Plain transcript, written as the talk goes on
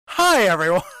Hey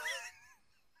everyone.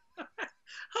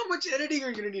 How much editing are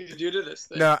you going to need to do to this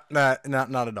thing? No, not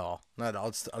at all. Not at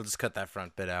all. I'll just cut that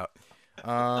front bit out.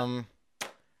 Um.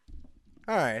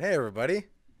 All right. Hey everybody.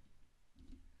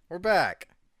 We're back.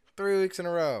 3 weeks in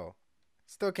a row.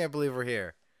 Still can't believe we're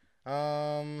here.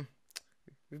 Um.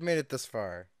 We've made it this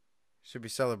far. Should be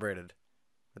celebrated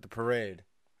with the parade.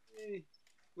 Eh,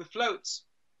 With floats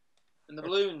and the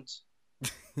balloons.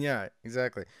 Yeah,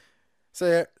 exactly. So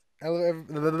yeah.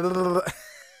 Hello,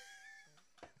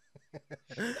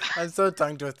 I'm so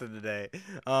tongue twisted today.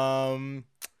 Um.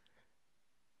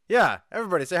 Yeah,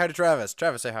 everybody say hi to Travis.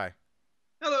 Travis, say hi.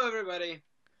 Hello, everybody.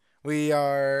 We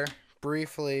are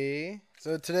briefly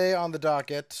so today on the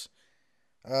docket.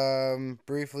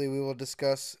 Briefly we will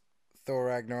discuss Thor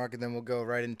Ragnarok, and then we'll go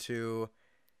right into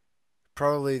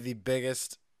probably the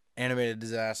biggest animated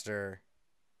disaster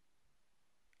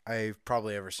I've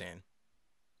probably ever seen.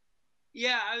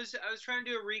 Yeah, I was trying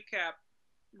to do a recap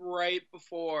right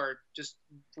before, just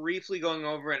briefly going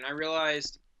over it, and I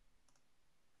realized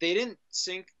they didn't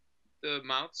sync the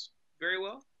mouths very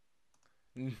well.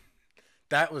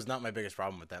 That was not my biggest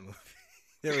problem with that movie.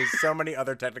 There was so many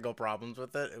other technical problems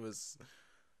with it. It was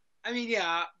I mean,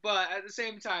 yeah, but at the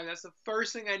same time, that's the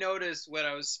first thing I noticed when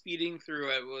I was speeding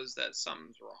through it was that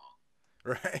something's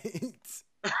wrong. right.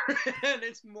 And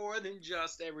it's more than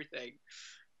just everything.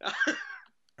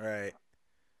 Right.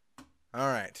 All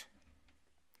right.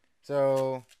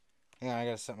 So, yeah, I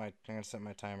gotta set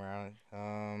my timer on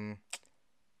it.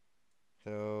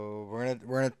 So we're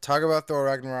gonna talk about Thor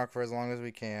Ragnarok for as long as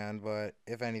we can, but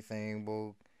if anything,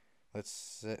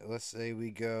 let's say we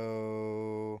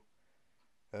go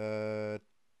uh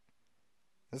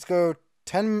let's go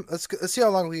 10. Let's see how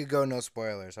long we can go. No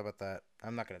spoilers. How about that?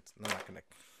 I'm I not was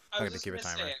gonna just keep a gonna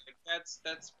say timer. like,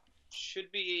 that's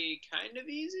should be kind of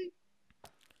easy.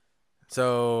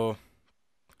 So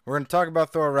we're gonna talk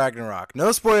about Thor Ragnarok.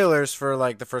 No spoilers for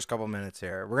like the first couple minutes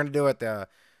here. We're gonna do it the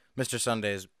Mr.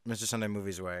 Sunday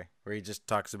movies way, where he just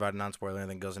talks about a non-spoiler and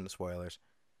then goes into spoilers.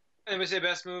 And we say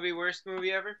best movie, worst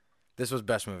movie ever. This was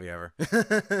best movie ever.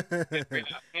 Yeah,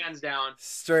 hands down.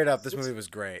 Straight up, this movie was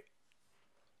great.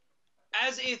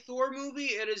 As a Thor movie,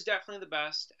 it is definitely the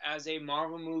best. As a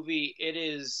Marvel movie, it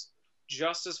is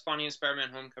just as funny as Spider-Man: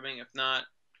 Homecoming, if not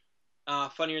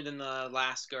funnier than the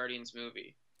last Guardians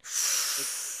movie.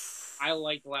 I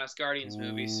like the last Guardians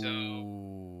movie, so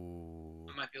Ooh.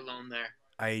 I might be alone there.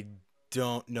 I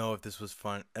don't know if this was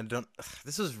fun. I don't.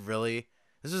 This was a really,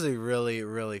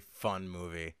 really fun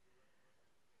movie.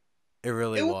 It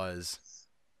really It was.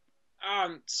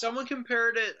 someone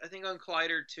compared it, I think, on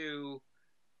Collider to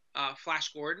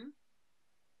Flash Gordon,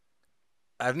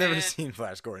 I've never and seen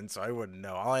Flash Gordon, so I wouldn't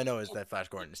know. All I know is that Flash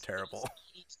Gordon is terrible.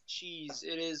 it's cheese.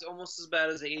 It is almost as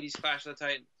bad as the '80s Clash of the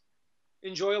Titans.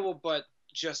 Enjoyable, but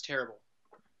just terrible.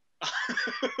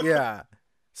 Yeah.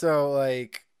 So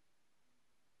like,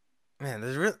 man,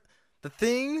 the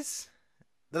things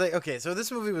that like. Okay, so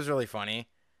this movie was really funny,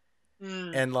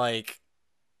 Mm. and like,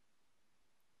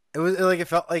 it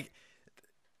felt like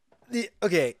the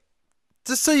okay.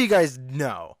 Just so you guys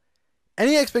know,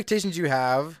 any expectations you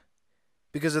have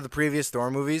because of the previous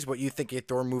Thor movies, what you think a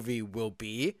Thor movie will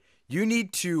be, you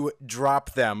need to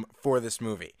drop them for this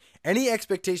movie. Any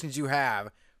expectations you have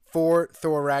for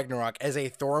Thor Ragnarok as a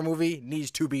Thor movie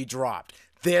needs to be dropped.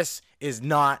 This is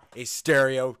not a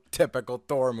stereotypical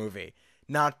Thor movie,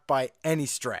 not by any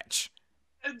stretch.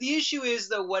 The issue is,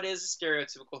 though, what is a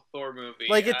stereotypical Thor movie?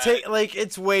 Like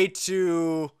it's way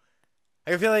too.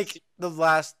 I feel like the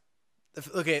last.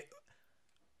 Okay,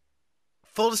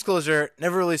 full disclosure,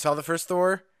 never really saw the first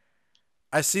Thor.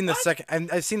 I've seen the What? second.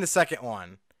 I've seen the second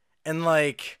one, and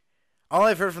like all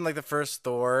I've heard from like the first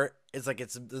Thor is like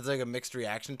it's like a mixed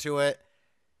reaction to it,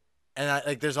 and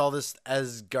like there's all this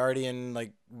as Guardian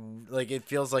like it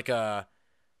feels like a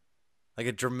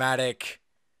dramatic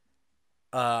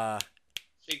uh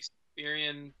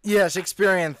Shakespearean. yeah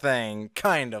Shakespearean thing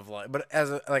kind of like, but as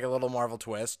like a little Marvel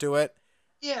twist to it.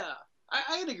 Yeah, I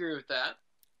can agree with that.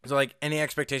 So like any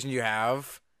expectation you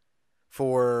have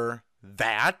for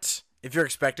that, if you're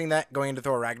expecting that going into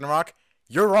Thor Ragnarok,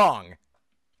 you're wrong.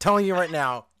 Telling you right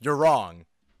now, you're wrong.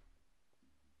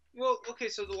 Well, okay,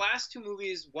 so the last two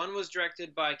movies, one was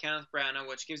directed by Kenneth Branagh,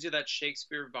 which gives you that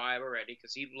Shakespeare vibe already,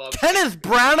 because he loves Kenneth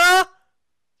Shakespeare. Branagh?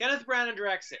 Kenneth Branagh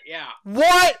directs it, yeah.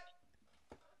 What?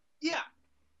 Yeah,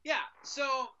 yeah.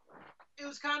 So it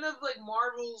was kind of like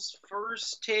Marvel's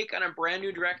first take on a brand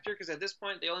new director, because at this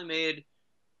point they only made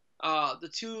the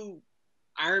two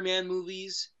Iron Man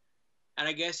movies, and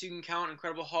I guess you can count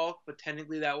Incredible Hulk, but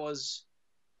technically that was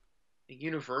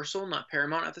Universal, not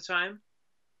Paramount at the time.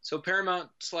 So Paramount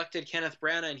selected Kenneth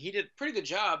Branagh, and he did a pretty good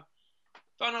job.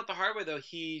 Found out the hard way though.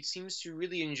 He seems to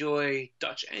really enjoy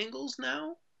Dutch angles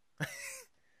now.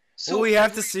 So well, we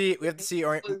have to see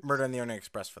Murder on the Orient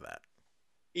Express for that.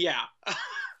 Yeah,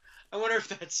 I wonder if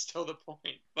that's still the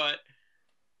point, but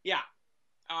yeah,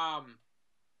 yeah.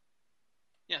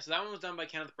 So that one was done by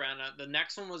Kenneth Branagh. The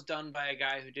next one was done by a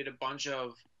guy who did a bunch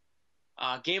of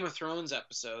Game of Thrones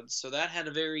episodes. So that had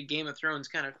a very Game of Thrones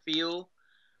kind of feel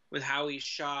with how he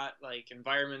shot like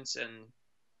environments and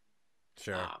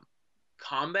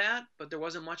combat, but there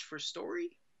wasn't much for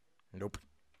story. Nope.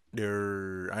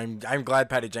 I'm glad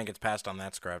Patty Jenkins passed on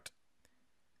that script.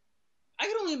 I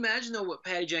can only imagine though what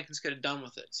Patty Jenkins could have done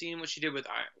with it, seeing what she did with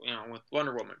with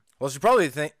Wonder Woman. Well, she probably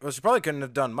couldn't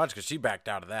have done much because she backed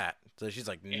out of that. So she's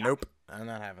like, nope, I'm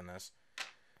not having this.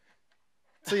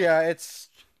 So yeah, it's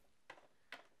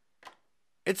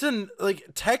an like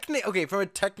okay, from a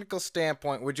technical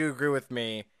standpoint, would you agree with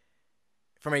me?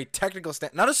 From a technical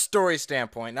not a story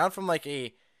standpoint, not from like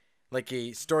a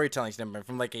storytelling standpoint,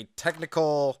 from like a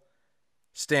technical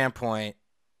standpoint,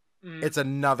 it's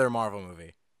another Marvel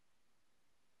movie.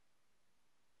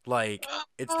 Like,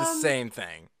 it's the same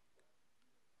thing.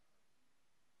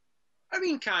 I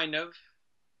mean, kind of.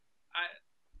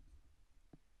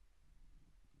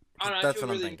 I don't know, that's I feel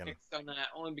what really I'm thinking. mixed on that,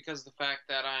 only because of the fact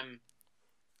that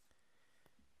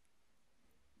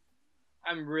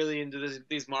I'm really into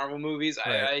these Marvel movies.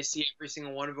 Right. I see every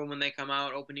single one of them when they come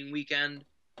out opening weekend.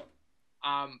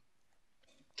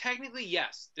 Technically,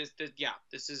 yes.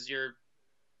 This is your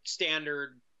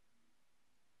standard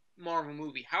Marvel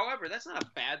movie. However, that's not a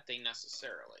bad thing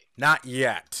necessarily. Not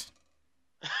yet.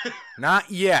 Not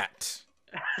yet.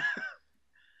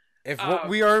 If what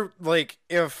we are like,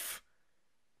 if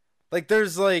like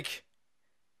there's like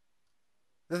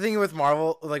the thing with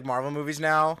Marvel movies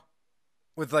now,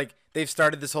 with like they've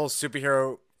started this whole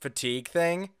superhero fatigue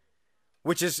thing,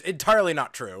 which is entirely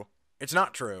not true. It's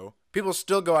not true. People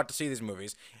still go out to see these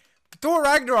movies. Thor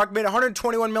Ragnarok made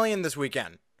 $121 million this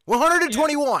weekend.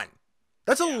 121.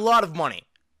 That's a lot of money.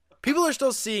 People are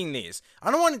still seeing these.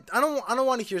 I don't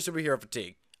want to hear superhero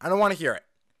fatigue. I don't want to hear it.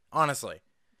 Honestly.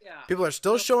 Yeah. People are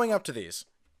still showing up to these.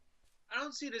 I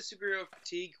don't see the superhero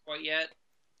fatigue quite yet.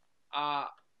 I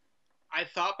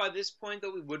thought by this point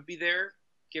that we would be there,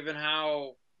 given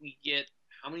how we get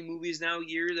how many movies now a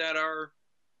year that are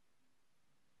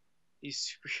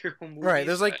these superhero movies.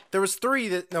 Right. There was 3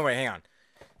 that. No, wait, hang on.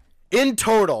 In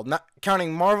total, not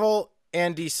counting Marvel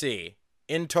and DC,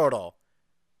 in total,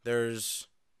 there's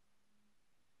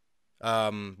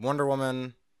Wonder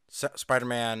Woman,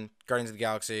 Spider-Man, Guardians of the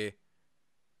Galaxy,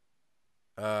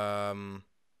 Thor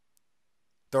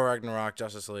Ragnarok,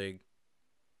 Justice League.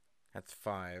 That's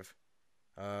 5.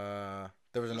 There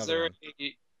was another one.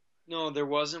 No, there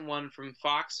wasn't one from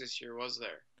Fox this year, was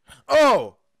there?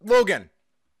 Oh, Logan.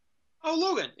 Oh,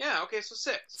 Logan. Yeah, okay, so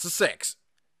 6. So 6.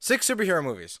 6 superhero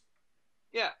movies.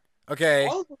 Yeah. Okay.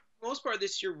 All of them, for the most part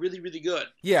this year, really, really good.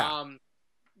 Yeah.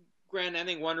 Granted, I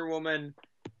think Wonder Woman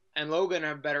and Logan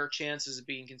have better chances of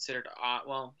being considered.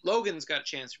 Well, Logan's got a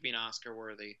chance for being Oscar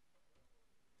worthy.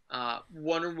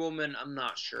 Wonder Woman, I'm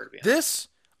not sure to be honest. This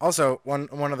also one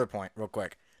other point, real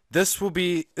quick. This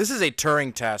is a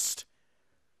Turing test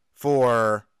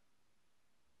for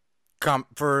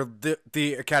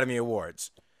the Academy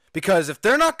Awards, because if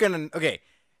they're not gonna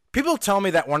people tell me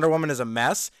that Wonder Woman is a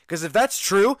mess, because if that's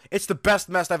true, it's the best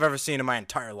mess I've ever seen in my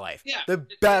entire life. Yeah, the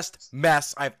best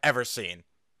mess I've ever seen.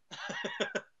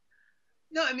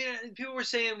 No, I mean, people were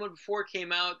saying when before it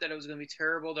came out that it was going to be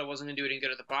terrible, that it wasn't going to do any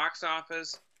good at the box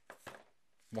office.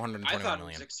 121 I thought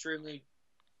million. It was extremely.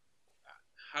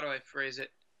 How do I phrase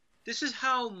it? This is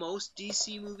how most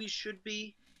DC movies should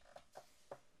be.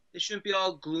 They shouldn't be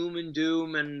all gloom and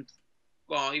doom and,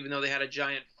 well, even though they had a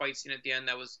giant fight scene at the end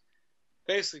that was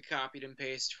basically copied and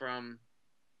pasted from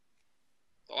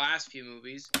the last few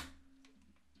movies.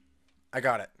 I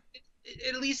got it.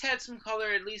 It at least had some color.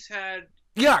 At least had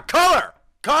color.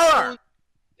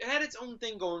 It had its own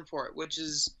thing going for it, which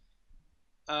is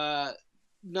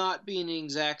not being the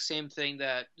exact same thing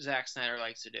that Zack Snyder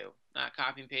likes to do, not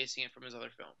copying and pasting it from his other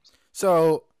films.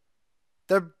 So,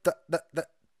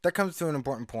 that comes to an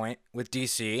important point with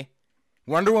DC.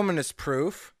 Wonder Woman is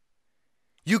proof.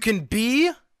 You can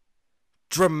be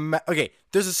dramatic. Okay,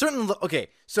 there's a certain. Okay,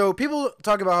 so people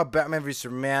talk about how Batman v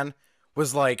Superman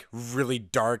was like really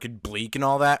dark and bleak and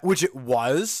all that, which it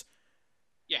was.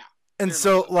 Yeah. And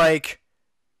so like,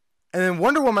 and then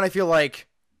Wonder Woman, I feel like.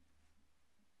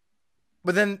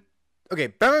 But then, okay,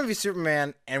 Batman v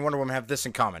Superman and Wonder Woman have this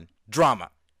in common: drama.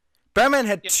 Batman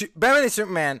and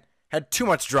Superman had too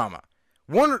much drama.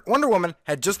 Wonder Woman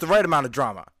had just the right amount of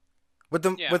drama.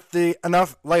 Yeah. with the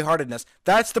enough lightheartedness.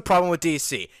 That's the problem with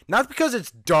DC. Not because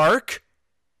it's dark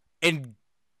and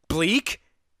bleak,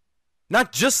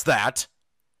 not just that,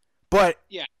 but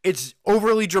Yeah. it's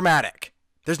overly dramatic.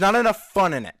 There's not enough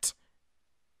fun in it.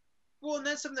 Well, and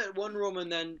that's something that Wonder Woman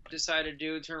then decided to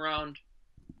do, turn around.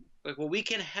 Like, well, we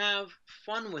can have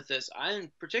fun with this. I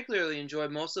particularly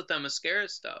enjoyed most of the Themyscira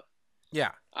stuff.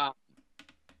 Yeah. Uh,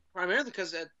 Primarily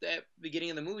because at the beginning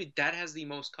of the movie, that has the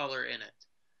most color in it.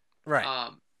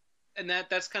 Right. And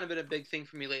that's kind of been a big thing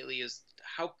for me lately is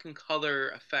how can color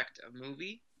affect a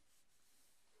movie?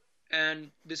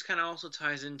 And this kind of also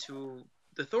ties into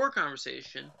the Thor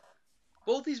conversation.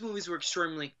 Both these movies were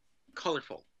extremely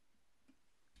colorful.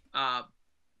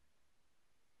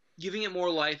 Giving it more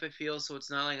life, I feel, so it's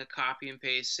not like a copy and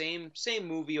paste, same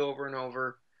movie over and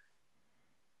over.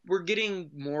 We're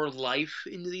getting more life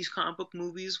into these comic book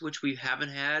movies, which we haven't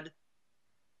had,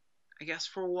 I guess,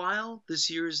 for a while. This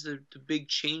year is the big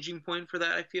changing point for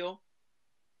that, I feel.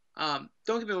 Don't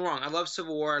get me wrong, I love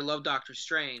Civil War, I love Doctor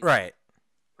Strange Right.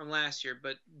 from last year,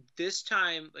 but this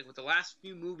time, like with the last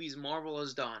few movies Marvel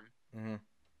has done, Mm-hmm.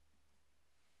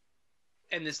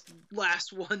 and this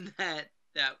last one that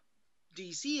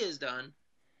DC has done,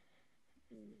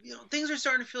 things are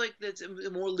starting to feel like it's a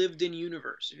more lived-in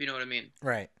universe, if you know what I mean.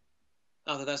 Right.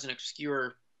 Not that that's an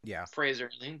obscure phrase or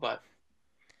anything, but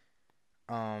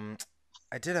I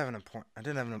did have an point.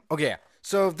 Okay, yeah.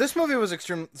 So this movie was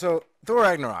extreme. So Thor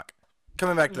Ragnarok,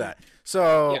 coming back to that.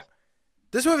 So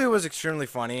this movie was extremely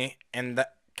funny, and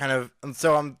that kind of. And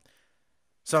so I'm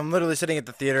literally sitting at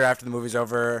the theater after the movie's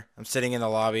over. I'm sitting in the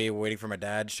lobby waiting for my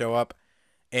dad to show up,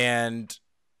 and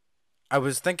I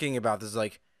was thinking about this.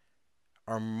 Like,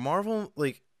 are Marvel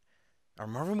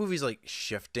movies like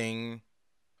shifting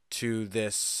to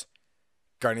this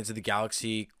Guardians of the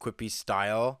Galaxy quippy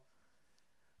style?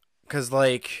 Because,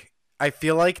 like, I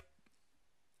feel like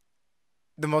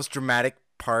the most dramatic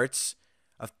parts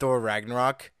of Thor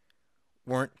Ragnarok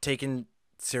weren't taken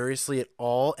seriously at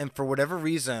all. And for whatever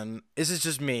reason, this is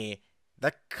just me,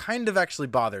 that kind of actually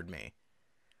bothered me.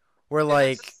 Where,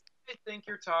 like... I think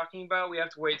you're talking about. We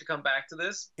have to wait to come back to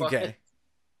this. But, okay.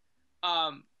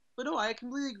 But no, I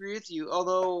completely agree with you.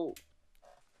 Although...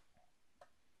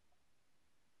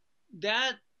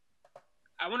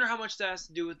 I wonder how much that has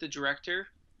to do with the director.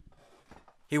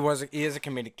 He is a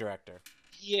comedic director.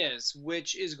 He is,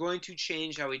 which is going to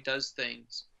change how he does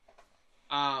things.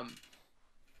 Again,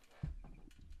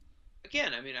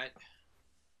 I mean,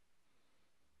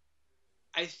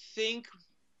 I think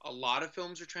a lot of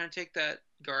films are trying to take that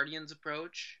Guardians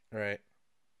approach. Right.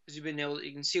 Because you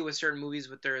can see it with certain movies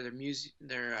with their music,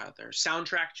 their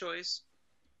soundtrack choice.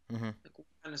 Mm-hmm. Like what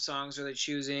kind of songs are they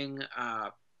choosing?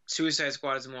 Suicide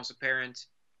Squad is the most apparent.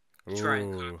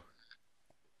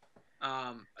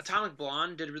 Atomic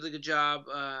Blonde did a really good job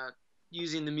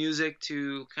using the music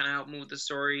to kind of help move the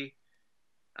story,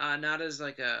 not as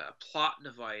like a plot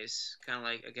device, kind of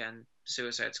like, again,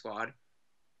 Suicide Squad,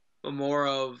 but more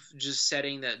of just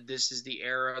setting that this is the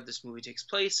era this movie takes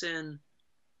place in.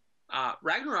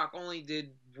 Ragnarok only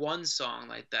did one song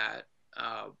like that,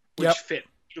 which fit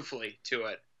beautifully to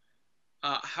it.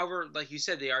 However, like you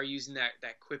said, they are using that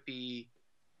quippy.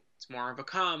 It's more of a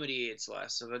comedy. It's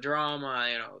less of a drama,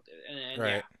 And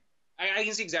right. Yeah, I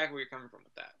can see exactly where you're coming from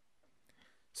with that.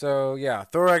 So yeah,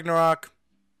 Thor Ragnarok,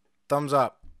 thumbs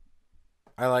up.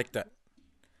 I liked it.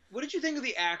 What did you think of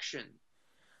the action?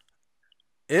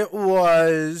 It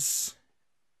was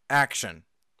action.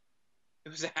 It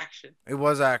was action. It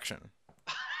was action.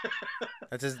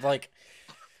 It's just like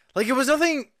it was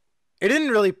nothing. It didn't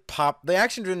really pop. The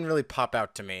action didn't really pop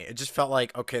out to me. It just felt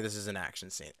like, okay, this is an action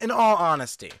scene. In all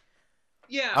honesty.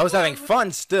 Yeah. I was having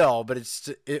fun still, but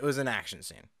it was an action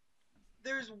scene.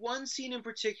 There's one scene in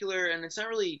particular, and it's not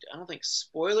really, I don't think,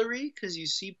 spoilery, because you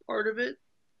see part of it.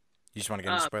 You just want to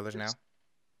get into spoilers now?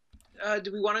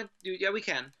 Do we want to do? Yeah, we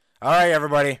can. All right,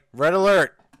 everybody. Red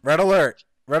alert. Red alert.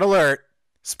 Red alert.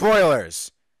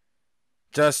 Spoilers.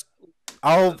 Just,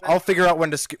 I'll figure out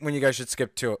when you guys should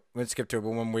skip to it.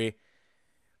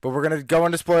 But we're gonna go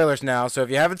into spoilers now. So if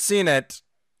you haven't seen it,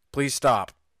 please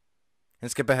stop and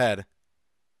skip ahead.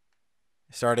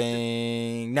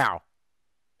 Starting now.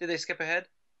 Did they skip ahead?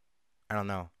 I don't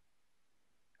know.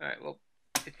 All right. Well,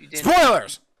 if you did.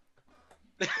 Spoilers.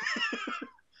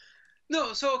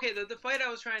 No. So okay, the fight I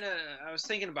was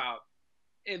thinking about,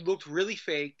 it looked really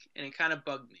fake, and it kind of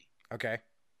bugged me. Okay.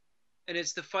 And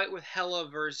it's the fight with Hela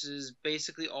versus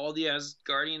basically all the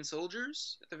Asgardian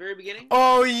soldiers at the very beginning.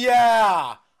 Oh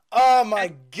yeah! Oh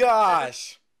my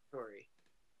gosh! Story.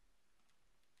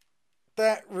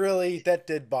 That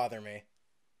did bother me.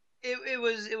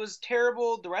 it was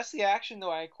terrible. The rest of the action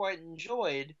though I quite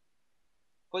enjoyed,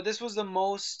 but this was the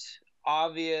most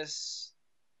obvious.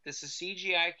 This is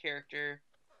CGI character.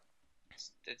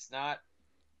 It's not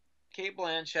Kate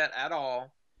Blanchett at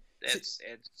all. It's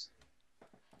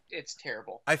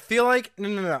terrible. I feel like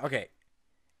no. Okay,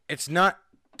 it's not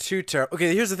too terrible.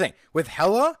 Okay, here's the thing with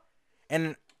Hela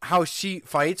and how she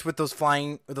fights with those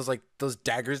flying, with those like those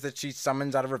daggers that she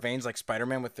summons out of her veins, like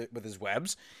Spider-Man with his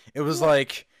webs. It was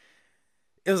like,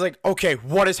 okay,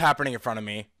 what is happening in front of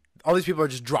me? All these people are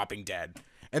just dropping dead.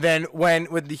 And then when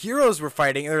the heroes were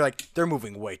fighting, they're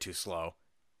moving way too slow.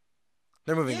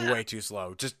 They're moving way too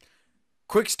slow. Just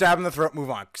quick stab in the throat, move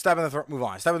on. Stab in the throat, move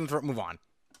on. Stab in the throat, move on.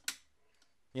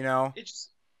 You know?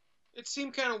 It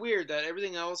seemed kind of weird that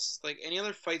everything else, like any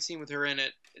other fight scene with her in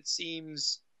it, it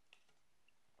seems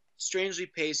strangely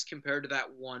paced compared to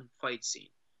that one fight scene.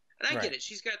 And I get it.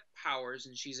 She's got powers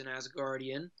and she's an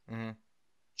Asgardian. Mm-hmm.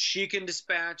 She can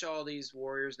dispatch all these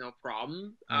warriors no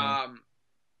problem. Mm-hmm.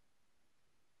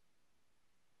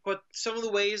 But some of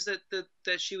the ways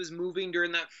that she was moving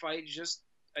during that fight just,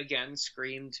 again,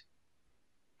 screamed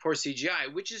poor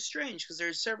CGI, which is strange because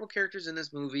there's several characters in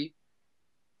this movie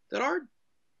that are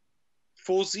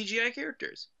full CGI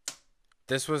characters.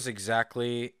 This was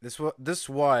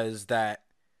that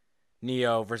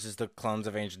Neo versus the clones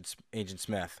of Agent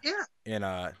Smith. Yeah. In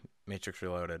Matrix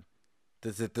Reloaded.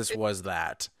 This was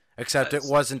that. Except it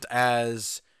wasn't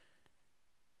as.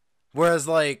 Whereas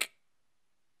like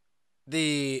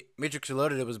the Matrix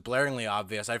Reloaded, it was blaringly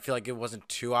obvious. I feel like it wasn't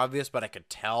too obvious, but I could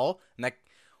tell. And that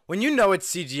when you know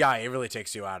it's CGI, it really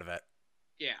takes you out of it.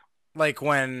 Yeah. Like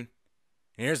when.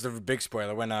 Here's the big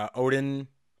spoiler: when Odin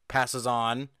passes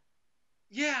on.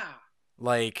 Yeah.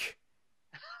 Like,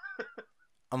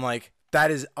 I'm like,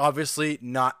 that is obviously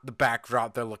not the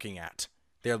backdrop they're looking at.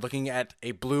 They're looking at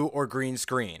a blue or green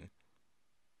screen.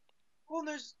 Well,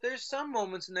 there's some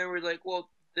moments in there where like, well,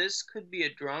 this could be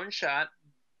a drone shot,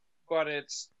 but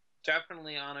it's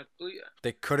definitely on a.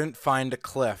 They couldn't find a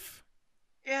cliff.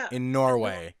 Yeah. In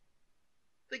Norway.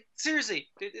 Like seriously,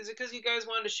 is it because you guys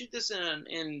wanted to shoot this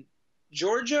in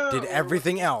Georgia? Did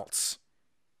everything else.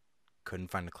 Couldn't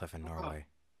find a cliff in Norway.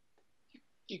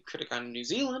 You could have gone to New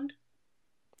Zealand.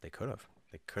 They could have.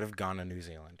 They could have gone to New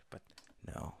Zealand, but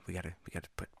no. We gotta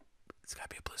put. It's gotta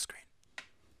be a blue screen.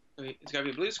 I mean, it's gotta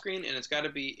be a blue screen, and it's gotta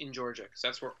be in Georgia, because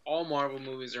that's where all Marvel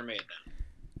movies are made now,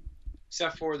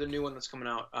 except for the new one that's coming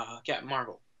out, Captain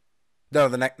Marvel. No,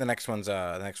 the next one's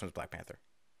Black Panther.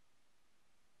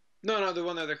 No, the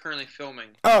one that they're currently filming.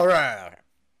 Oh right. Okay.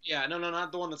 Yeah, no,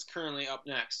 not the one that's currently up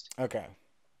next. Okay.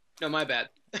 No, my bad.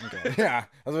 Okay. Yeah,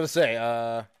 I was gonna say.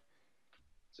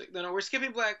 So, no, we're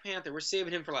skipping Black Panther. We're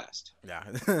saving him for last. Yeah.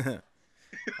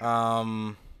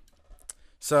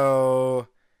 So,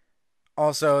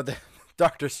 also the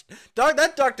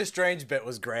that Doctor Strange bit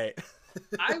was great.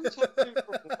 I was hoping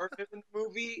for more of him in the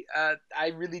movie. I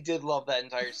really did love that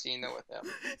entire scene though with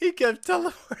him. He kept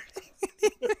teleporting.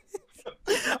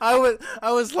 I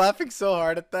was laughing so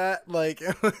hard at that. Like,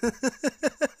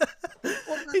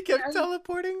 he kept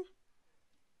teleporting.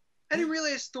 I didn't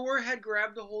realize Thor had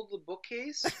grabbed a hold of the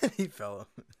bookcase. He fell.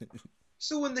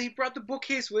 So when he brought the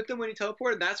bookcase with him when he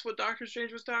teleported, that's what Doctor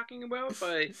Strange was talking about?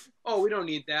 By, oh, we don't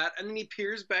need that. And then he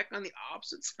peers back on the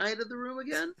opposite side of the room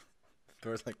again?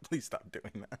 Thor's like, please stop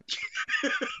doing that.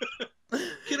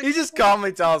 He just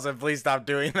calmly tells him, please stop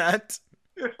doing that.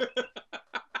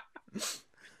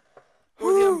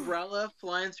 Or the umbrella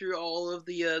flying through all of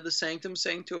the Sanctum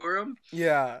Sanctorum.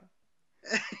 Yeah.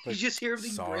 You just hear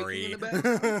everything breaking in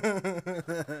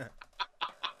the back.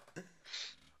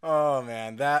 Oh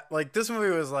man, that like this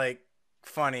movie was like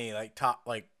funny, like top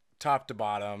to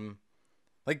bottom.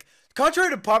 Like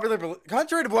contrary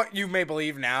to what you may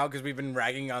believe now, because we've been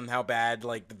ragging on how bad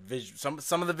like some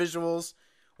of the visuals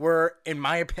were in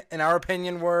our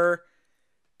opinion were.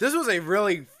 This was a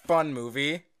really fun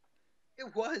movie.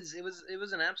 It was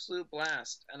an absolute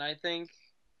blast, and I think.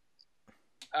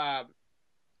 I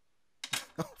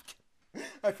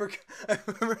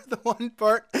remember the one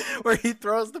part where he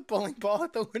throws the bowling ball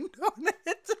at the window and it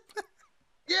hits him.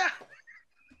 Yeah.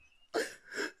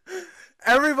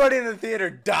 Everybody in the theater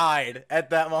died at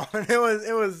that moment. It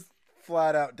was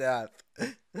flat out death.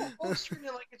 Well, I was treating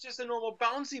it like it's just a normal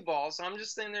bouncy ball, so I'm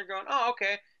just sitting there going, "Oh,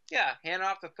 okay, yeah." Hand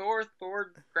off to Thor.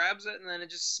 Thor grabs it, and then it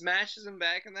just smashes him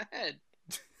back in the head.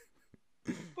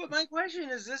 But my question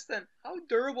is this then: how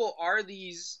durable are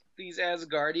these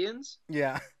Asgardians?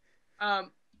 Yeah.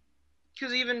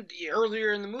 Because even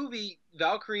earlier in the movie,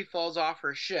 Valkyrie falls off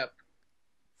her ship.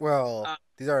 Well,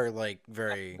 these are like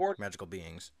very magical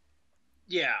beings.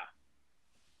 Yeah.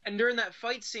 And during that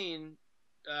fight scene,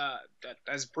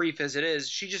 as brief as it is,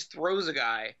 she just throws a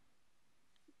guy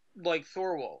like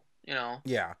Thor will,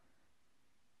 Yeah.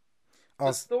 But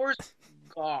Also, Thor's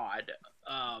god,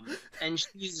 and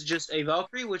she's just a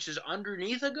Valkyrie, which is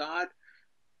underneath a god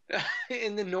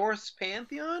in the Norse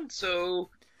pantheon.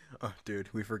 So, oh, dude,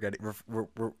 we forget it.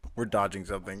 We're dodging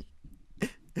something.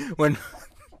 When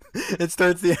it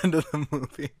starts the end of the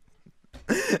movie,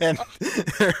 and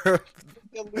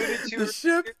alluded to the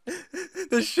ship,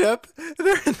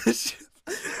 they're in the ship.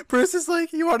 Bruce is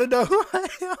like, "You want to know who I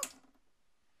am?"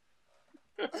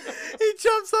 He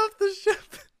jumps off the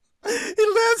ship. He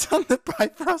lands on the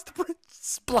Bifrost Bridge,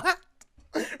 splat,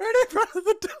 right in front of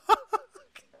the dog.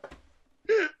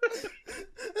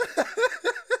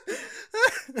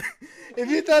 If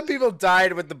you thought people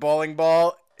died with the bowling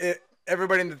ball,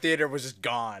 everybody in the theater was just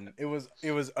gone. It was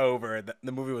over.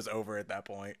 The movie was over at that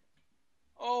point.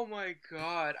 Oh my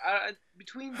god!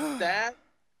 Between that,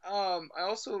 I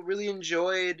also really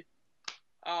enjoyed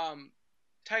Taika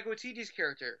Waititi's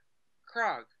character,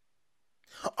 Krog.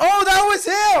 Oh, that was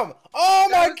him! Oh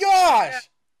my gosh!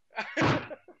 Yeah.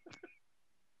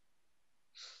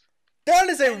 That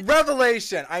is a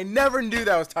revelation. I never knew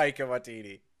that was Taika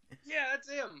Waititi. Yeah, that's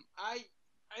him. I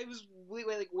was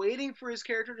waiting for his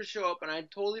character to show up, and I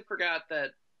totally forgot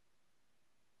that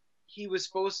he was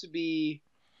supposed to be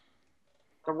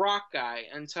the rock guy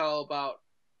until about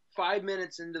 5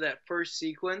 minutes into that first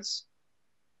sequence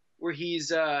where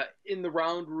he's in the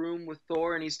round room with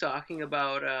Thor and he's talking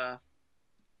about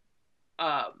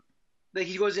like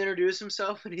he goes to introduce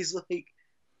himself and he's like,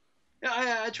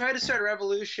 I tried to start a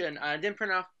revolution. I didn't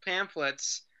print off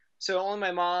pamphlets, so only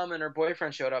my mom and her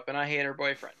boyfriend showed up, and I hate her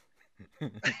boyfriend.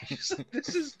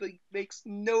 This makes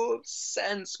no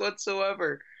sense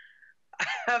whatsoever. I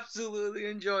absolutely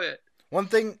enjoy it. One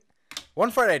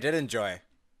fight I did enjoy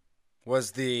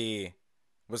was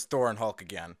Thor and Hulk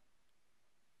again.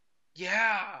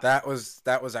 Yeah. That was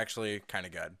actually kind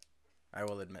of good. I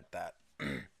will admit that.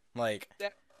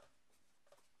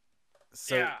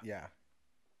 Yeah.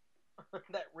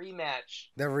 That rematch.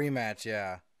 The rematch,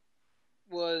 yeah.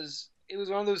 Was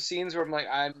one of those scenes where I'm like,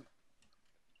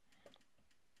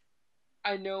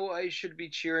 I know I should be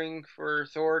cheering for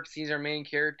Thor because he's our main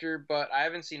character, but I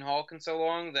haven't seen Hulk in so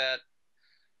long that.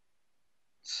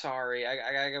 Sorry, I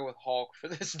gotta go with Hulk for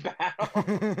this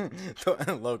battle.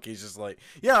 Loki's just like,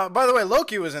 yeah. By the way,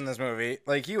 Loki was in this movie.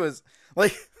 Like he was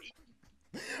like,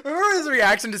 remember his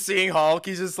reaction to seeing Hulk?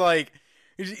 He's just like,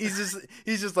 he's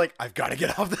just like, I've got to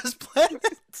get off this planet.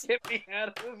 Get me out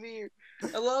of here.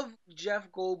 I love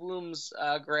Jeff Goldblum's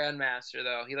Grandmaster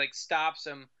though. He like stops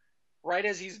him right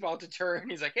as he's about to turn.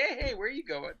 He's like, hey, where are you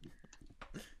going?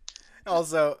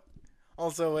 Also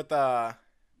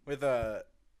with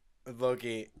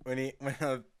Loki when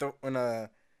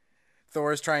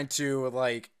Thor is trying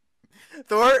to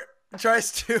Thor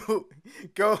tries to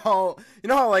go home. You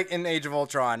know how like in Age of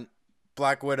Ultron,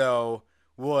 Black Widow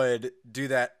would do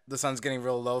that the sun's getting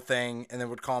real low thing and then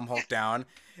would calm Hulk down,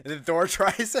 and then Thor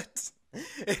tries it.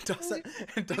 It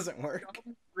doesn't work.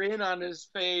 Grin on his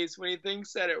face when he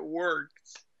thinks that it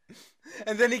worked.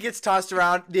 And then he gets tossed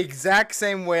around the exact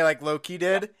same way like Loki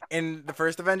did in the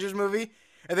first Avengers movie.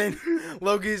 And then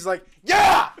Loki's like,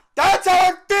 yeah, that's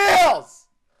how it feels!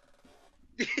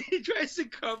 He tries to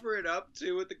cover it up,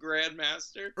 too, with the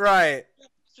Grandmaster. Right.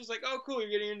 It's just like, oh, cool,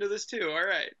 you're getting into this, too. All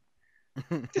right.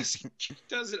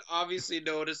 Doesn't obviously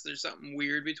notice there's something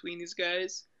weird between these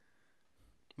guys.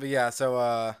 But yeah,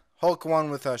 so Hulk won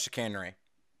with chicanery.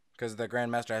 Because the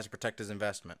Grandmaster has to protect his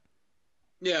investment.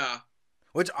 Yeah.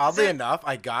 Which, oddly enough,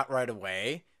 I got right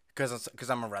away. Because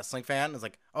I'm a wrestling fan. It's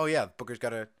like, oh yeah, Booker's got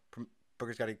to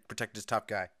protect his top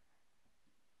guy.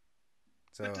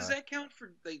 So, but does that count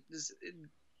for like this?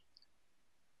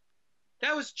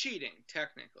 That was cheating,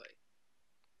 technically.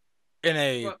 In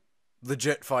a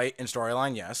legit fight and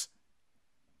storyline, yes,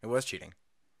 it was cheating.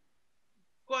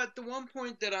 But the one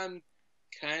point that I'm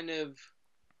kind of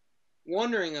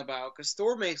wondering about, because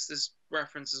Thor makes this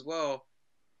reference as well,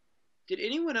 did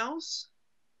anyone else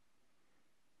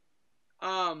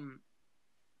have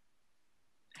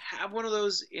one of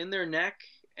those in their neck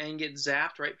and get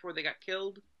zapped right before they got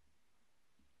killed?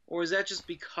 Or is that just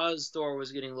because Thor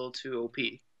was getting a little too OP?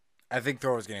 I think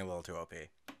Thor was getting a little too OP.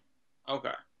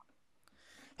 Okay.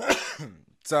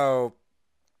 So,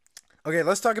 okay,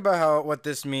 let's talk about what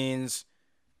this means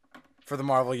for the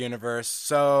Marvel Universe.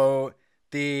 So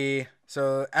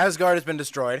Asgard has been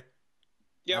destroyed.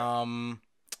 Yep.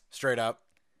 Straight up.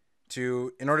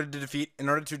 In order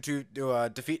to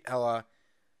defeat Hela,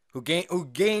 who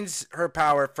gains her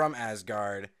power from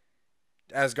Asgard.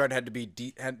 Asgard had to be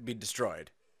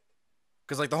destroyed.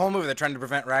 Because like the whole movie, they're trying to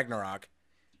prevent Ragnarok,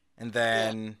 and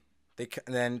Yeah.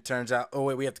 then it turns out, oh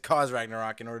wait, we have to cause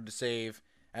Ragnarok in order to save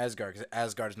Asgard, because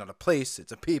Asgard is not a place,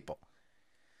 it's a people.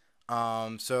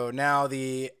 So now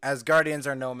the Asgardians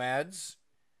are nomads,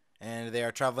 and they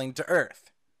are traveling to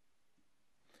Earth.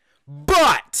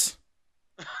 But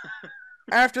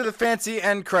after the fancy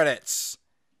end credits,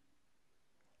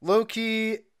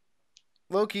 Loki,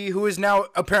 who is now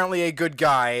apparently a good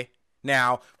guy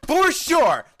now, for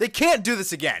sure, they can't do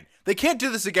this again. They can't do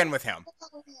this again with him.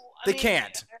 They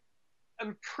can't.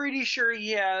 I'm pretty sure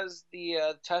he has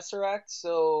the Tesseract,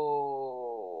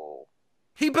 so.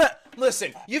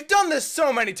 Listen, you've done this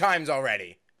so many times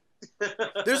already.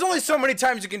 There's only so many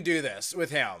times you can do this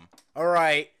with him. All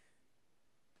right.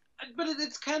 But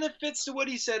it kind of fits to what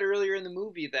he said earlier in the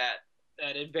movie that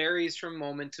it varies from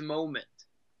moment to moment.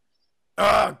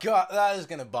 Oh god, that is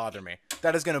gonna bother me.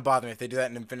 That is gonna bother me if they do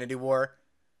that in Infinity War.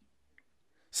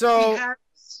 So he has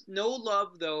no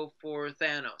love though for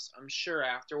Thanos. I'm sure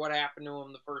after what happened to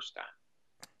him the first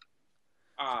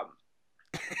time.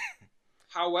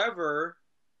 However,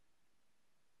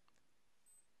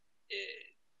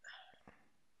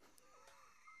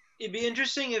 it'd be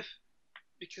interesting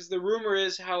because the rumor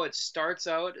is how it starts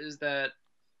out is that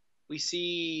we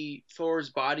see Thor's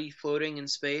body floating in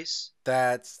space.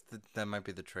 that might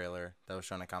be the trailer that was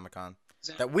shown at Comic-Con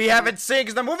that we haven't seen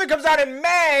because the movie comes out in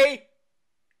May.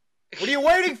 What are you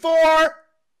waiting for?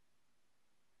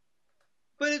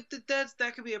 But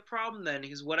that could be a problem then,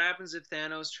 because what happens if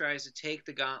Thanos tries to take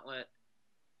the gauntlet?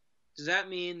 Does that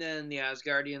mean then the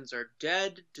Asgardians are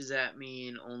dead? Does that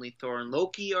mean only Thor and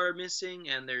Loki are missing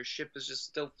and their ship is just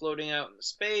still floating out in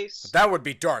space? That would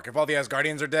be dark if all the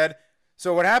Asgardians are dead.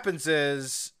 So what happens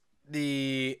is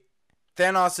presumably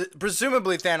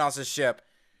Thanos' ship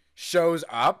shows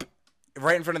up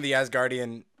right in front of the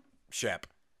Asgardian ship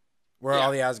where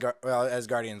all the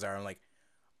Asgardians are. I'm like,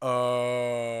 oh,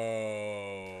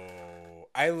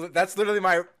 that's literally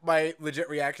my legit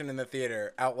reaction in the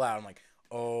theater out loud. I'm like,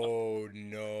 oh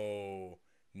no,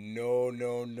 no,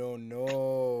 no, no,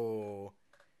 no.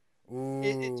 Ooh.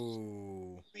 It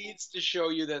leads to show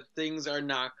you that things are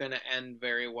not going to end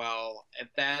very well. If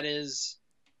that is,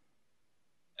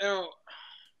 I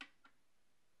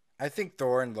think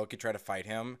Thor and Loki try to fight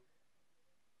him.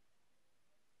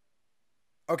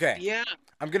 Okay. Yeah.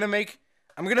 I'm gonna make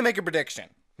a prediction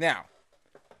now.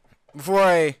 Before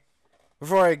I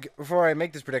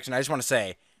make this prediction, I just want to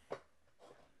say,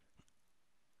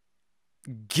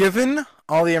 given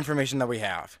all the information that we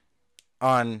have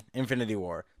on Infinity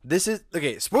War, this is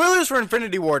okay. Spoilers for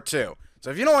Infinity War 2. So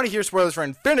if you don't want to hear spoilers for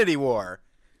Infinity War,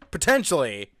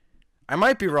 potentially, I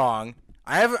might be wrong.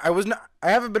 I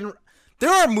haven't been. There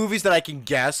are movies that I can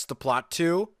guess the plot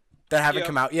to that haven't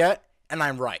come out yet, and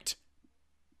I'm right.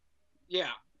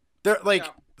 Yeah.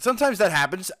 Sometimes that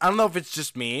happens. I don't know if it's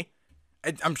just me.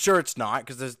 I'm sure it's not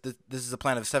because this is a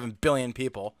planet of 7 billion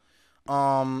people.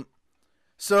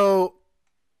 So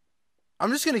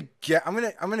I'm just gonna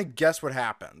I'm gonna guess what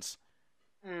happens.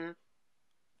 Mm.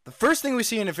 The first thing we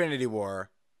see in Infinity War,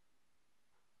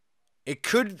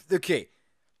 Thanos.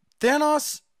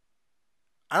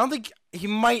 I don't think he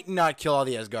might not kill all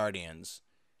the Asgardians,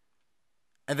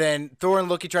 and then Thor and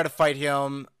Loki try to fight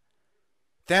him.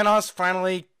 Thanos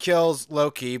finally kills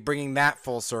Loki, bringing that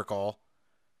full circle.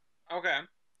 Okay.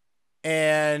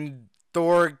 And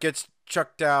Thor gets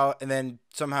chucked out, and then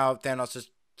somehow for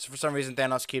some reason,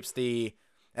 Thanos keeps the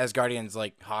Asgardians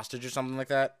like hostage or something like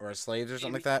that, or as slaves or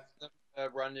something like that.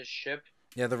 Run his ship.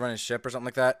 Yeah, they run his ship or something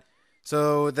like that.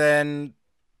 So then,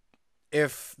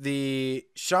 if the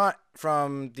shot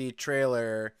from the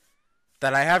trailer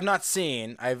that I have not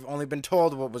seen, I've only been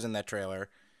told what was in that trailer.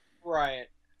 Right.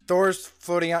 Thor's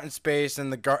floating out in space,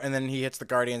 and then he hits the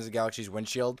Guardians of the Galaxy's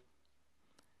windshield.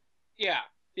 Yeah,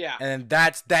 yeah. And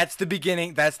that's the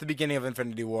beginning. That's the beginning of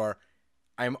Infinity War.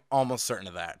 I'm almost certain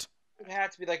of that. It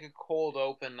had to be like a cold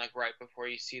open, like right before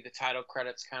you see the title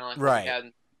credits, kind of like right. What we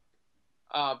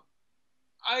had.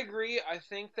 I agree. I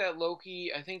think that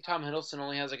Loki. I think Tom Hiddleston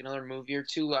only has like another movie or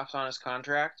two left on his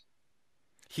contract.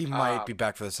 He might be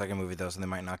back for the second movie though, so they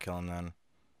might not kill him then.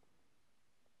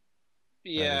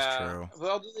 Yeah, that is true.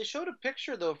 Well, they showed a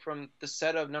picture though from the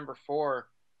set of number 4.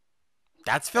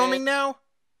 That's filming now.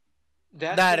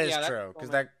 That is true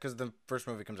because the first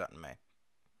movie comes out in May.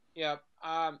 Yeah.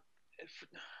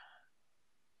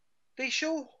 They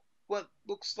show what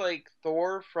looks like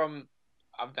Thor from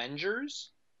Avengers,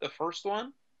 the first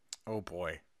one. Oh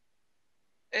boy.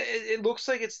 It looks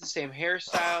like it's the same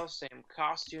hairstyle, same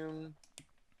costume,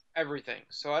 everything.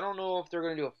 So I don't know if they're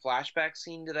going to do a flashback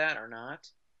scene to that or not.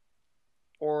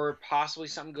 Or possibly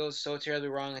something goes so terribly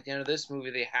wrong at the end of this movie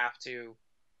they have to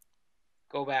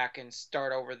go back and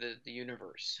start over the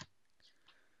universe.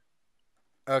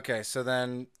 Okay, so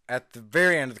then at the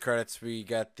very end of the credits, we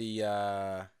get the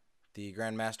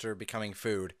Grandmaster becoming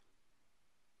food.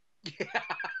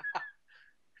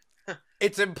 Yeah.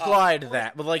 It's implied Oh,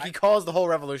 that, but like he calls the whole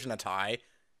revolution a tie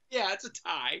yeah, it's a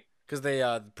tie. because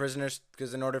the prisoners,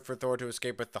 because in order for Thor to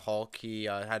escape with the Hulk, he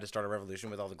had to start a revolution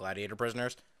with all the gladiator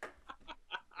prisoners.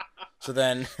 So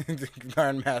then the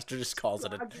Grandmaster just calls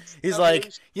it a. He's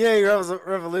like, "Yeah, your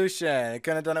revolution.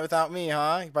 Couldn't have done it without me,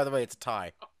 huh?" By the way, it's a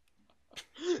tie.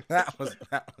 That was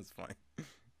funny.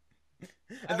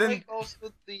 I like also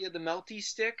the melty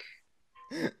stick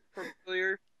from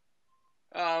earlier,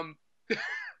 um,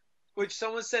 which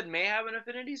someone said may have an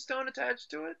Infinity Stone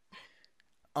attached to it.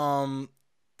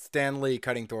 Stan Lee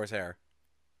cutting Thor's hair.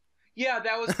 Yeah,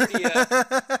 that was pretty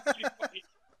funny.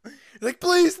 Like,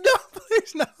 please no,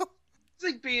 please no. It's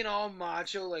like being all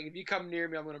macho. Like, if you come near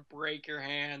me, I'm gonna break your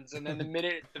hands. And then the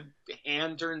minute the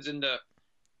hand turns into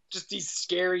just these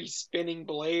scary spinning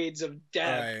blades of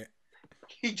death, Right.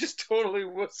 he just totally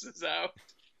wusses out.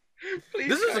 Please,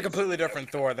 This is a guys, completely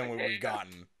different Thor than what we've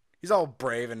gotten. He's all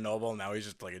brave and noble. Now he's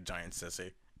just like a giant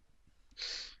sissy.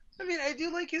 I mean, I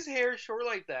do like his hair short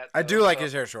like that. I though, do like so-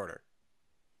 his hair shorter.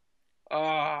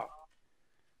 Uh,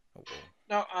 Oh,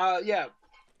 no, yeah,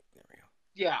 there we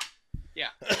yeah. go.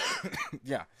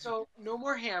 Yeah. So, no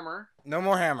more hammer, No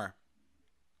more hammer.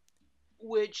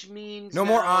 which means No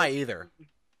more now eye either.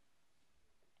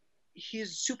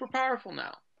 He's super powerful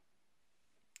now.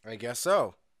 I guess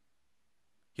so.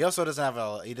 He also doesn't have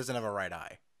a right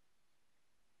eye.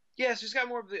 Yeah, so he's got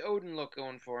more of the Odin look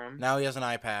going for him, Now he has an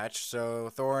eye patch, so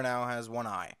Thor now has one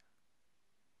eye.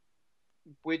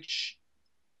 which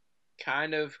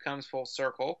kind of comes full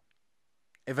circle.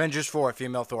 Avengers 4,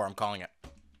 female Thor, I'm calling it.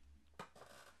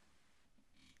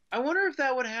 I wonder if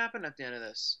that would happen at the end of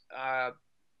this.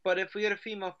 But if we get a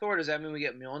female Thor, does that mean we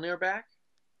get Mjolnir back?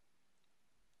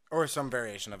 Or some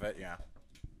variation of it, yeah.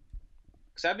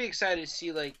 Because I'd be excited to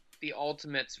see like the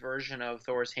Ultimates version of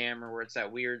Thor's hammer, where it's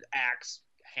that weird axe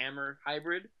hammer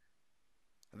hybrid.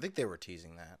 I think they were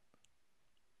teasing that.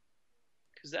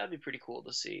 Because that'd be pretty cool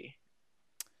to see.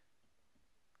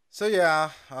 So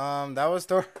yeah, that was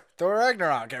Thor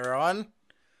Ragnarok, everyone.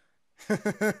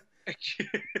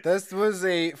 This was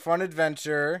a fun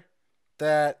adventure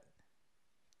that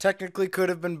technically could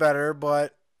have been better,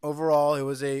 but overall it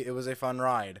was a fun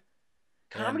ride.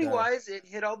 Comedy wise, it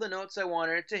hit all the notes I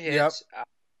wanted it to hit. Yep.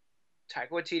 Taika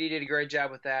Waititi did a great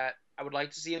job with that. I would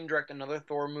like to see him direct another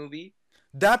Thor movie.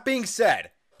 That being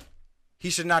said, he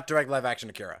should not direct live action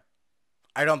Akira.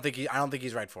 I don't think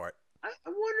he's right for it. I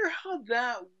wonder how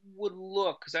that would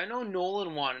look, because I know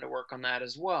Nolan wanted to work on that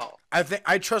as well.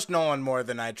 I trust Nolan more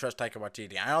than I trust Taika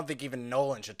Waititi. I don't think even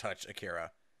Nolan should touch Akira.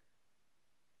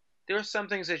 There are some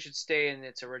things that should stay in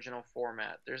its original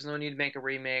format. There's no need to make a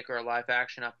remake or a live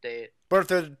action update. But if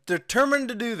they're determined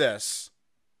to do this,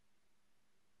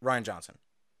 Rian Johnson.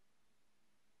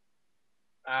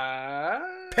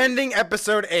 Pending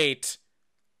episode 8.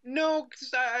 No,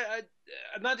 because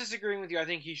I'm not disagreeing with you. I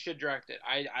think he should direct it.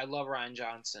 I love Rian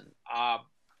Johnson.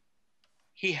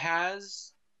 He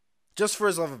has Just for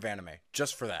his love of anime.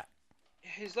 Just for that.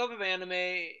 his love of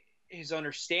anime, his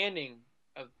understanding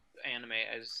of anime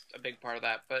is a big part of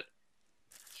that. But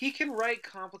he can write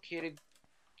complicated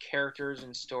characters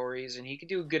and stories, and he can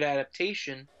do a good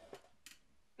adaptation.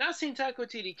 Not saying Taika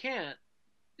Waititi can't.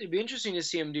 It'd be interesting to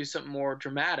see him do something more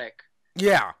dramatic.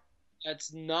 Yeah.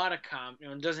 That's not a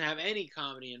doesn't have any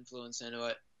comedy influence into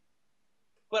it.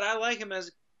 But I like him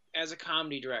as a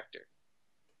comedy director.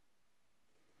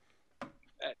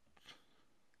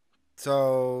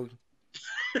 So,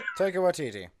 Taika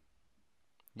Waititi.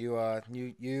 You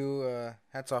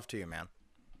hats off to you, man.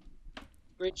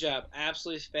 Great job.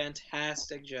 Absolutely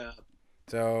fantastic job.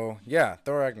 So, yeah,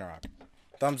 Thor Ragnarok.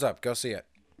 Thumbs up. Go see it.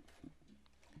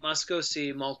 Must go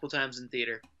see multiple times in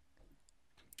theater.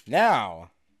 Now's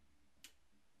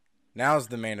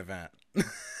the main event.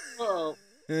 Oh,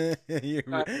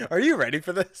 Are you ready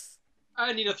for this?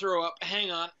 I need to throw up.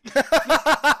 Hang on.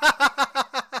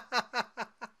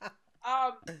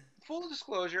 Full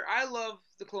disclosure, I love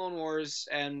the Clone Wars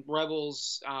and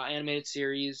Rebels animated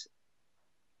series.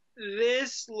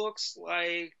 This looks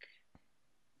like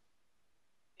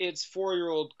its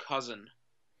 4-year-old cousin.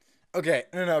 Okay,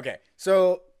 no, okay.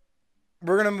 So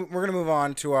we're gonna move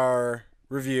on to our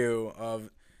review of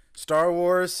Star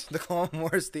Wars: The Clone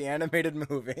Wars, the animated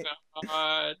movie.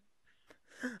 God,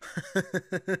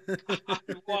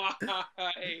 why?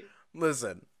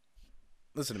 Listen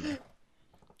to me.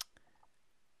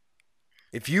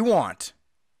 If you want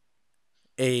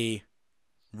a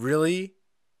really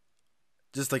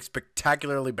just like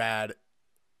spectacularly bad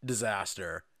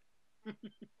disaster.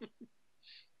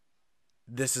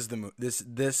 This is the this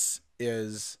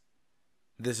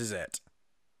is it.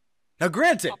 Now,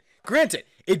 granted,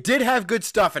 it did have good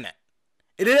stuff in it.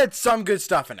 It did have some good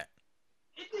stuff in it.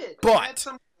 It did. But it had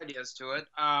some ideas to it.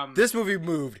 This movie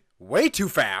moved way too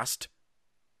fast.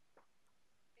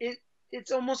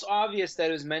 It's almost obvious that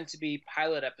it was meant to be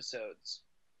pilot episodes.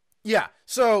 Yeah.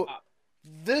 So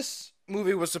this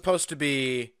movie was supposed to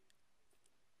be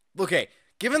okay.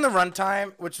 Given the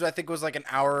runtime, which I think was like an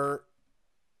hour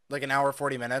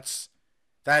 40 minutes,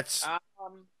 that's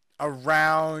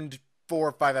around 4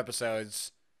 or 5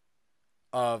 episodes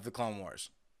of the Clone Wars.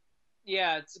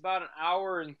 Yeah, it's about an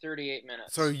hour and 38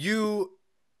 minutes. So you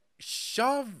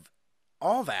shove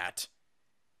all that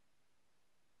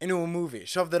into a movie,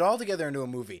 shoved it all together into a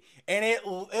movie, and it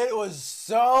was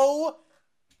so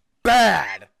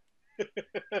bad.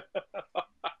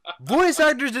 Voice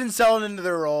actors didn't sell it into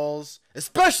their roles,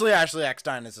 especially Ashley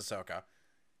Eckstein as Ahsoka.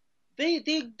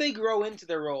 They grow into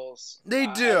their roles. They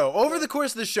do over the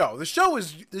course of the show. The show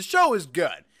is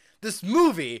good. This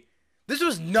movie, this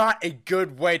was not a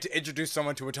good way to introduce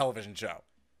someone to a television show.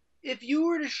 If you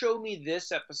were to show me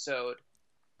this episode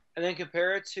and then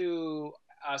compare it to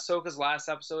Ahsoka's last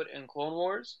episode in Clone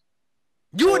Wars,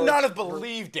 you would not have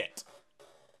believed it.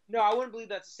 No, I wouldn't believe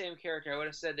that's the same character. I would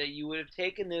have said that you would have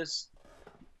taken this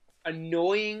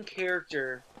annoying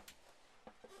character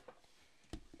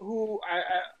who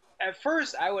at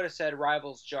first I would have said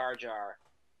rivals Jar Jar.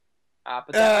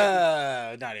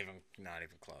 But not even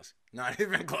close. Not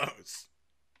even close.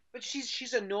 But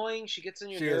she's annoying. She gets on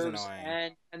your nerves,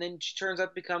 and then she turns out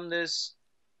to become this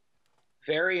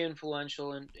very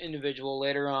influential individual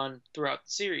later on throughout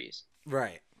the series.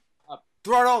 Right.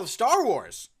 Throughout all the Star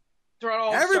Wars.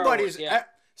 Everybody's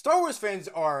Star Wars fans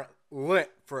are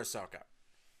lit for Ahsoka.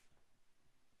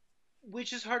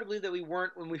 Which is hard to believe that we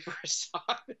weren't when we first saw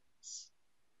this.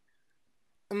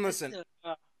 And listen,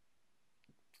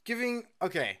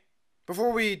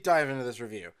 before we dive into this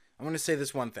review, I'm going to say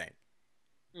this one thing.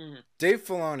 Mm-hmm. Dave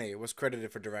Filoni was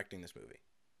credited for directing this movie.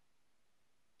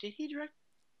 Did he direct?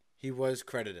 He was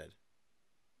credited.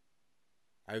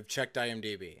 I've checked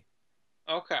IMDb.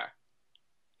 Okay.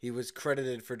 He was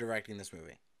credited for directing this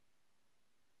movie.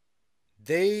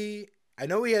 I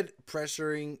know he had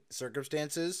pressuring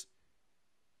circumstances,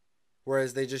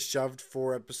 whereas they just shoved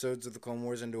 4 episodes of the Clone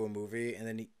Wars into a movie, and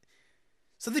then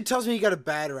something tells me he got a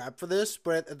bad rap for this,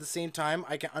 but at the same time,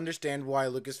 I can understand why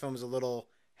Lucasfilm is a little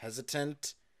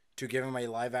hesitant to give him a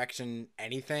live-action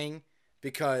anything,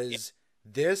 because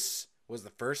this was the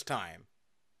first time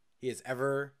he has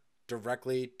ever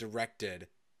directly directed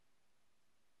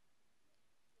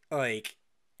like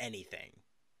anything,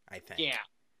 I think. Yeah.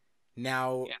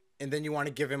 Now, and then you want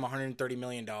to give him $130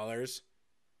 million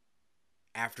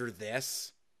after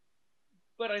this?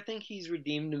 But I think he's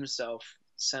redeemed himself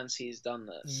since he's done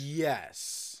this.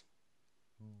 Yes.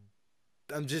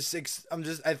 I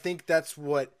think that's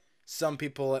what some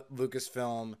people at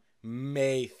Lucasfilm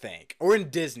may think. Or in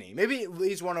Disney. Maybe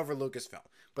he's won over Lucasfilm.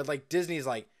 But like Disney's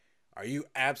like, are you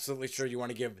absolutely sure you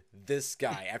want to give this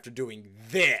guy, after doing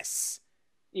this,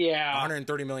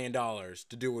 $130 million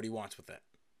to do what he wants with it?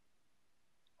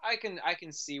 I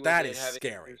can see what that is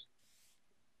scary.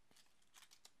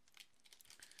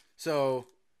 So,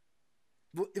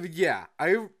 yeah,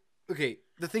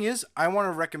 the thing is, I want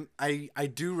to recommend. I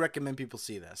do recommend people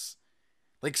see this.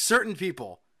 Like, certain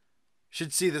people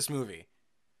should see this movie.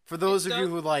 For those of you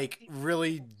who like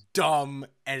really dumb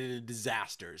edited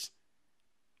disasters,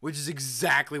 which is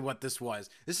exactly what this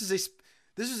was. This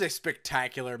is a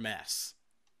spectacular mess.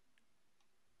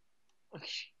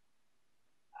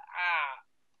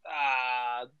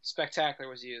 Spectacular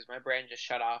was used. My brain just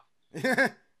shut off.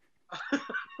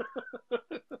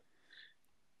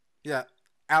 Yeah.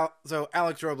 So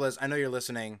Alex Robles, I know you're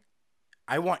listening.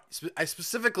 I'm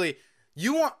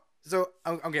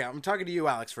talking to you,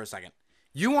 Alex, for a second.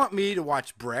 You want me to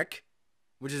watch Brick,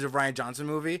 which is a Rian Johnson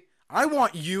movie? I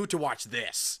want you to watch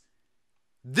this.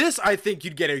 This, I think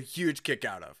you'd get a huge kick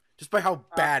out of, just by how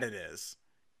bad it is.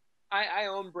 I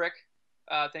own Brick.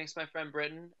 Thanks to my friend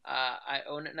Britton. I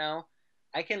own it now.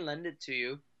 I can lend it to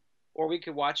you, or we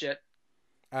could watch it.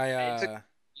 I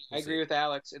agree with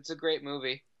Alex. It's a great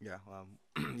movie. Yeah,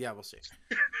 yeah, we'll see.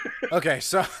 Okay,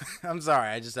 so I'm sorry.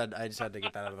 I just had to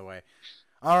get that out of the way.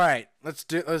 All right, let's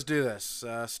do this.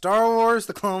 Star Wars: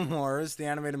 The Clone Wars, the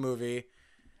animated movie,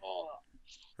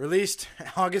 released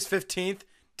August 15th,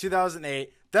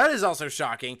 2008. That is also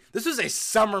shocking. This was a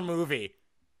summer movie.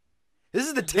 This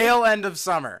is the tail end of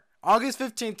summer. August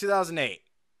 15th, 2008.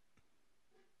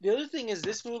 The other thing is,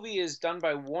 this movie is done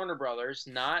by Warner Brothers,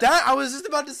 not That I was just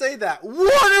about to say that.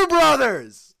 Warner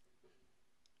Brothers!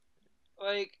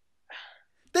 like.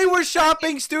 They were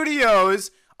shopping studios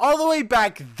all the way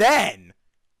back then.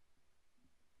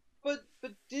 But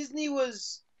Disney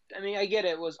was. I mean, I get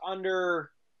it. Was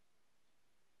under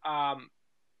 20th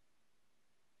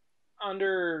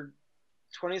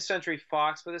Century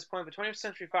Fox by this point, but 20th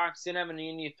Century Fox didn't have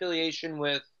any affiliation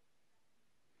with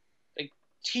like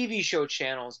TV show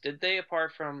channels, did they?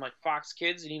 Apart from like Fox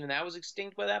Kids, and even that was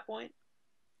extinct by that point.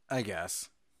 I guess.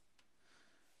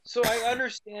 So I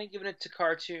understand giving it to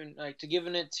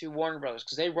giving it to Warner Brothers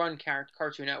because they run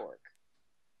Cartoon Network.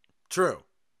 True.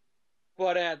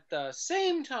 But at the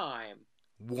same time,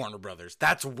 Warner Brothers.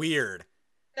 That's weird.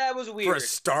 that was weird. For a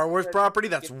Star Wars property,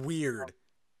 that's weird.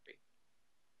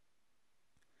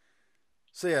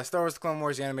 So yeah, Star Wars The Clone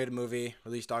Wars, the animated movie,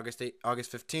 released August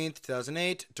 15th,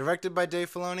 2008, directed by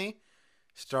Dave Filoni,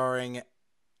 starring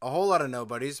a whole lot of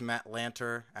nobodies: Matt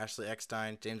Lanter, Ashley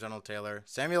Eckstein, James Arnold Taylor,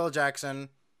 Samuel L. Jackson,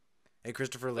 and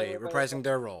Christopher Lee, reprising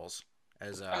their roles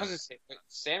as I was gonna say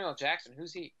Samuel Jackson.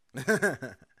 Who's he?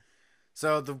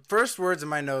 So the first words in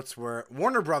my notes were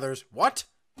Warner Brothers. What?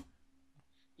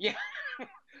 Yeah,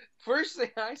 first thing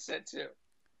I said too.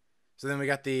 So then we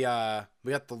got the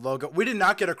logo. We did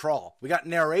not get a crawl. We got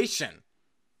narration.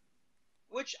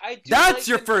 Which I do. That's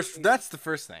your first. That's the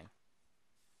first thing.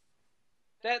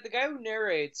 That the guy who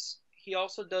narrates, he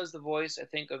also does the voice, I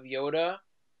think, of Yoda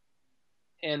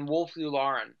and Wolf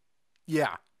Yularen.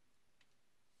 Yeah.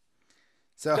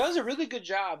 So does a really good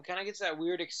job. Kind of gets that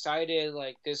weird, excited,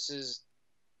 like this is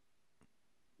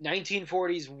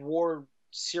 1940s war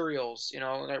serials. You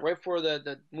know, like right before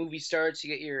the movie starts,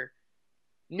 you get your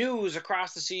news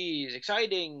across the seas,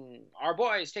 exciting. Our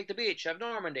boys take the beach of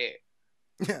Normandy.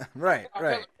 Yeah, right.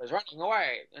 Is running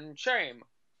away in shame.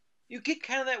 You get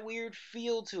kind of that weird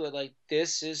feel to it, like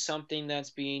this is something that's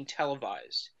being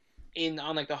televised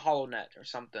on like the HoloNet or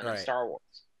something, right. In Star Wars.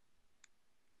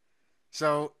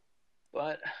 So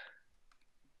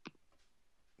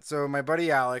my buddy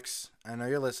Alex, I know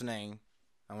you're listening.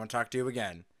 I want to talk to you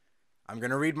again. I'm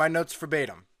gonna read my notes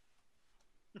verbatim.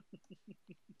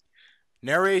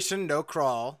 Narration, no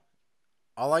crawl.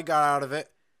 All I got out of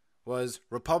it was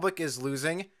Republic is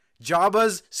losing.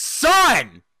 Jabba's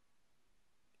son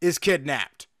is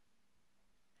kidnapped.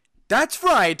 That's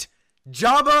right.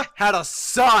 Jabba had a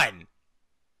son.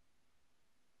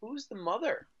 Who's the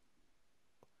mother?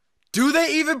 Do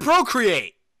they even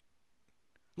procreate?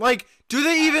 Like, do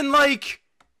they even, like...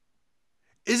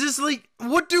 Is this, like...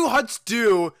 What do Hutts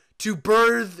do to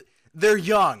birth their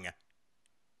young?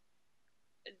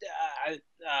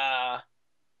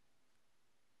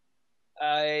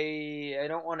 I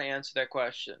don't want to answer that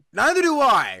question. Neither do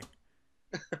I.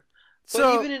 But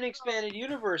even in Expanded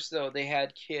Universe, though, they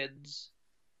had kids.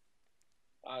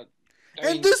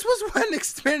 This was when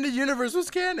Expanded Universe was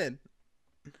canon.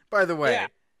 By the way. Yeah.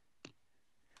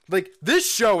 Like,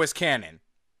 this show is canon.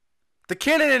 The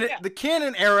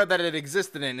canon era that it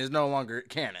existed in is no longer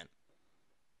canon.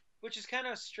 Which is kind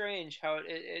of strange how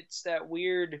it's that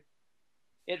weird...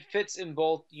 It fits in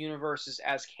both universes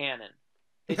as canon.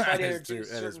 They try to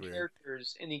introduce certain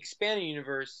characters in the Expanded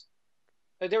Universe.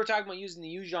 Like they were talking about using the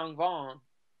Yu Zhang Vong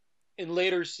in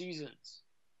later seasons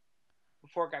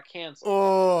before it got canceled.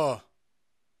 Oh,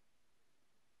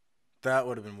 that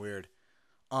would have been weird.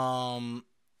 So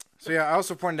yeah, I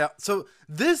also pointed out. So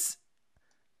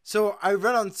I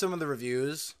read on some of the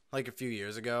reviews like a few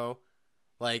years ago,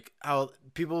 like how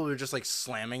people were just like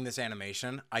slamming this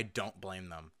animation. I don't blame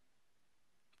them.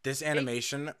 This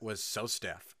animation was so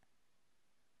stiff.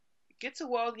 It gets a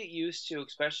while to get used to,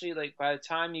 especially like by the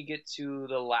time you get to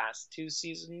the last 2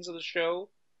 seasons of the show.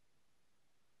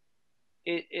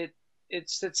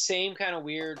 It's that same kind of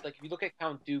weird. Like if you look at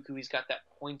Count Dooku, he's got that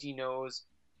pointy nose,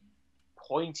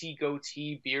 pointy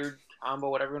goatee, beard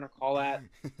combo, whatever you want to call that.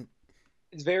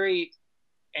 It's very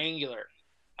angular.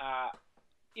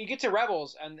 You get to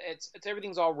Rebels, and it's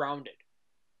everything's all rounded.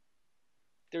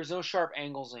 There's no sharp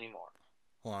angles anymore.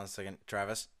 Hold on a second,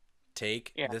 Travis.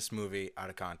 Take this movie out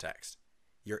of context.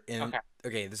 You're in.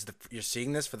 Okay, you're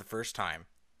seeing this for the first time.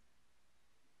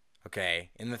 Okay,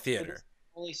 in the theater. It's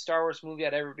the only Star Wars movie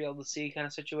I'd ever be able to see, kind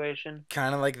of situation.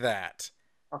 Kind of like that.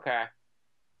 Okay.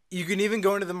 You can even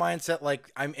go into the mindset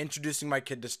like I'm introducing my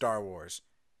kid to Star Wars.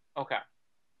 Okay.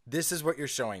 This is what you're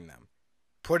showing them.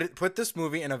 Put this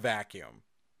movie in a vacuum.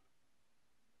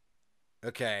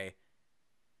 Okay.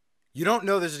 You don't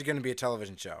know this is going to be a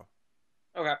television show.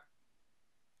 Okay.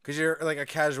 Because you're like a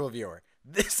casual viewer.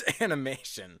 This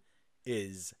animation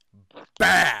is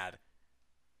bad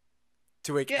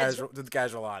to the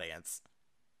casual audience.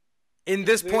 in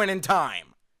this point in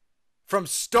time from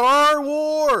Star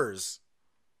Wars.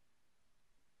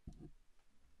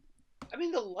 I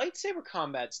mean, the lightsaber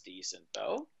combat's decent,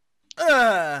 though.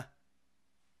 Uh,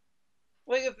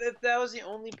 Like, if that was the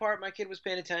only part my kid was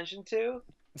paying attention to,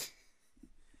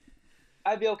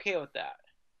 I'd be okay with that.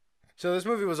 so this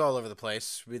movie was all over the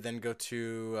place. We then go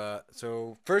to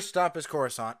so first stop is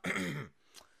Coruscant.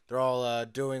 They're all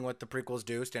doing what the prequels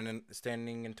do,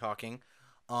 standing and talking.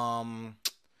 So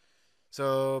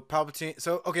Palpatine.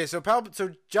 So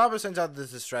Jabba sends out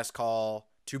this distress call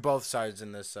to both sides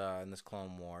in this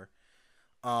Clone War.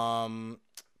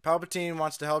 Palpatine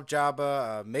wants to help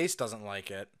Jabba. Mace doesn't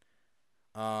like it.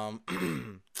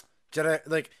 Jedi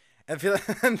like I feel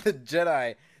and the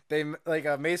Jedi they like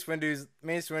Mace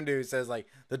Windu says like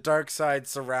the dark side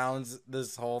surrounds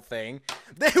this whole thing.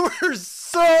 They were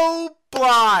so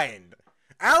blind.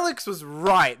 Alex was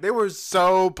right. They were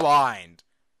so blind.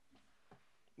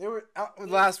 They were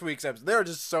last week's episode. They were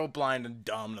just so blind and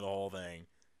dumb to the whole thing.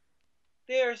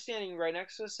 They are standing right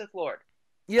next to the Sith Lord.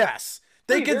 Yes,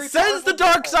 they can sense the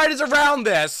dark side is around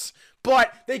this,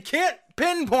 but they can't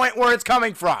pinpoint where it's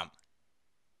coming from.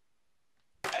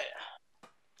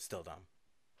 Still dumb.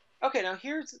 Okay, now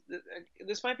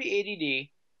this might be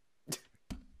ADD,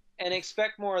 and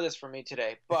expect more of this from me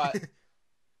today. But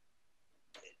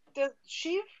does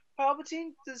Chief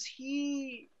Palpatine? Does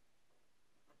he?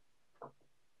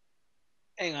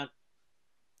 Hang on.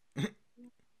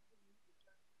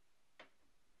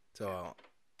 So.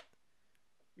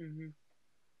 Mm-hmm.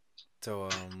 So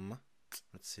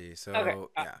let's see. So okay,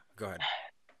 yeah, go ahead.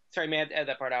 Sorry, may I have to edit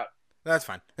that part out? That's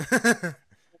fine.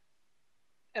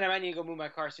 And I might need to go move my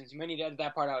car soon, so you might need to edit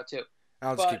that part out too.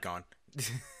 I'll just keep going.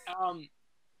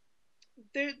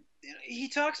 He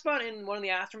talks about in one of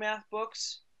the Aftermath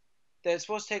books that it's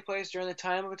supposed to take place during the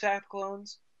time of Attack of the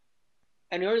Clones,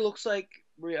 and it already looks like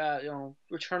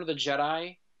Return of the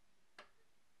Jedi.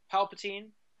 Palpatine.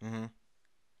 Mm-hmm.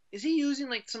 Is he using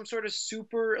like some sort of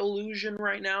super illusion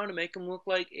right now to make him look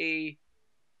like a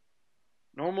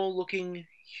normal-looking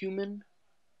human?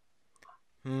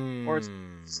 Or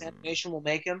animation will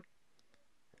make him?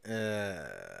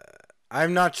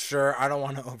 I'm not sure. I don't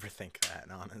want to overthink that,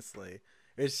 honestly.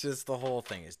 It's just the whole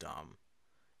thing is dumb.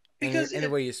 Because any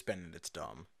way you spin it, it's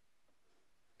dumb.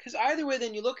 Because either way,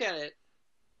 then you look at it,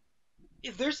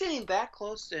 if they're standing that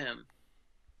close to him,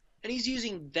 and he's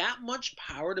using that much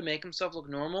power to make himself look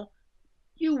normal,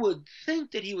 you would think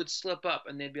that he would slip up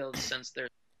and they'd be able to sense there's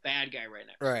a bad guy right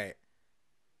next to him. Right.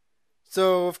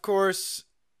 So, of course...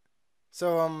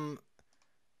 So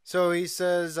he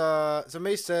says, so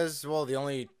Mace says, well, the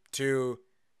only two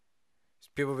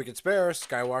people we can spare are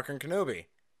Skywalker and Kenobi.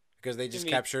 Because they just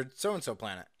captured so-and-so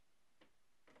planet.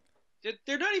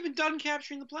 They're not even done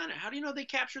capturing the planet. How do you know they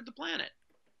captured the planet?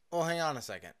 Well, hang on a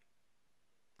second.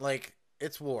 Like,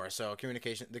 it's war, so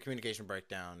the communication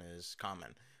breakdown is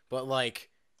common. But,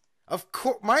 like, of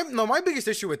course, my biggest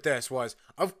issue with this was,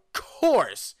 of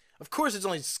course it's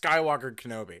only Skywalker and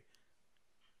Kenobi.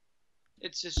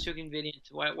 It's just too convenient.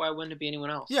 Why wouldn't it be anyone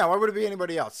else? Yeah, why would it be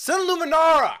anybody else? Send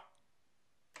Luminara!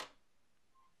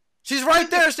 She's right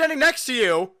there standing next to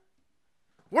you!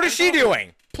 What is she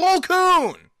doing? Plo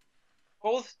Koon!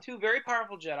 Both two very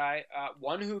powerful Jedi.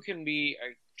 One who can be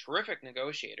a terrific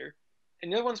negotiator,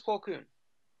 and the other one's Plo Koon.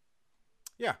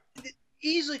 Yeah. It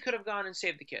easily could have gone and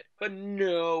saved the kid. But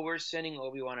no, we're sending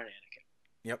Obi-Wan and Anakin.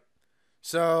 Yep.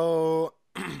 So...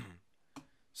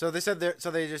 So they said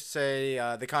so they just say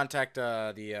they contact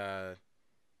the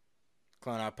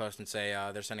clone outpost and say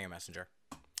they're sending a messenger.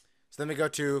 So then we go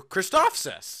to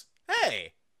Christophsis.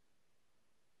 Hey,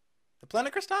 the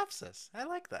planet Christophsis. I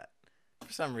like that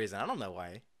for some reason. I don't know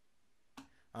why.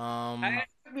 I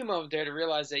took me a moment there to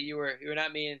realize that you were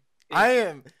not me.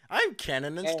 I'm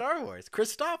canon in Star Wars.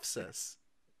 Christophsis,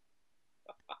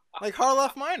 like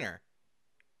Harloff Minor.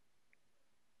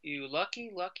 You lucky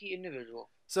individual.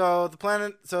 So the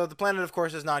planet, of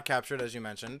course, is not captured, as you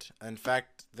mentioned. In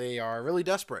fact, they are really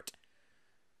desperate.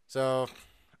 So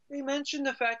they mentioned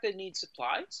the fact that it needs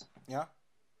supplies. Yeah.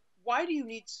 Why do you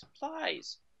need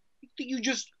supplies? You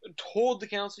just told the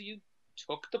council you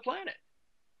took the planet.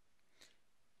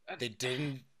 They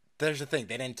didn't. There's the thing.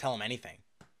 They didn't tell them anything.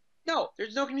 No,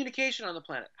 there's no communication on the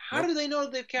planet. How do they know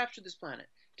that they've captured this planet?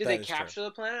 Did they capture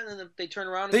the planet and then they turn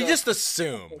around and they just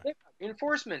assume.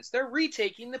 Reinforcements. They're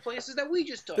retaking the places that we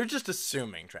just took. They're just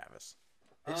assuming, Travis.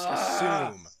 They just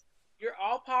assume. You're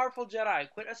all-powerful Jedi.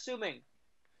 Quit assuming.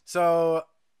 So,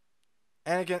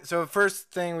 Anakin... So,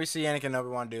 first thing we see Anakin and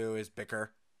Obi-Wan do is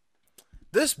bicker.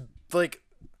 This, like...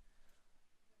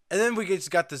 And then we just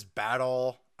got this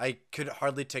battle. I could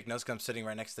hardly take notes because I'm sitting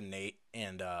right next to Nate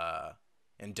and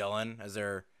and Dylan as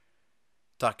they're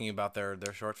talking about their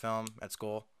short film at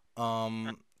school.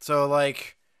 So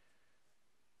like,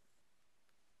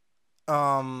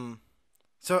 so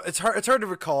it's hard to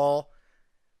recall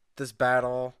this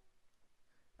battle.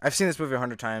 I've seen this movie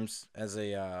 100 times as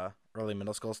a early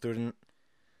middle school student,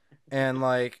 and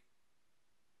like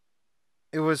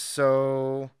it was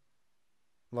so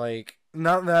like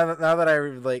now that I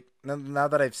like now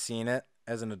that I've seen it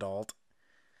as an adult,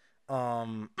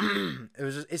 it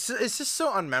was it's just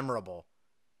so unmemorable.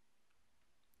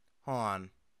 Hold on.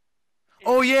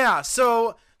 Oh yeah,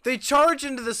 so they charge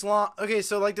into this long. Okay,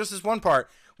 so like there's this one part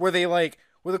where they like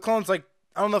where the clones like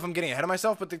I don't know if I'm getting ahead of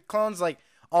myself, but the clones like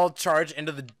all charge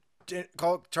into the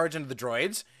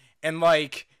droids and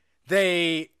like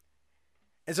they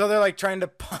and so they're like trying to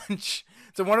punch.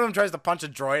 So one of them tries to punch a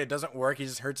droid, it doesn't work. He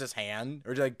just hurts his hand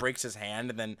or like breaks his hand,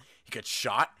 and then he gets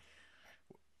shot.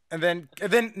 And then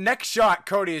next shot,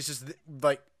 Cody is just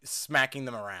like smacking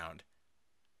them around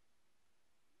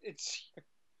It's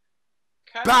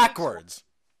kind backwards.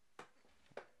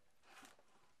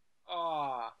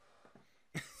 I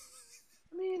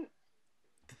mean,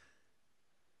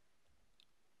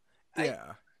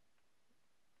 Yeah.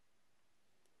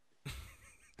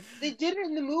 they did it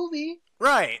in the movie.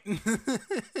 Right.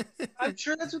 I'm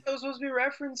sure that's what that was supposed to be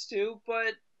referenced to,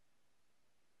 but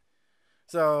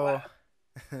So,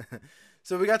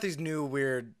 so we got these new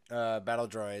weird battle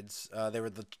droids. They were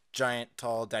the giant,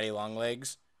 tall, daddy long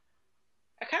legs.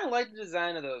 I kind of like the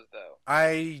design of those though.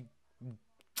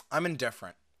 I'm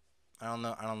indifferent. I don't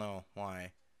know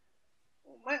why.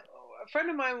 A friend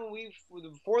of mine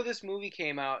before this movie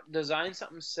came out designed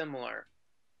something similar,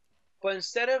 but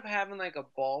instead of having like a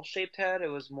ball shaped head, it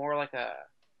was more like an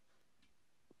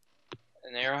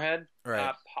arrowhead. Right.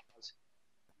 Pause.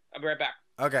 I'll be right back.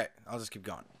 Okay, I'll just keep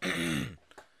going.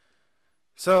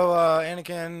 So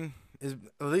Anakin is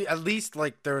at least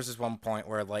like there was this one point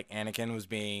where like Anakin was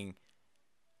being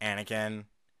Anakin,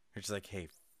 which is like, hey,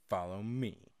 follow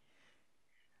me.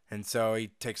 And so he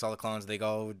takes all the clones. They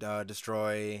go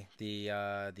destroy the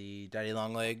daddy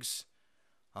long legs.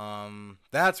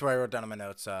 That's where I wrote down in my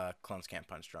notes. Clones can't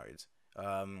punch droids.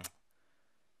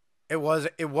 It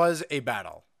was a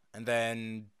battle, and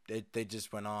then they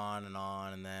just went on,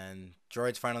 and then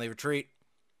droids finally retreat.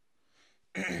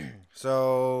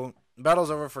 So battle's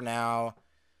over for now.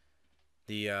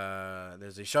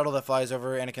 There's a shuttle that flies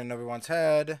over Anakin and Obi-Wan's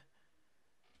head,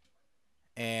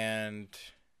 and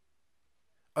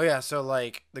oh yeah, so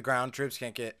like the ground troops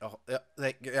can't get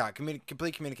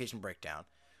complete communication breakdown,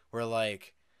 where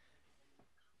like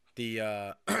the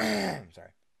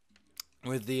sorry,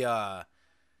 with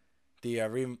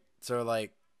so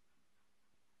like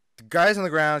the guys on the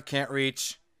ground can't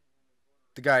reach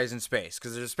the guys in space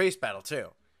because there's a space battle too.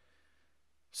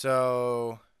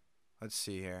 So let's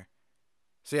see here.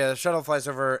 So yeah, the shuttle flies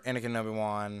over Anakin and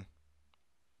Obi-Wan.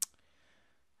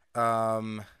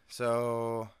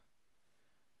 So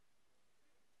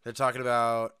they're talking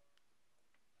about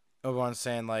Obi-Wan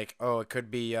saying like, "Oh, it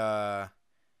could be my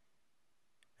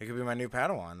new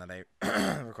Padawan that I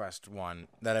I've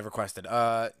requested.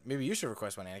 Maybe you should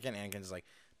request one, Anakin." Anakin's like,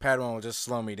 "Padawan will just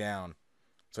slow me down."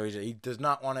 So he does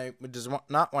not want a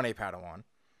Padawan.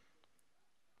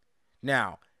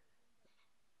 Now,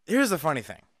 here's the funny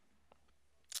thing.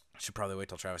 I should probably wait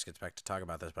till Travis gets back to talk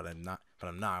about this, but I'm not.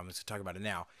 I'm going to talk about it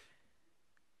now.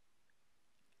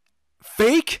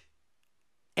 Fake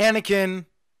animated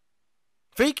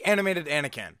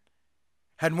Anakin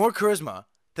had more charisma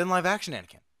than live action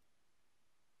Anakin.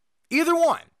 Either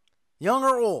one, young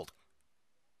or old.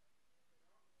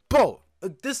 Both.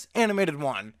 This animated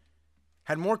one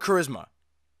had more charisma,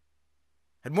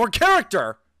 had more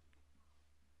character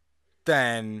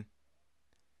than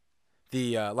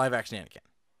the live action Anakin.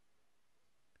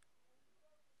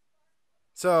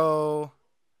 So,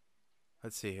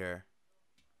 let's see here.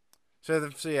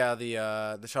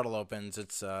 The shuttle opens.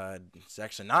 It's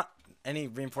actually not any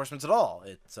reinforcements at all.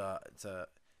 It's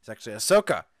actually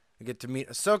Ahsoka. We get to meet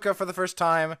Ahsoka for the first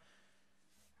time.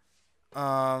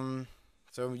 So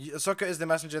Ahsoka is the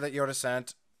messenger that Yoda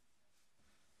sent.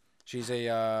 She's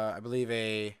I believe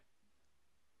a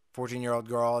 14-year-old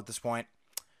girl at this point.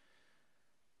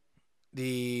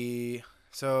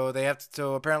 So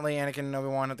apparently Anakin and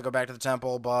Obi-Wan have to go back to the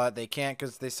temple, but they can't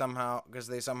because they somehow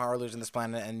are losing this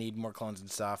planet and need more clones and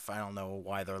stuff. I don't know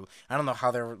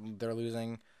how they're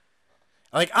losing.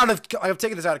 Like I've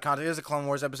taken this out of context. There's a Clone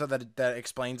Wars episode that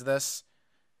explains this.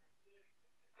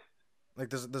 Like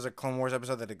there's a Clone Wars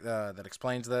episode that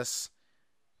explains this,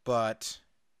 but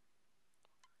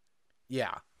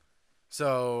yeah.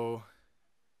 So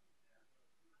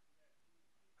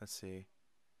let's see.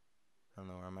 I don't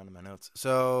know where I'm at in my notes.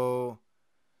 So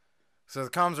the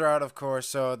comms are out, of course.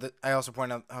 So I also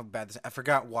point out how bad this. I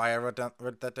forgot why I wrote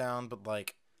that down, but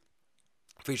like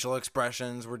facial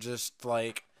expressions were just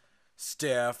like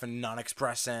stiff and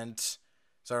non-expressant.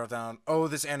 So I wrote down, oh,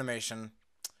 this animation.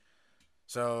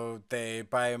 So they,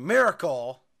 by a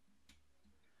miracle,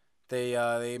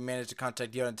 they managed to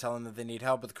contact Yoda and tell him that they need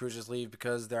help, but the cruisers leave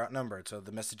because they're outnumbered. So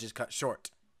the message is cut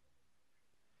short.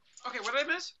 Okay, what did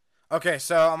I miss? Okay,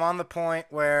 so I'm on the point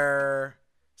where,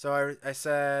 so I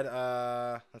said,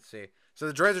 let's see. So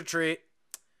the droids retreat.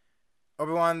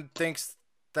 Obi-Wan thinks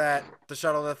that the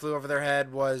shuttle that flew over their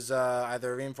head was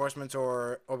either reinforcements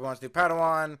or Obi-Wan's new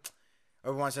Padawan.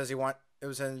 Obi-Wan says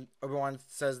Obi-Wan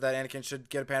says that Anakin should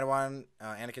get a Padawan.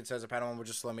 Anakin says a Padawan will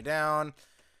just slow me down.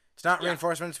 It's not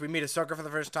reinforcements. We meet Ahsoka for the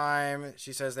first time.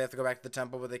 She says they have to go back to the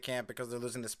temple, but they can't because they're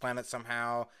losing this planet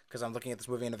somehow. Because I'm looking at this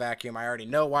movie in a vacuum. I already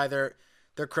know why they're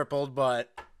crippled,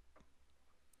 but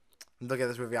look at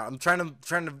this movie out. I'm trying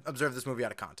to observe this movie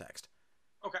out of context.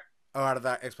 Okay. Oh, out of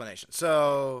that explanation.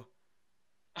 So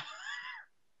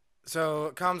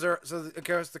comms are of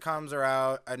course the comms are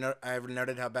out. I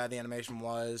noted how bad the animation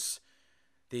was.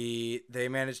 They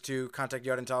managed to contact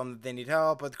Yoda and tell them that they need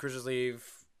help, but the cruisers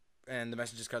leave, and the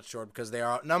message is cut short because they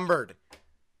are outnumbered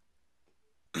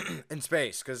in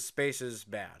space. Because space is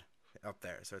bad up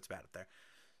there, so it's bad up there.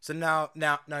 So now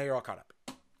you're all caught up.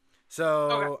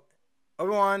 So Okay.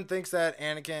 Obi-Wan thinks that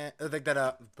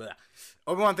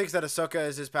Obi-Wan thinks that Ahsoka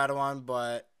is his Padawan,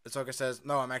 but Ahsoka says,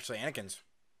 "No, I'm actually Anakin's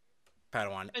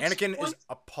Padawan." And Anakin is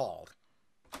appalled.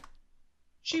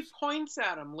 She points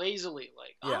at him lazily,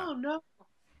 like, Yeah. "Oh no,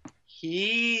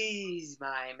 he's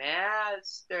my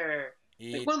master."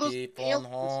 Like one of those E.T. phone aliens.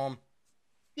 home.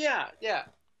 Yeah.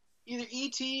 Either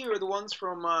E.T. or the ones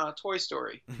from Toy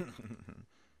Story.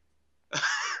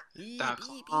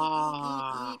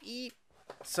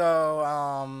 So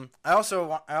I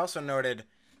also noted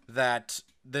that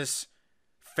this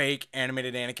fake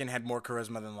animated Anakin had more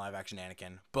charisma than live action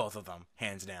Anakin. Both of them,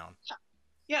 hands down.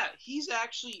 Yeah, he's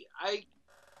actually It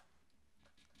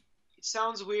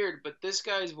sounds weird, but this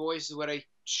guy's voice is what I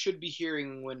should be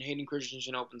hearing when Hayden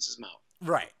Christensen opens his mouth.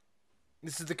 Right.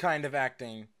 This is the kind of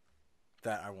acting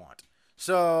that I want.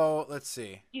 So let's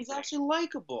see. He's actually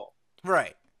likable.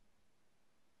 Right.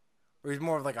 Or he's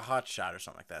more of like a hot shot or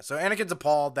something like that. So Anakin's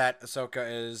appalled that Ahsoka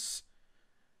is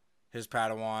his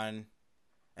Padawan.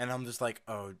 And I'm just like,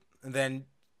 oh. And then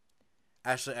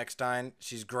Ashley Eckstein,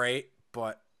 she's great,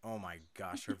 but oh my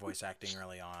gosh, her voice acting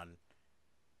early on.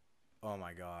 Oh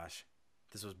my gosh.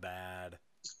 This was bad.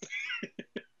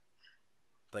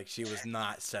 Like, she was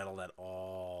not settled at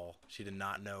all. She did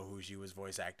not know who she was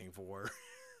voice acting for.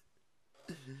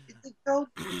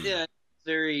 Yeah,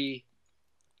 very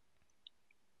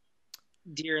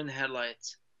deer in the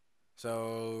headlights.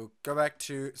 So go back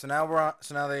to now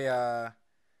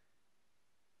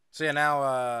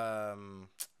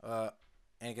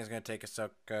Anakin's gonna take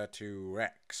Ahsoka to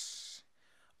Rex.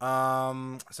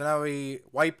 So now we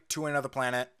wipe to another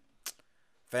planet.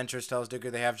 Ventress tells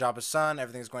Dooku they have Jabba's son.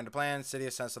 Everything's going to plan.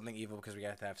 Sidious sends something evil because we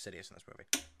got to have Sidious in this movie.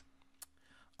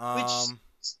 Which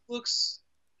looks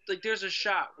like there's a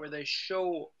shot where they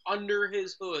show under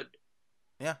his hood.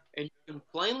 Yeah. And you can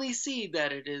plainly see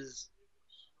that it is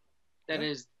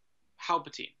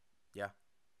Palpatine. Yeah.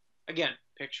 Again,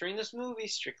 picturing this movie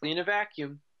strictly in a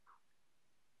vacuum.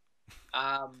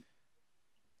 That's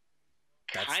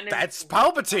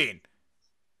Palpatine.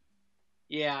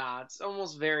 Yeah, it's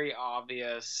almost very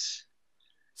obvious.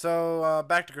 So,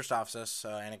 back to Christophsis.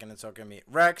 Anakin and Ahsoka meet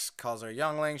Rex, calls her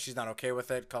youngling. She's not okay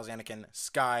with it. Calls Anakin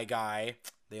Sky Guy.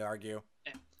 They argue.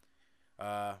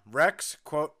 Rex,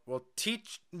 quote, will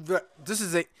teach... This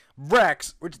is a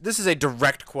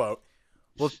direct quote.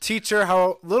 Will teach her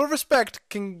how little respect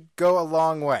can go a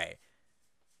long way.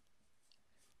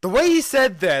 The way he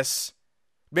said this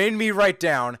made me write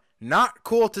down, not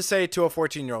cool to say to a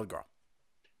 14-year-old girl.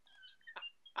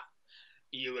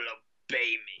 You will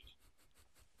obey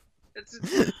me.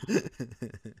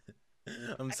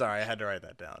 I'm sorry, I had to write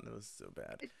that down. It was so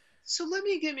bad. So let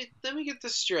me get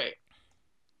this straight.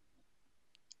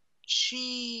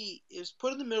 She is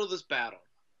put in the middle of this battle.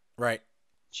 Right.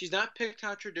 She's not picked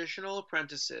how traditional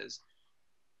apprentices.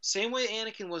 Same way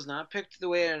Anakin was not picked the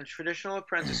way a traditional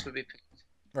apprentice would be picked.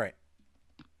 Right.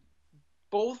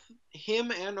 Both him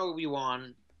and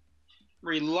Obi-Wan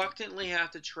reluctantly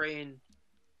have to train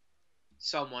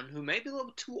someone who may be a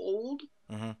little too old.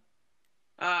 Mm-hmm.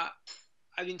 I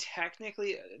mean,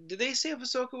 technically, did they say if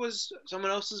Ahsoka was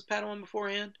someone else's Padawan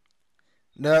beforehand?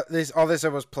 No, all they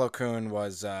said was Plo Koon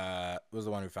was the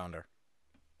one who found her.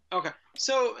 Okay,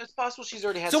 so it's possible she's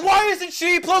already had. So why isn't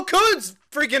she Plo Koon's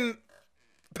freaking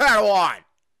Padawan.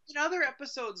 In other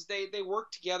episodes, they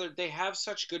work together. They have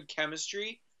such good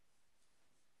chemistry.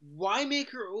 Why make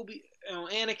her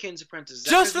Anakin's apprentice?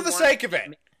 Just for the sake of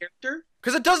it. Character?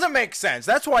 Because it doesn't make sense.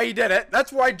 That's why he did it.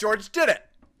 That's why George did it.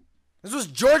 This was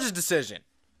George's decision.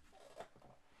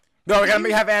 No, we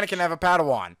gotta have Anakin have a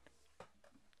Padawan.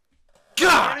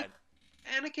 God!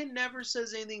 Anakin never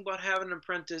says anything about having an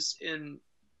apprentice in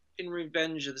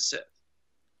Revenge of the Sith.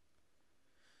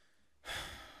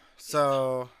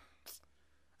 So,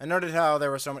 I noted how there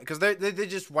were so many, because they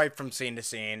just wiped from scene to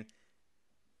scene,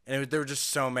 and there were just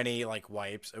so many like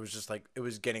wipes. It was just like it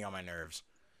was getting on my nerves.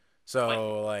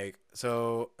 So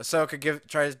Ahsoka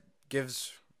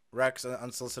gives Rex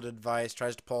unsolicited advice,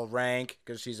 tries to pull rank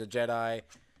because she's a Jedi.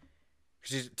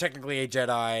 She's technically a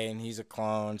Jedi and he's a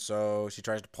clone, so she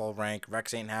tries to pull rank.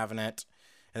 Rex ain't having it.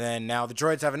 And then now the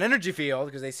droids have an energy field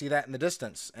because they see that in the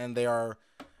distance, and they are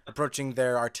approaching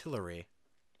their artillery,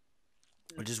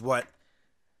 which is what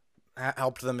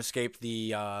helped them escape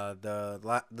the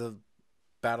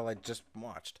battle I just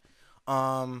watched. So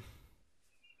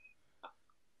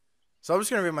I'm just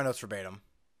gonna read my notes verbatim.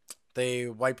 They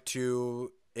wipe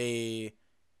to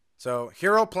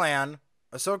hero plan.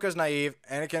 Ahsoka's naive.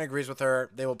 Anakin agrees with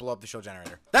her. They will blow up the shield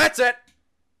generator. That's it.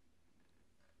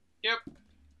 Yep.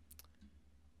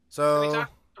 So. Can we talk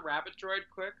about the rabbit droid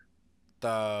quick?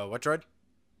 The what droid?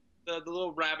 The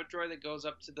little rabbit droid that goes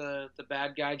up to the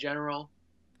bad guy general.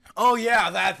 Oh yeah,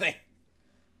 that thing.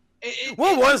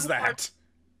 What was that?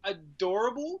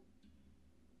 Adorable.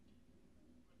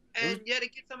 And yet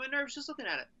it gets on my nerves just looking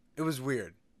at it. It was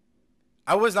weird.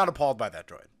 I was not appalled by that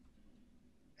droid.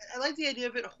 I like the idea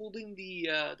of it holding the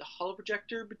holo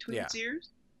projector between its ears.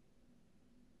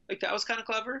 Like, that was kind of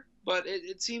clever, but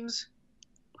it seems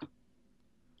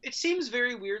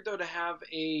very weird though to have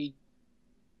a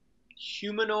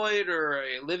humanoid or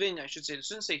a living, I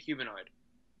shouldn't say humanoid.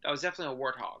 That was definitely a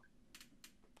warthog.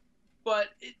 But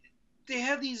they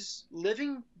have these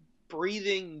living,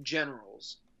 breathing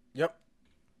generals. Yep.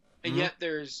 And yet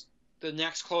there's the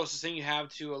next closest thing you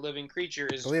have to a living creature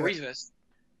is Grievous.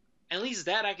 At least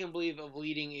that I can believe of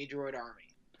leading a droid army.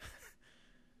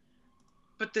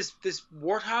 But this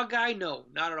warthog guy, no,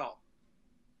 not at all.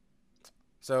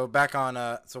 So back on,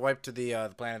 wipe to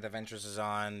the planet that Ventress is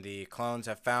on. The clones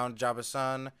have found Jabba's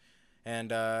son,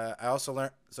 and I also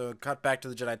learned. So cut back to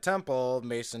the Jedi Temple.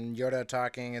 Mace and Yoda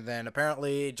talking, and then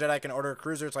apparently Jedi can order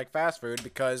cruisers like fast food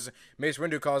because Mace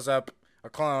Windu calls up a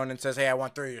clone and says, "Hey, I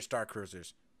want 3 of your Star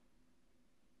Cruisers."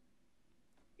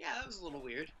 Yeah, that was a little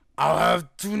weird. I'll have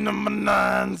 2 number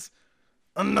 9s,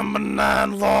 a number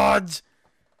 9 large,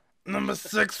 number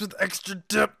 6 with extra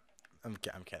dip. I'm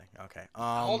kidding. Okay.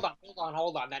 Hold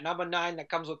on. That number 9 that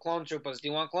comes with clone troopers. Do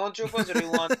you want clone troopers or do you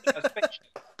want a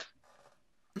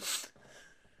spaceship?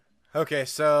 Okay,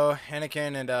 so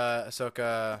Anakin and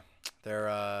Ahsoka,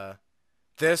 they're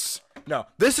this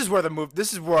is where the movie.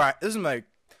 This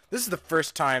is the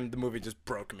first time the movie just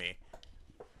broke me.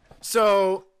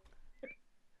 So.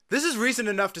 This is recent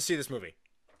enough to see this movie.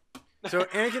 So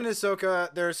Anakin and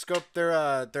Ahsoka,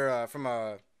 they're from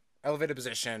a elevated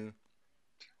position,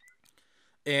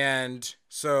 and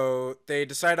so they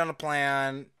decide on a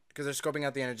plan because they're scoping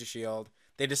out the energy shield.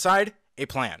 They decide a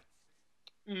plan.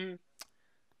 Mm-hmm.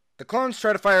 The clones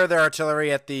try to fire their artillery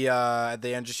at the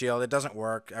energy shield. It doesn't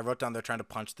work. I wrote down they're trying to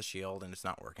punch the shield, and it's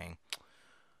not working.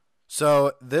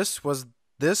 So this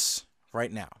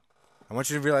right now. I want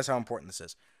you to realize how important this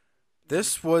is.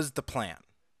 This was the plan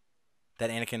that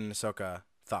Anakin and Ahsoka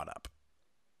thought up.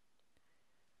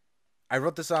 I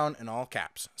wrote this down in all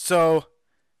caps. So,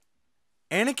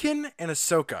 Anakin and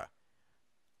Ahsoka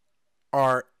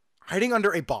are hiding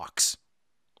under a box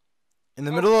in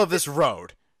the middle of this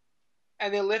road.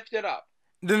 And they lift it up.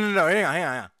 No. Hang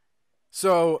on.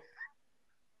 So,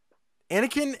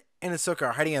 Anakin and Ahsoka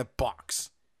are hiding in a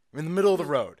box in the middle of the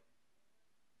road.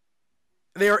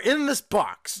 They are in this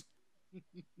box.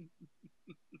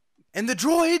 And the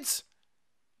droids,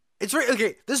 it's right.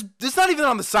 Okay, this not even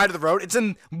on the side of the road. It's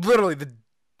in literally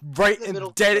dead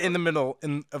in the middle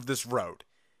of this road,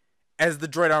 as the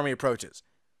droid army approaches.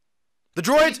 The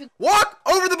droids walk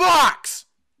over the box.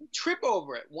 Trip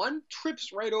over it. One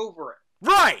trips right over it.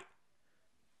 Right.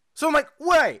 So I'm like,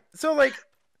 wait. So like,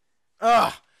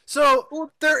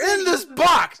 So they're in this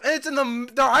box, and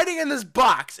they're hiding in this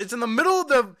box. It's in the middle of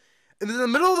the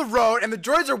road, and the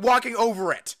droids are walking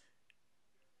over it.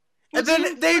 And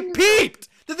then they peeped.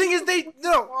 The thing is,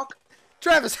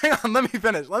 Travis, hang on. Let me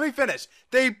finish.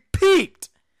 They peeped.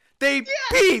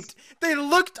 Peeped. They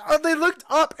looked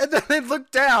up, and then they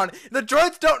looked down. The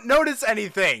droids don't notice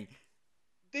anything.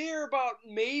 They're about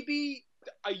maybe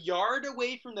a yard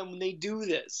away from them when they do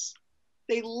this.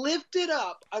 They lift it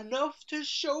up enough to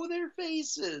show their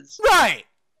faces, Right.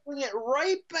 bring it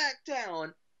right back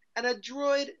down, and a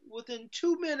droid within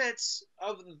 2 minutes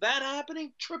of that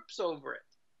happening trips over it.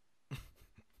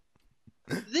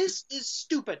 This is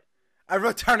stupid. I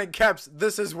wrote down in caps,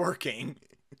 "This is working."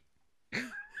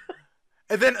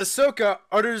 And then Ahsoka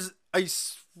utters, I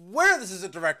swear this is a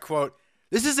direct quote,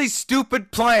 "This is a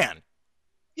stupid plan."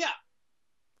 Yeah.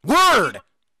 Word!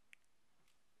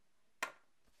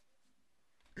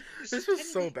 This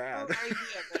was so bad. Idea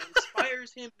that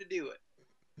inspires him to do it.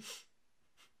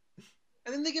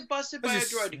 And then they get busted by a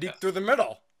Just droid. sneak through the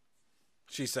middle,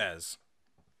 she says.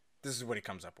 This is what he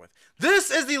comes up with.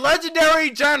 This is the legendary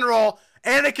General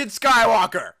Anakin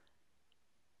Skywalker.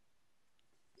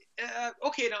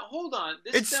 Okay, now hold on.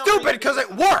 It's stupid because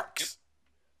it works.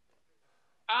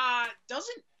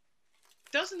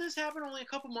 Doesn't this happen only a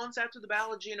couple months after the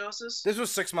Battle of Geonosis? This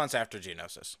was 6 months after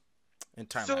Geonosis. In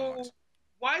timeline wise. So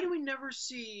why do we never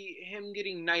see him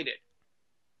getting knighted?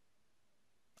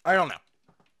 I don't know.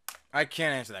 I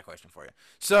can't answer that question for you.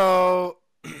 So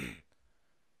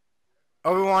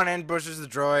Obi-Wan ambushes the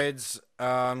droids.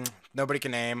 Nobody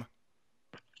can aim.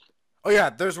 Oh yeah,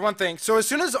 there's one thing. So as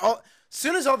soon as the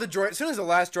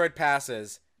last droid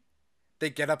passes,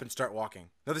 they get up and start walking.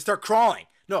 No, they start crawling.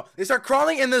 No, they start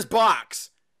crawling in this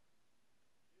box.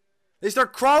 They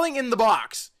start crawling in the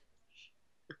box.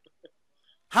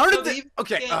 How did they?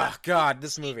 Okay. Oh God,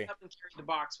 this movie. Up and carry the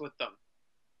box with them.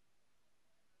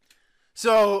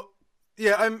 So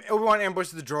yeah, Obi-Wan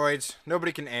ambushes the droids.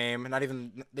 Nobody can aim.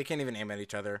 They can't even aim at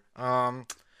each other.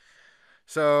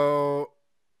 So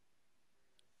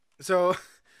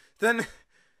then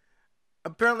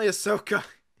apparently Ahsoka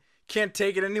can't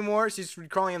take it anymore. She's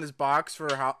crawling in this box for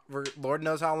Lord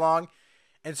knows how long.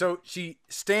 And so she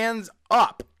stands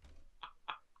up.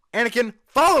 Anakin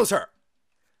follows her.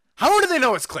 How do they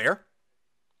know it's clear?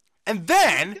 And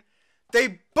then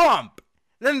they bump.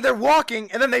 And then they're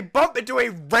walking, and then they bump into a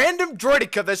random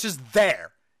droideka that's just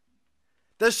there.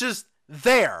 That's just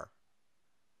there.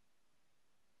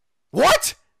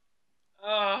 What?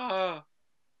 No,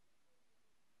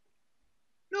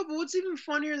 but what's even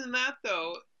funnier than that,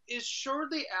 though, is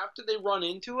shortly after they run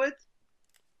into it,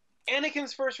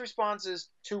 Anakin's first response is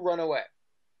to run away.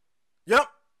 Yep.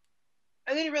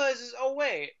 And then he realizes, oh,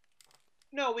 wait,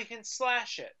 no, we can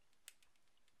slash it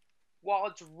while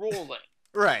it's rolling.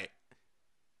 Right.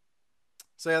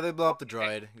 So yeah, they blow up the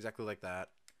droid, exactly like that.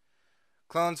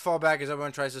 Clones fall back as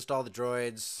everyone tries to stall the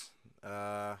droids.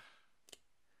 I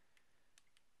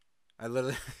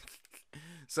literally...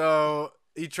 So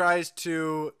he tries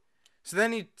to... So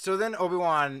then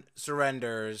Obi-Wan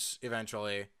surrenders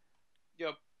eventually.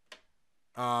 Yep.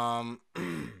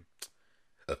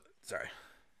 Sorry.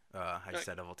 I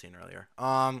said Ovaltine earlier.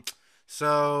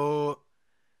 So...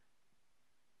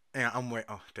 Yeah, I'm way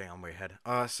ahead.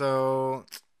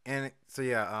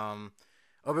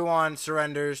 Obi-Wan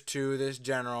surrenders to this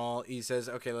general. He says,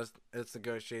 "Okay, let's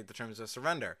negotiate the terms of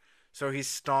surrender." So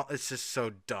he's it's just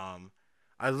so dumb.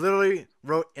 I literally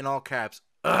wrote in all caps,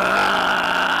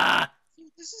 "Ugh!"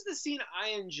 This is the scene I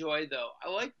enjoy, though. I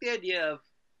like the idea of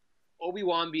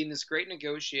Obi-Wan being this great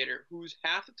negotiator who's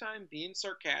half the time being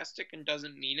sarcastic and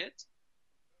doesn't mean it.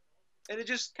 And it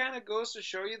just kind of goes to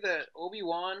show you that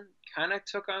Obi-Wan kind of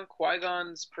took on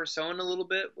Qui-Gon's persona a little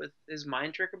bit with his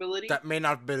mind trick ability. That may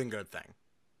not have been a good thing.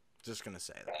 Just gonna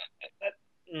say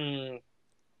that.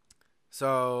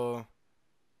 So.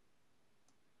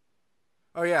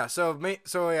 Oh yeah. So we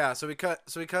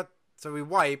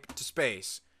wipe to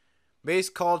space. Mace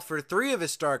called for 3 of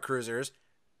his Star Cruisers,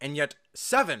 and yet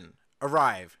 7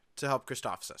 arrive to help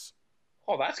Christophsis.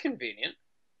 Oh, that's convenient.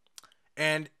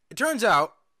 And it turns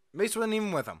out Mace wasn't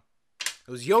even with him. It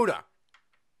was Yoda.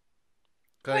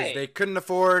 Because they couldn't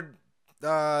afford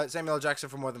Samuel L. Jackson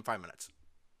for more than 5 minutes.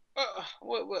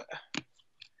 What?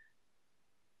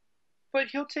 But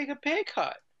he'll take a pay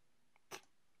cut.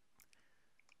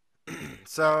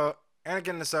 So,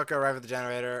 Anakin and Ahsoka arrive at the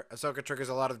generator. Ahsoka triggers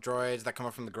a lot of droids that come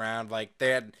up from the ground. Like,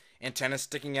 they had antennas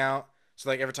sticking out. So,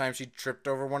 like, every time she tripped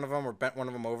over one of them or bent one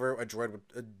of them over, a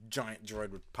giant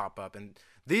droid would pop up. And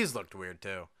these looked weird,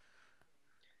 too.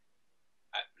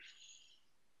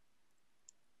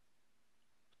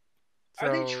 Are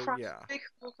they trying to make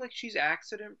her look like she's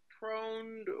accident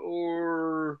prone,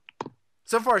 or...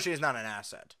 So far, she is not an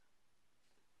asset.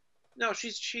 No,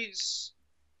 she's...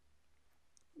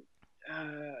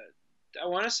 I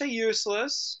want to say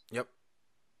useless. Yep.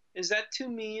 Is that too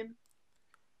mean?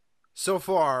 So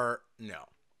far, no.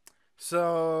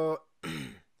 So...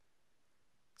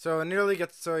 she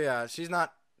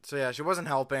wasn't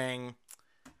helping.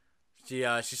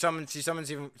 She summons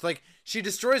even like she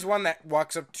destroys one that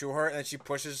walks up to her and then she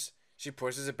pushes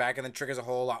it back and then triggers a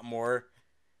whole lot more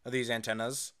of these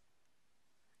antennas.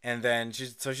 And then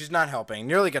she's not helping.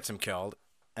 Nearly gets him killed.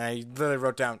 And I literally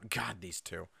wrote down, God, these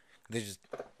two. They just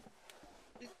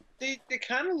They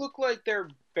kind of look like they're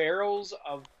barrels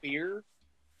of beer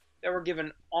that were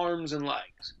given arms and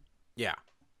legs. yeah.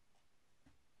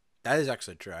 That is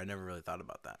actually true. I never really thought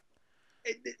about that.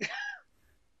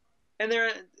 And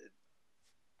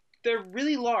they're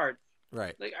really large.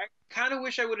 Right. Like I kind of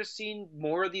wish I would have seen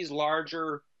more of these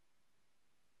larger,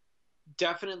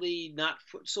 definitely not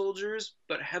foot soldiers,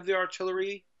 but heavy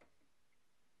artillery.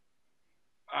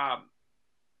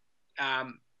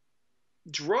 Um,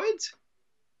 droids.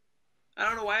 I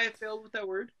don't know why I failed with that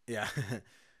word. Yeah. I'd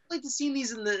like to see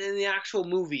these in the actual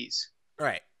movies.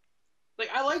 Right. Like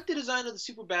I like the design of the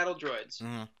super battle droids.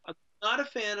 Mm-hmm. I'm not a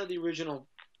fan of the original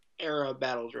era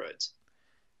battle droids.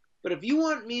 But if you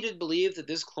want me to believe that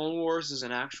this Clone Wars is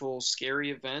an actual scary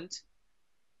event,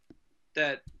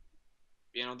 that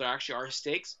there actually are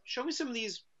stakes, show me some of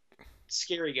these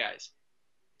scary guys.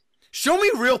 Show me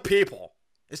real people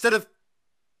instead of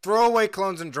throwaway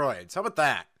clones and droids. How about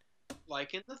that?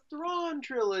 Like in the Thrawn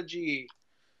trilogy.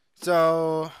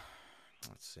 So,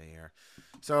 let's see here.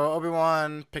 So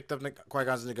Obi-Wan picked up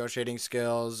Qui-Gon's negotiating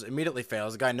skills. Immediately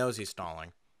fails. The guy knows he's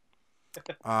stalling.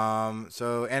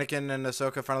 So Anakin and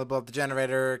Ahsoka finally blow up the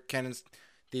generator.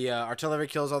 The artillery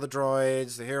kills all the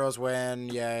droids. The heroes win.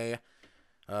 Yay.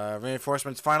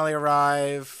 Reinforcements finally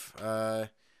arrive.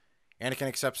 Anakin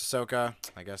accepts Ahsoka.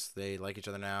 I guess they like each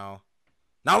other now.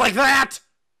 Not like that!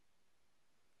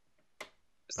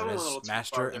 That is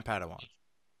Master and Padawan.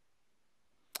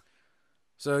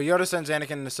 So Yoda sends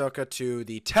Anakin and Ahsoka to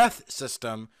the Teth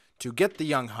system to get the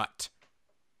young Hutt.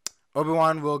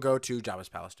 Obi-Wan will go to Jabba's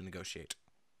palace to negotiate.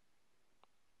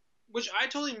 Which I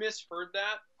totally misheard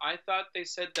that. I thought they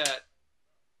said that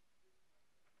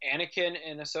Anakin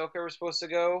and Ahsoka were supposed to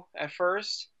go at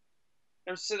first.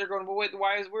 And I'm sitting there going, well, wait,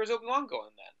 where's Obi-Wan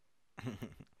going then?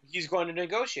 He's going to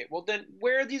negotiate. Well, then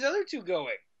where are these other two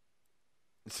going?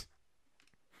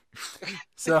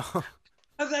 So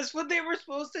that's what they were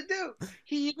supposed to do.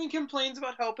 He even complains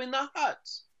about helping the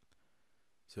Hutts.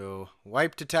 So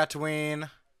wipe to Tatooine.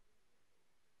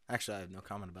 Actually, I have no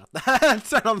comment about that.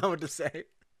 So I don't know what to say.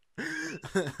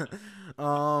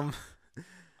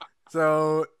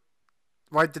 So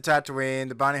wipe to Tatooine.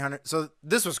 The bounty hunter. So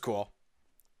this was cool.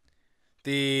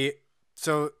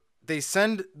 So they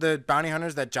send the bounty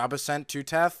hunters that Jabba sent to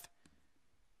Teth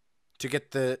to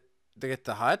get the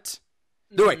Hutt.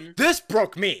 No, wait, this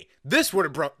broke me. This would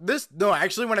have broke this. No,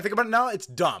 actually, when I think about it now, it's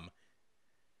dumb.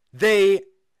 They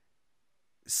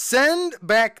send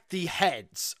back the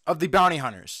heads of the bounty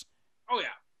hunters. Oh,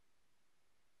 yeah.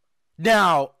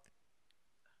 Now,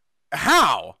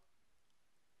 how?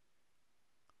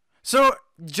 So,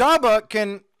 Jabba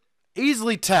can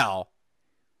easily tell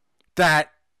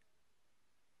that.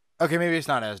 Okay, maybe it's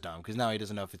not as dumb, because now he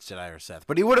doesn't know if it's Jedi or Sith.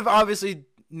 But he would have obviously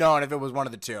known if it was one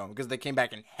of the two, because they came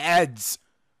back in heads.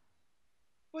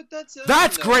 But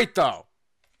that's great, though.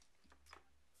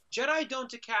 Jedi don't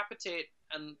decapitate,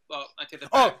 and well, I take that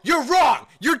back. Oh, you're wrong.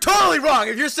 You're totally wrong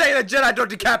if you're saying that Jedi don't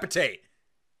decapitate.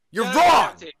 You're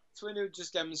wrong. Swinu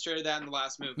just demonstrated that in the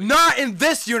last movie. Not in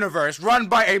this universe, run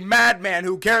by a madman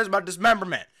who cares about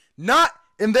dismemberment. Not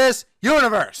in this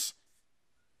universe.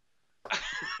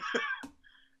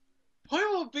 Point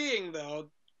well being, though,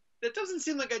 that doesn't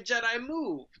seem like a Jedi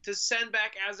move to send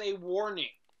back as a warning.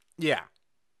 Yeah.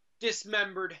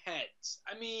 Dismembered heads.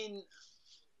 I mean,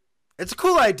 it's a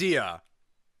cool idea.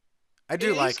 I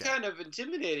do like it. It's kind of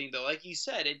intimidating, though. Like you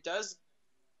said, it does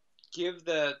give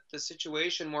the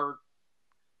situation more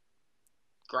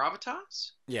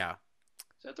gravitas. Yeah.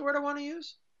 Is that the word I want to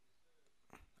use?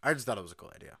 I just thought it was a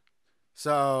cool idea.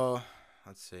 So,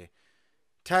 let's see.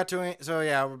 Tatooine. So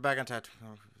yeah, we're back on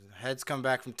Tatooine. Heads come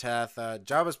back from Teth.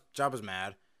 Jabba's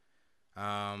mad.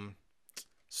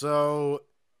 So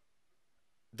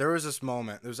there was this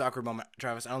moment. There was an awkward moment,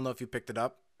 Travis. I don't know if you picked it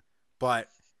up, but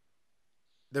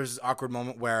there's this awkward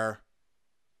moment where,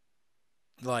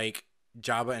 like,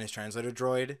 Jabba and his translator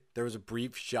droid, there was a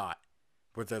brief shot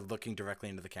where they're looking directly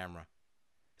into the camera.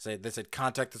 So they said,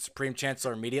 contact the Supreme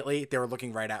Chancellor immediately. They were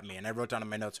looking right at me. And I wrote down in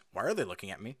my notes, why are they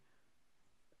looking at me?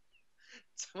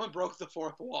 Someone broke the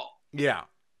fourth wall. Yeah.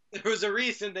 There was a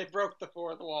reason they broke the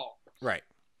fourth wall. Right.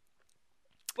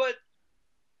 But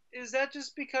is that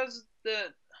just because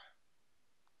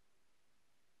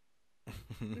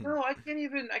No, I can't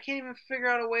even figure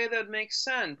out a way that makes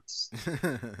sense.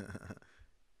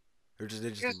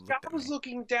 Because God was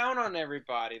looking down on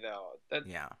everybody, though.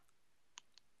 Yeah.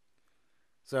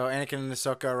 So Anakin and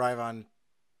Ahsoka arrive on.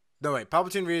 No wait,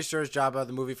 Palpatine reassures Jabba.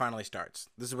 The movie finally starts.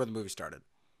 This is where the movie started.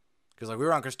 Because like we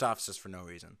were on Christophsis for no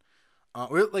reason.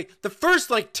 We were, like the first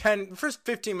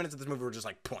 15 minutes of this movie were just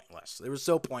like pointless. They were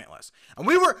so pointless. And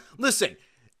we were listen.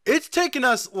 It's taken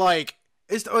us like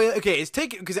it's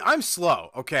taken because I'm slow.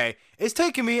 Okay, it's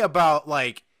taken me about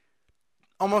like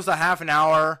almost a half an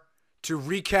hour to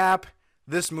recap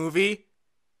this movie.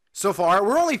 So far,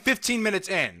 we're only 15 minutes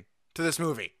in to this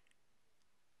movie.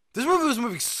 This movie was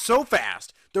moving so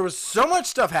fast. There was so much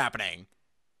stuff happening.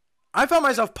 I found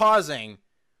myself pausing.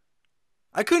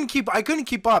 I couldn't keep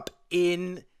up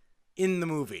in the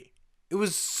movie. It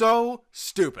was so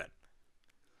stupid.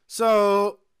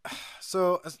 So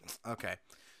okay.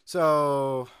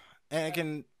 So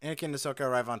Anakin and Ahsoka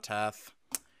arrive on Tath.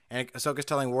 And Ahsoka's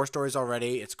telling war stories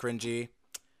already. It's cringy.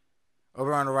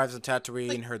 Obi-Wan arrives on Tatooine.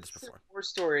 Like, Heard this before. War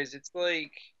stories. It's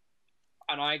like,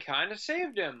 and I kind of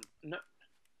saved him. No,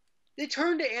 they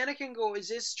turn to Anakin and go, "Is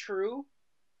this true?"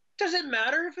 Does it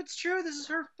matter if it's true? This is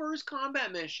her first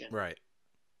combat mission. Right.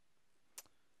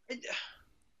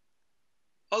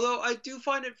 Although I do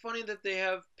find it funny that they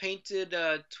have painted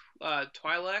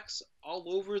Twi'leks all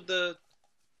over the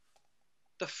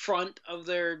front of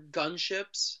their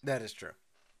gunships. That is true.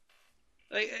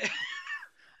 Like,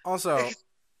 Also, it's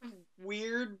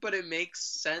weird, but it makes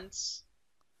sense.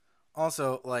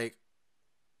 Also, like,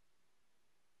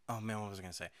 oh man, what was I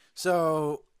gonna say?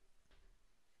 So,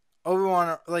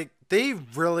 Obi-Wan, like, they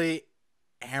really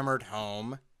hammered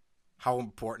home how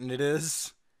important it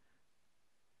is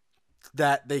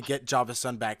that they get Jabba's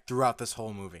son back throughout this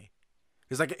whole movie.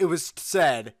 Because, like, it was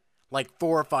said, like,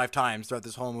 4 or 5 times throughout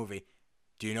this whole movie.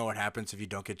 Do you know what happens if you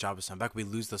don't get Jabba's son back? We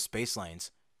lose those space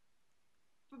lanes.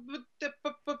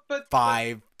 But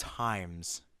 5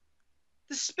 times.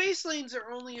 the space lanes are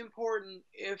only important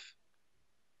if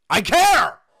I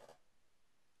care!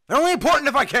 They're only important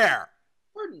if I care!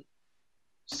 important.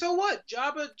 So what?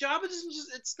 Jabba doesn't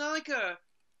just. It's not like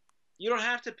you don't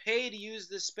have to pay to use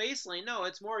this space lane. No,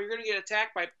 it's more you're gonna get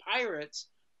attacked by pirates,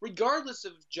 regardless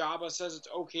if Jabba says it's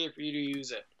okay for you to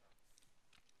use it.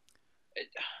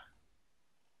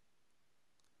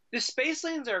 The space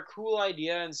lanes are a cool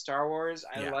idea in Star Wars.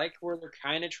 I like where they're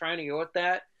kind of trying to go with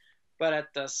that. But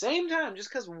at the same time, just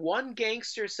because one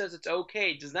gangster says it's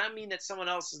okay does not mean that someone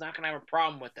else is not going to have a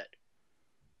problem with it.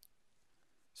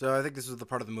 So I think this was the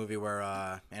part of the movie where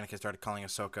Anakin started calling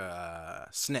Ahsoka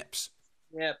Snips.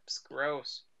 Snips,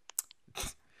 gross.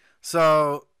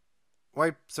 So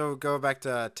go back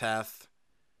to Teth.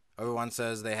 Obi-Wan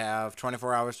says they have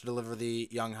 24 hours to deliver the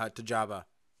young Hutt to Jabba.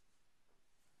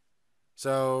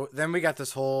 So then we got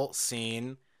this whole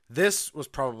scene. This was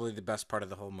probably the best part of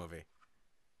the whole movie.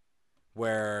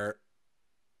 Where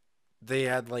they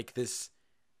had like this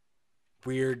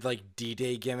weird like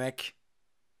D-Day gimmick.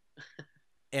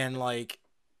 And like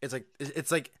it's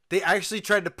like they actually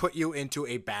tried to put you into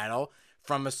a battle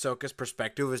from Ahsoka's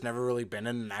perspective, who's never really been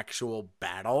in an actual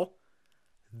battle.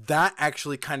 That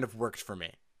actually kind of worked for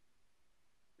me.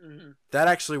 Mm-hmm. That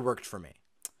actually worked for me.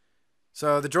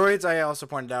 So the droids, I also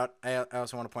want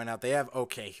to point out, they have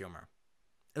okay humor.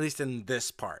 At least in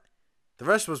this part. The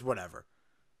rest was whatever.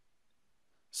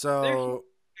 So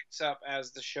picks up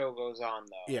as the show goes on,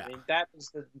 though. Yeah. I mean, that is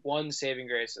the one saving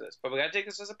grace of this. But we gotta take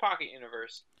this as a pocket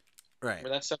universe. Right.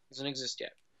 Where that stuff doesn't exist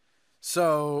yet.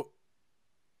 So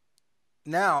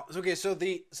now, okay, so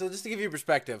just to give you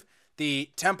perspective,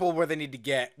 the temple where they need to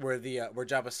get where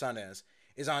Jabba's son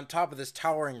is on top of this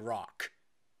towering rock.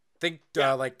 Think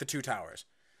like the 2 towers.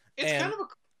 It's kind of a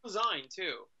cool design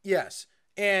too. Yes.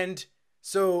 And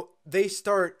so they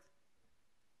start.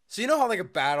 So you know how like a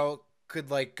battle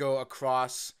could like go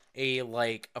across a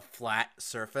flat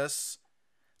surface?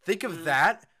 Think of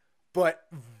that, but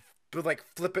like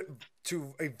flip it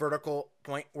to a vertical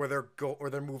point where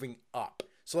they're moving up.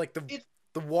 So like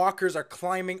the walkers are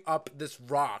climbing up this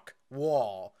rock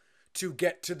wall to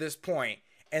get to this point,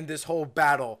 and this whole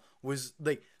battle was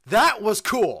like that was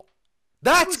cool.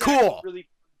 That's cool. A really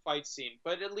fun fight scene,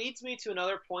 but it leads me to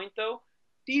another point though.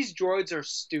 These droids are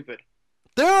stupid.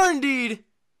 They are indeed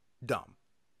dumb.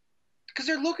 Because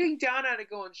they're looking down at it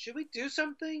going, should we do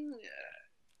something?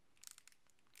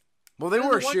 Well, they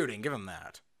were shooting. Give them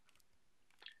that.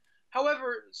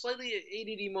 However, slightly an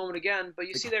ADD moment again, but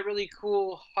you see that really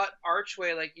cool Hutt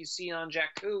archway like you see on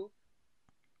Jakku,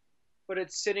 but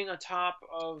it's sitting atop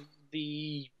of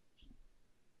the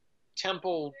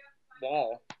temple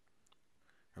wall.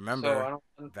 Remember,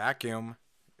 vacuum.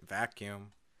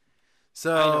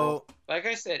 So, I know. Like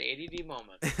I said, ADD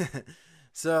moment.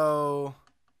 So,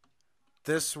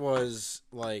 this was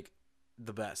like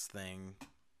the best thing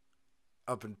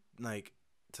up in like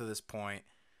to this point.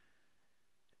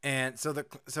 And so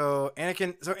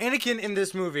Anakin in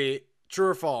this movie, true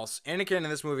or false? Anakin in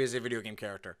this movie is a video game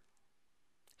character.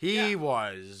 Yeah. He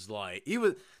was like he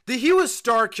was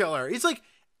Star Killer. He's like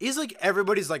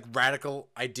everybody's like radical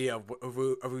idea of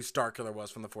who Star Killer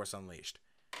was from The Force Unleashed.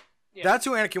 Yeah. That's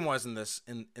who Anakin was in this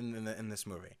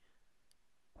movie.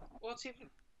 Well, it even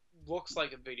looks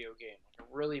like a video game, like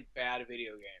a really bad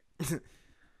video game.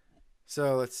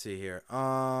 So let's see here. The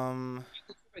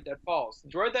droid that falls. The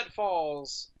droid that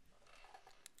falls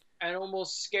and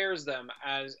almost scares them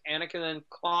as Anakin then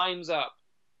climbs up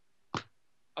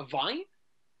a vine.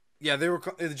 Yeah, the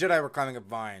Jedi were climbing up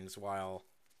vines while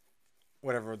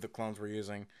whatever the clones were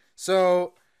using.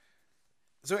 So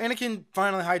Anakin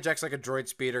finally hijacks like a droid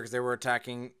speeder because they were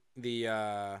attacking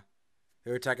the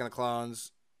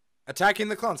clones. Attacking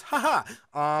the clones. Haha.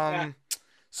 Yeah.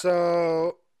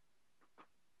 So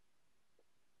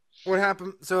what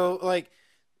happened? So like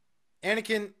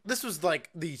Anakin, this was like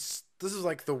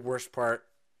the worst part,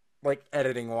 like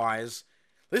editing wise.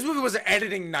 This movie was an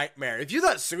editing nightmare. If you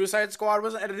thought Suicide Squad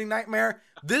was an editing nightmare,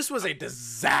 this was a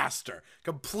disaster.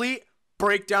 Complete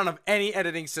breakdown of any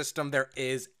editing system there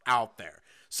is out there.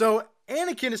 So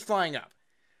Anakin is flying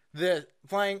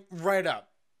right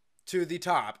up to the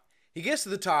top. He gets to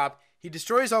the top, he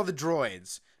destroys all the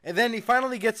droids, and then he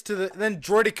finally gets to then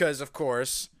droidicas, of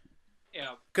course.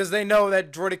 Yeah. Because they know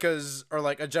that droidicas are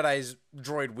like a Jedi's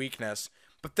droid weakness.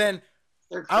 But then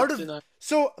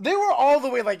so they were all the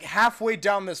way like halfway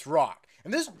down this rock.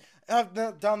 And this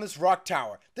down this rock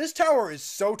tower. This tower is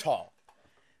so tall.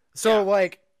 So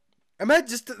like imagine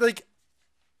just like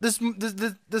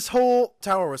this whole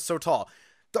tower was so tall.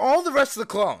 All the rest of the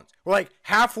clones were like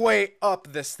halfway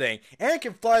up this thing.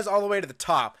 Anakin flies all the way to the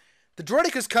top. The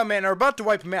droidicas come in and are about to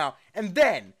wipe him out. And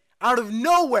then, out of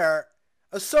nowhere,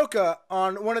 Ahsoka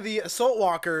on one of the assault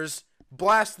walkers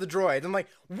blasts the droid. I'm like,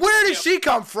 where did she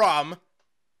come from?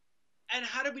 And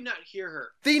how did we not hear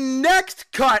her? The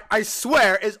next cut, I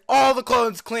swear, is all the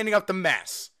clones cleaning up the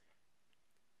mess.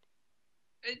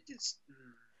 It's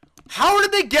How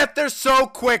did they get there so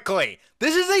quickly?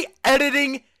 This is a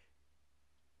editing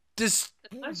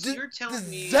you're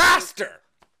telling disaster.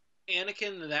 me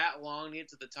Anakin that long to get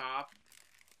to the top,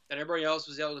 that everybody else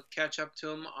was able to catch up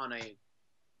to him on a.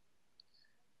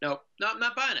 Nope, not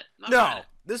buying it. Not buying it.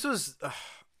 This was.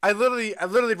 I literally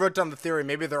wrote down the theory.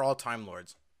 Maybe they're all Time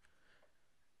Lords.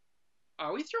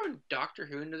 Are we throwing Doctor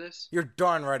Who into this? You're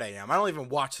darn right I am. I don't even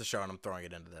watch the show and I'm throwing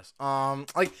it into this.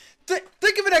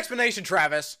 Think of an explanation,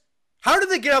 Travis. How did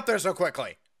they get up there so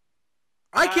quickly?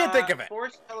 I can't think of it.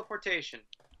 Force teleportation.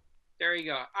 There you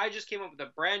go. I just came up with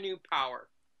a brand new power.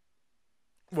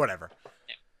 Whatever.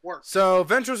 It worked. So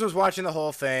Ventress was watching the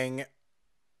whole thing.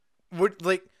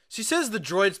 She says the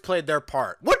droids played their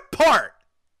part. What part?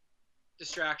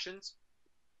 Distractions.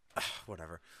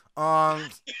 Whatever.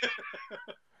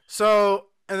 So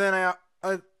and then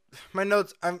my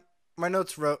notes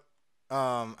wrote.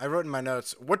 I wrote in my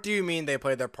notes. What do you mean they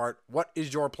played their part? What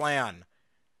is your plan?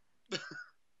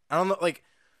 I don't know. Like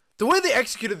the way they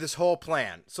executed this whole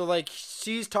plan. So like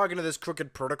she's talking to this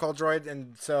crooked protocol droid,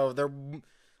 and so they're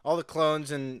all the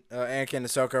clones and Anakin and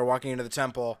Ahsoka are walking into the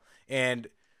temple, and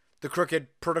the crooked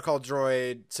protocol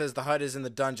droid says the Hutt is in the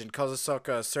dungeon, calls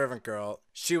Ahsoka a servant girl.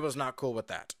 She was not cool with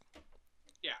that.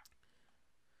 Yeah.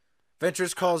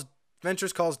 Ventress calls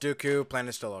Dooku. Plan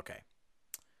is still okay.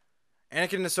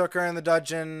 Anakin and Ahsoka are in the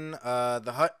dungeon.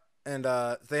 The Hutt and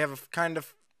they have a kind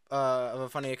of a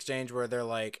funny exchange where they're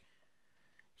like,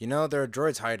 there are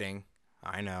droids hiding.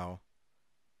 I know.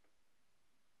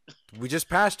 We just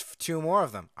passed 2 more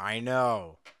of them. I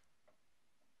know.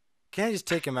 Can't I just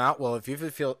take him out? Well, if you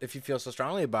feel so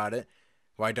strongly about it,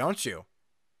 why don't you?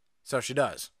 So she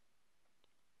does.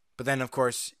 But then, of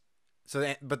course,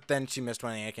 but then she missed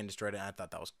when Anakin destroyed it. And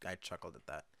I chuckled at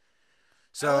that.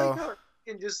 So I like how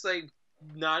Anakin just like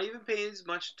not even paying as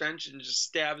much attention, just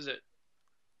stabs it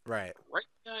right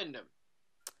behind him.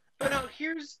 But no,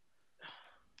 here's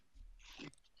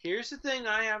the thing.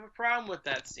 I have a problem with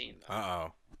that scene.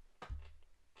 Uh-oh.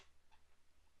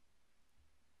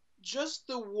 Just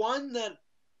the one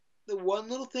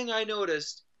little thing I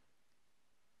noticed.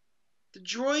 The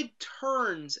droid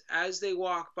turns as they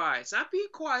walk by. It's not being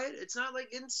quiet. It's not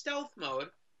like in stealth mode.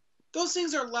 Those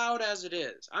things are loud as it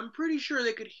is. I'm pretty sure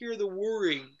they could hear the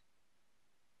whirring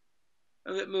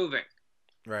of it moving.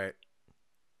 Right.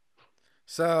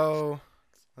 So,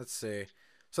 let's see.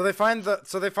 So they find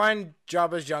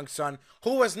Jabba's young son,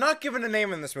 who was not given a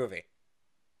name in this movie.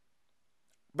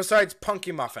 Besides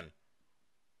Punky Muffin.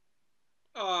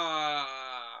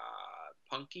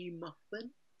 Punky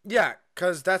Muffin? Yeah,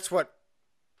 because that's what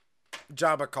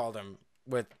Jabba called him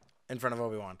in front of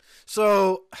Obi-Wan.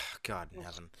 So, God in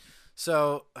heaven.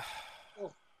 So,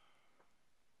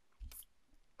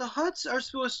 the Hutts are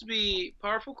supposed to be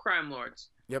powerful crime lords.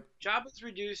 yep. Jabba's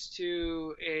reduced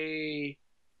to a...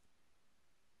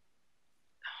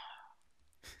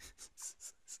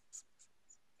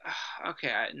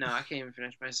 Okay, I can't even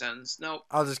finish my sentence. Nope.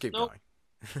 I'll just keep going.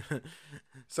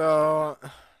 So,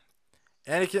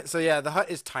 Anakin. So yeah, the Hutt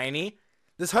is tiny.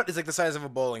 This Hutt is like the size of a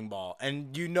bowling ball,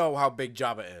 and you know how big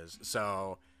Jabba is.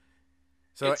 So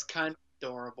it's kind of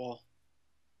adorable.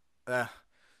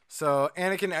 So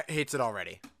Anakin hates it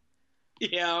already.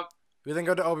 Yeah. We then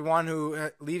go to Obi-Wan, who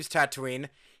leaves Tatooine.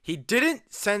 He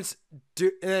didn't sense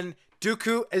and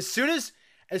Dooku as soon as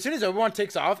Obi-Wan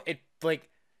takes off. It like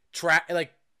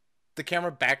the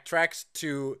camera backtracks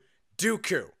to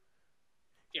Dooku.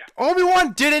 Yeah.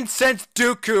 Obi-Wan didn't sense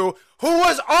Dooku, who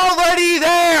was already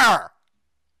there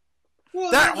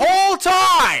that whole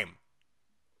time.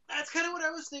 That's kind of what I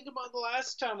was thinking about the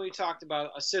last time we talked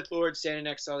about a Sith Lord standing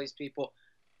next to all these people.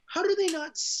 How do they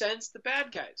not sense the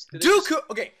bad guys? Dooku,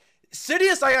 okay,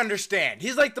 Sidious I understand.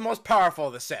 He's like the most powerful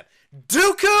of the Sith.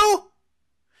 Dooku?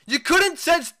 You couldn't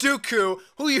sense Dooku,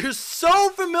 who you're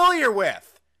so familiar with.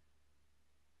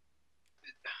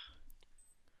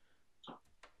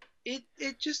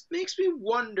 It just makes me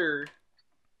wonder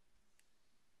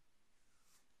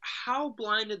how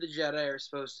blinded the Jedi are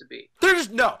supposed to be. They're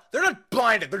not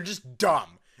blinded. They're just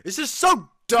dumb. It's just so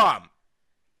dumb.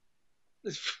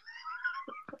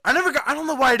 I don't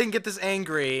know why I didn't get this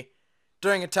angry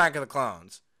during Attack of the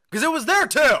Clones. Because it was there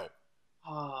too.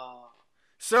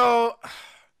 So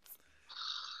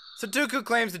Dooku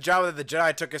claims to Jabba that the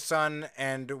Jedi took his son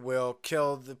and will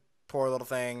kill the poor little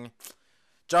thing.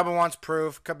 Jabba wants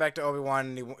proof. Cut back to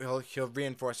Obi-Wan, and he'll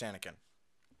reinforce Anakin.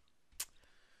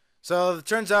 So it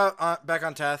turns out, back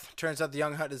on Teth, turns out the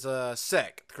young Hutt is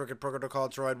sick. The crooked protocol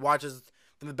droid watches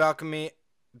from the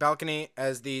balcony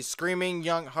as the screaming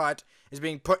young Hutt is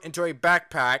being put into a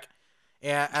backpack,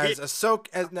 as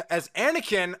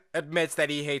Anakin admits that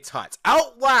he hates Hutts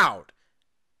out loud.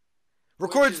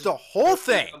 Records the whole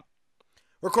thing.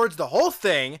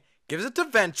 Gives it to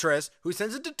Ventress, who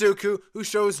sends it to Dooku, who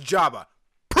shows Jabba.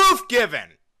 Proof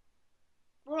given.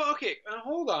 Well, okay,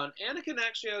 hold on. Anakin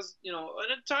actually has,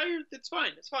 an entire... It's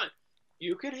fine.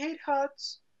 You can hate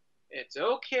Hutts. It's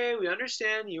okay. We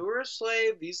understand. You were a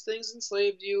slave. These things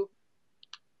enslaved you.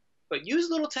 But use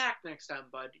a little tact next time,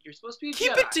 bud. You're supposed to be a Jedi.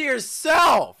 Keep it to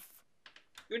yourself.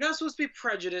 You're not supposed to be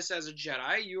prejudiced as a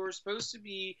Jedi. You're supposed to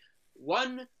be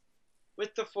one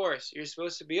with the Force. You're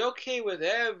supposed to be okay with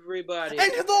everybody.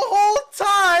 And the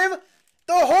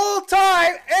whole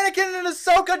time, Anakin and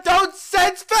Ahsoka don't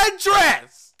sense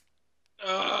Ventress!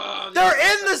 They're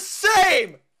in the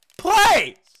same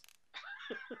place!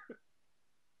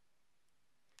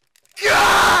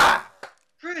 Gah!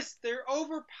 Chris, they're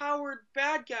overpowered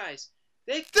bad guys.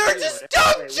 They're just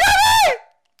dumb Jedi!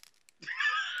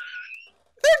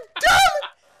 They're dumb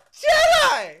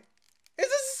Jedi! This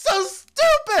is so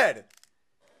stupid!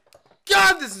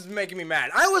 God, this is making me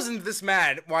mad. I wasn't this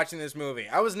mad watching this movie.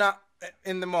 I was not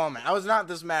in the moment. I was not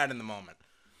this mad in the moment.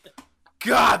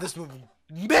 God, this movie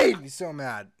made me so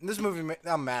mad.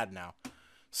 I'm mad now.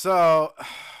 So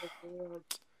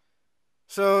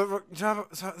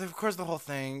Jabba, of course, the whole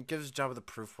thing gives Jabba the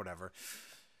proof, whatever.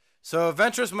 So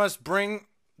Ventress must bring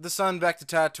the son back to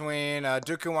Tatooine.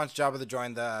 Dooku wants Jabba to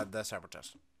join the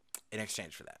Separatists in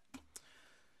exchange for that.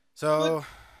 So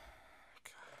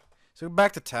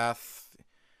back to Teth.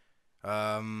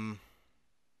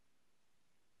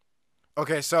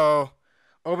 Okay, so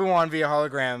Obi-Wan via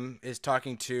hologram is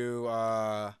talking to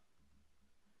Anakin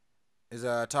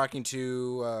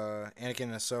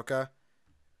and Ahsoka.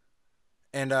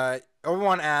 And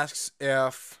Obi-Wan asks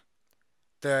if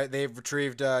they've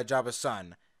retrieved Jabba's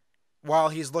son while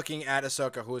he's looking at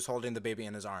Ahsoka, who is holding the baby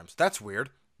in his arms. That's weird.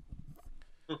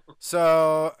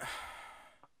 So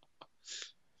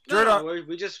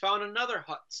we just found another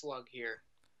Hutt slug here.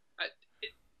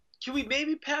 Can we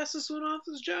maybe pass this one off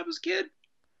as Jabba's kid?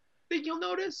 Think you'll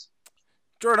notice?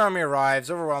 Droid army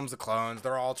arrives, overwhelms the clones.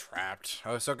 They're all trapped.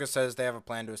 Ahsoka says they have a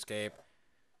plan to escape.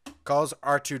 Calls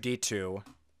R2-D2.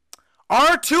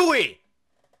 R2-y!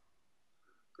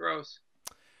 Gross.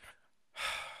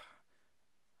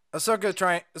 Ahsoka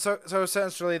trying. So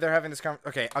essentially, they're having this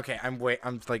conversation. Okay. I'm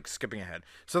like skipping ahead.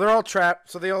 So they're all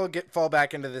trapped. So they all fall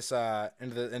back into this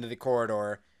into the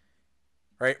corridor.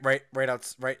 Right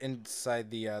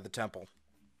inside the temple.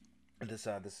 This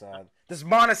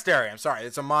monastery. I'm sorry,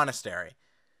 it's a monastery.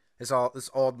 This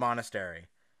old monastery.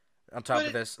 On top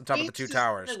of the two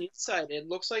towers. On the inside, it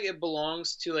looks like it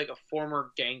belongs to like a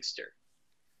former gangster.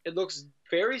 It looks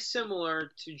very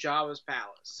similar to Jabba's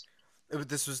palace.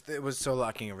 It was so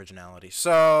lacking originality.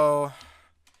 So,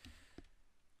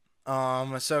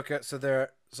 Ahsoka. So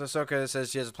Ahsoka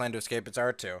says she has a plan to escape. It's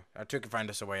R2. R2 can find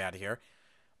us a way out of here.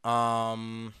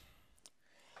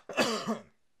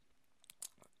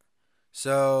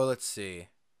 So let's see.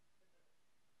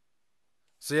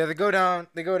 So yeah, they go down.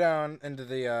 They go down into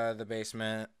the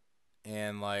basement,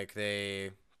 and like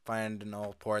they find an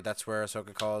old port. That's where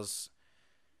Ahsoka calls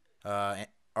R2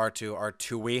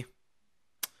 R2-y.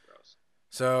 Gross.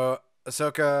 So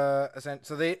Ahsoka,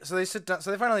 so they sit down.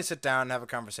 So they finally sit down and have a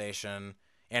conversation.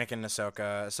 Anakin and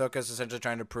Ahsoka. Ahsoka's essentially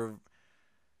trying to prove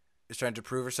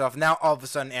herself. Now all of a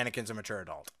sudden, Anakin's a mature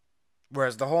adult,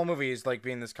 whereas the whole movie is like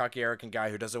being this cocky, arrogant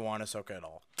guy who doesn't want Ahsoka at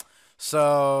all.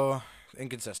 So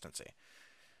inconsistency.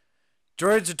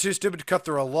 Droids are too stupid to cut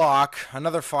through a lock.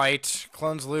 Another fight.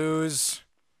 Clones lose.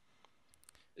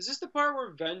 Is this the part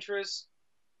where Ventress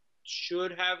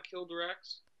should have killed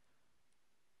Rex?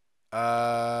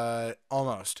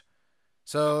 Almost.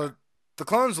 So the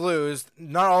clones lose.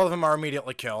 Not all of them are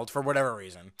immediately killed for whatever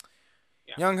reason.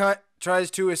 Yeah. Young Hut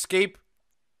tries to escape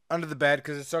under the bed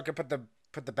because Ahsoka put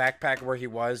the backpack where he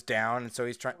was down, and so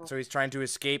he's trying to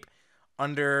escape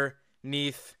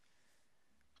underneath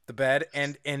the bed.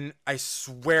 And I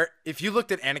swear, if you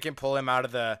looked at Anakin pull him out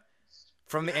of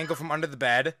from the angle from under the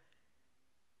bed,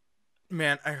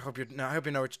 man, I hope you know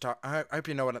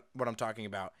what I'm talking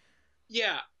about.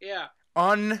 Yeah.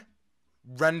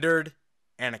 Unrendered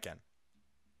Anakin.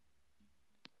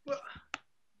 Well,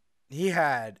 he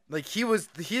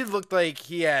looked like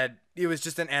he was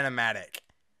just an animatic.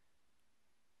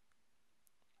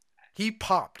 He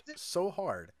popped so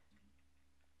hard.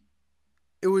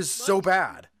 It was so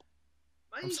bad.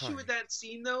 My issue with that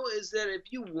scene, though, is that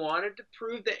if you wanted to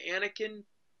prove that Anakin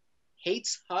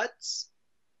hates Hutts,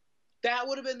 that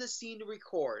would have been the scene to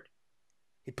record.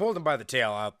 He pulled him by the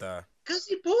tail out the... Because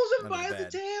he pulls him by the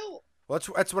tail. Well,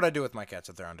 that's what I do with my cats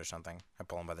if they're under something. I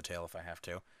pull them by the tail if I have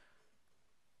to.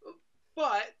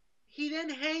 But he then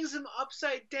hangs him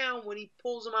upside down when he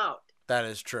pulls him out. That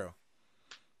is true.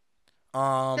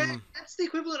 That's the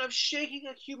equivalent of shaking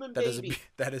a human baby.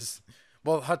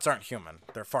 Well, Hutts aren't human.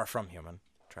 They're far from human,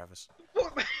 Travis.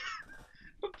 But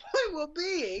point well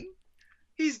being,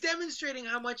 he's demonstrating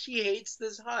how much he hates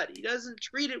this Hutt. He doesn't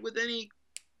treat it with any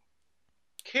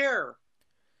care.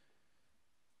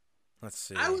 Let's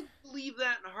see. I would believe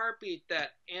that in a heartbeat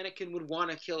that Anakin would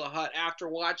want to kill a Hutt after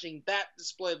watching that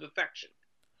display of affection.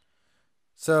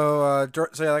 So,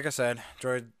 yeah, like I said,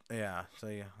 droid, yeah. So,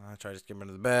 yeah, I try to get him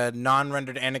into the bed.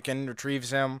 Non-rendered Anakin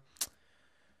retrieves him.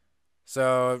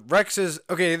 So, Rex is...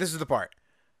 Okay, this is the part.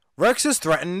 Rex is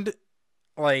threatened.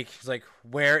 Like, he's like,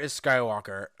 where is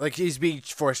Skywalker? Like, he's being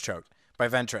force-choked by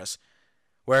Ventress.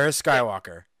 Where is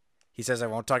Skywalker? He says, I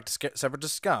won't talk to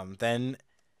Separatist scum. Then...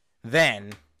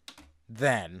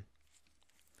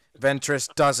 Ventress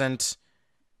doesn't...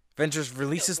 Ventress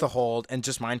releases the hold and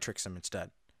just mind tricks him instead.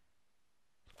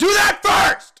 Do that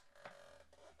first!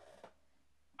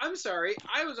 I'm sorry.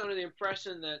 I was under the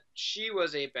impression that she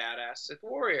was a badass Sith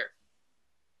warrior.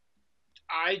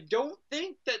 I don't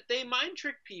think that they mind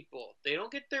trick people. They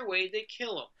don't get their way, they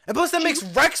kill them. And plus that makes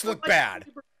Rex look bad.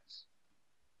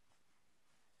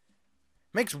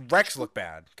 Makes Rex look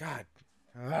bad. God.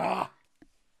 Ugh.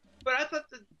 But I thought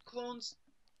the clones...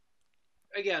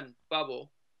 Again,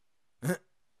 bubble. But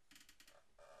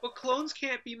clones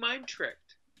can't be mind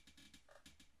tricked.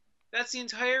 That's the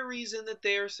entire reason that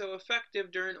they are so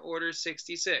effective during Order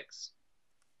 66.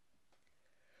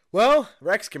 Well,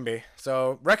 Rex can be.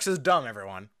 So, Rex is dumb,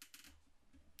 everyone.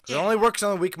 It only works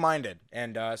on the weak-minded.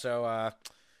 And,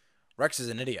 Rex is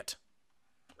an idiot.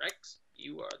 Rex,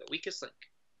 you are the weakest link.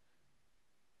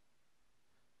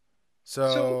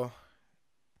 So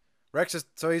Rex is...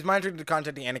 So, he's mind-tricked to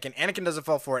contacting Anakin. Anakin doesn't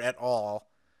fall for it at all.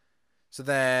 So,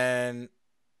 then...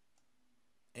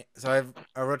 So,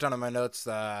 I wrote down in my notes,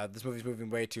 this movie's moving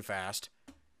way too fast.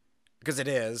 Because it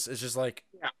is. It's just like...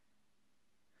 Yeah.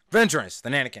 Ventress,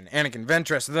 then Anakin,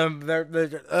 Ventress,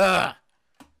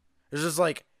 It's just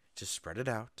like, just spread it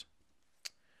out.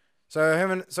 So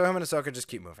him and Ahsoka just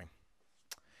keep moving.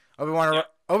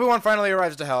 Obi-Wan finally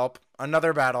arrives to help.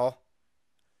 Another battle.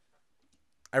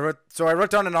 I wrote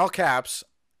down in all caps.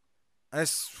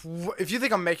 If you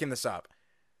think I'm making this up,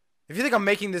 if you think I'm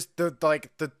making this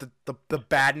the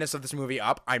badness of this movie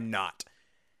up, I'm not.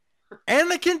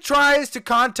 Anakin tries to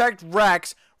contact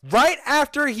Rex right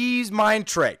after he's mind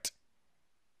tricked.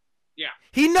 Yeah.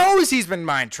 He knows he's been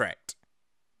mind tricked.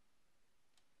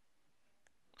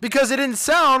 Because it didn't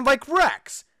sound like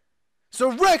Rex.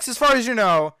 So Rex, as far as you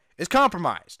know, is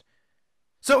compromised.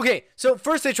 So okay, so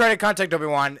first they tried to contact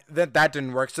Obi-Wan, that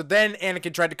didn't work. So then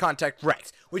Anakin tried to contact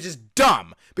Rex, which is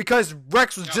dumb because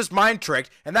Rex was just mind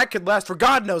tricked, and that could last for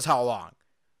God knows how long.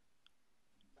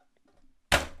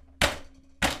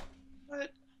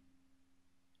 But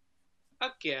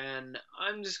again,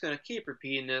 I'm just gonna keep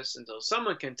repeating this until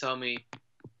someone can tell me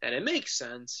that it makes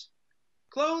sense.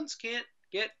 Clones can't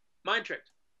get mind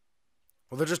tricked.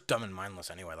 Well, they're just dumb and mindless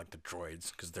anyway, like the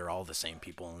droids, because they're all the same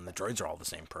people, and the droids are all the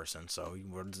same person. So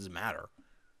what does it matter?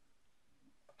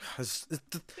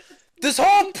 This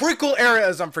whole prequel era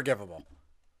is unforgivable.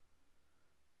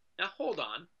 Now hold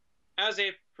on, as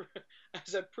a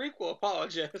prequel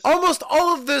apologist, Almost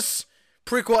all of this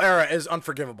prequel era is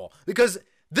unforgivable because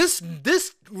this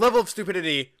level of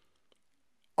stupidity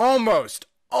almost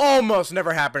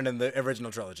never happened in the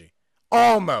original trilogy.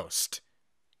 Almost.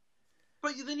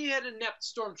 But then you had inept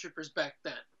stormtroopers back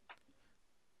then.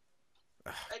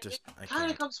 It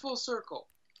kind of comes full circle.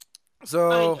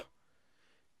 So,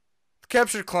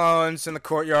 captured clones in the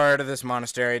courtyard of this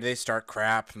monastery. They start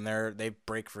crap, and they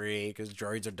break free because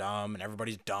droids are dumb, and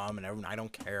everybody's dumb, and I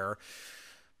don't care.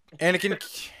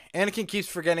 Anakin keeps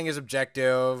forgetting his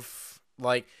objective.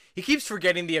 Like, he keeps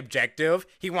forgetting the objective.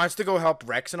 He wants to go help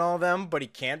Rex and all of them, but he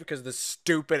can't because the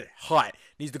stupid Hutt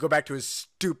needs to go back to his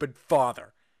stupid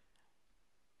father.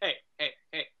 Hey.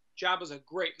 Jabba's a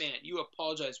great man. You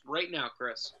apologize right now,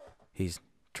 Chris.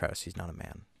 Travis, he's not a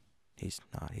man. He's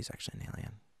not. He's actually an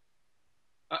alien.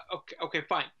 Okay,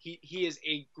 fine. He is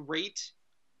a great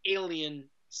alien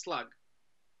slug.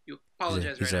 You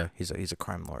apologize right now. He's a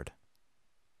crime lord.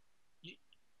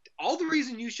 All the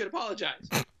reason you should apologize.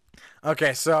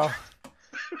 Okay, so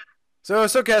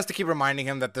Ahsoka has to keep reminding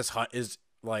him that this Hutt is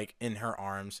like in her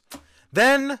arms.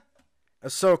 Then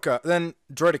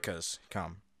droidekas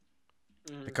come.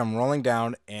 They come rolling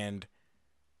down, and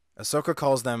Ahsoka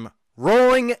calls them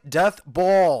rolling death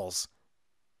balls.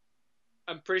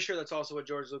 I'm pretty sure that's also what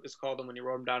George Lucas called them when he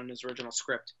wrote them down in his original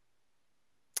script.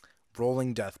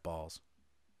 Rolling death balls.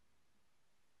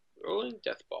 Rolling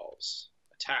death balls.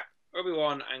 Attack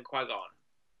Obi-Wan and Qui-Gon.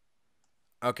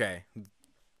 Okay.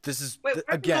 This is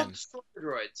again.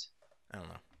 Droids. I don't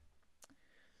know.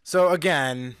 So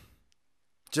again,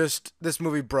 just this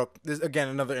movie broke. Again,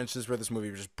 another instance where this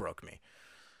movie just broke me.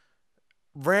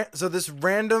 So this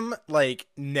random like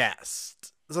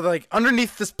nest. So like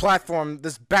underneath this platform,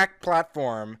 this back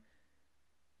platform,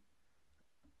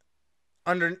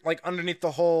 underneath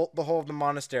the whole of the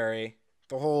monastery,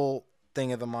 the whole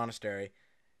thing of the monastery.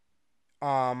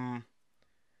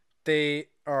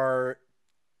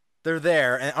 They're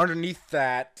there, and underneath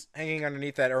that, hanging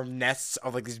underneath that, are nests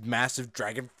of like these massive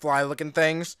dragonfly-looking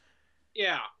things.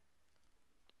 Yeah.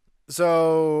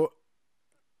 So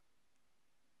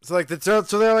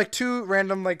they're like two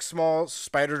random like small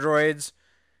spider droids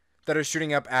that are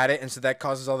shooting up at it, and so that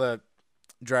causes all the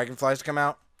dragonflies to come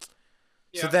out.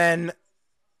 Yeah. So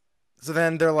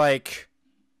then they're like,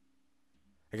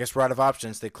 I guess we're out of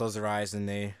options. They close their eyes and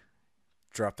they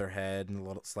drop their head a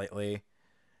little slightly.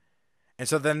 And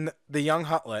so then the young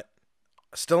Huttlet,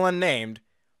 still unnamed,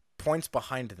 points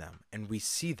behind them, and we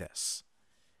see this.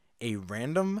 A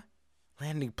random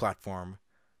landing platform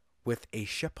with a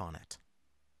ship on it.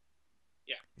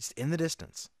 Yeah. It's in the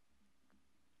distance.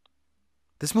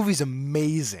 This movie's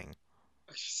amazing.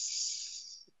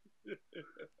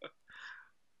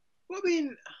 Well, I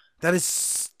mean, that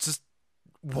is just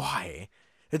why.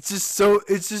 It's just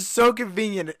so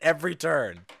convenient at every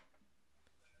turn.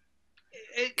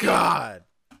 God.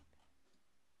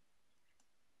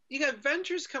 You got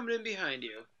Ventress coming in behind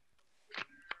you.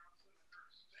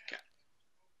 Okay.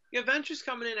 You got Ventress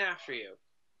coming in after you.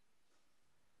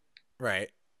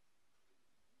 Right.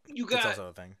 You got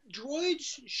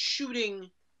droids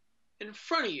shooting in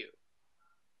front of you.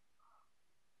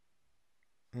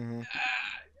 Mm-hmm.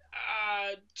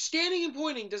 Standing and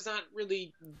pointing does not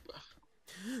really.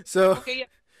 So. Okay, yeah.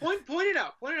 Point it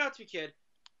out. Point it out to me, kid.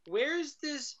 Where's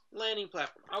this landing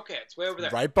platform? Okay, it's way over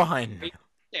there. Right behind me. Right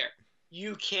there.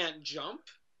 You can't jump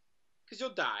because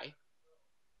you'll die.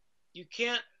 You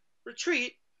can't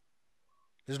retreat.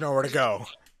 There's nowhere to go.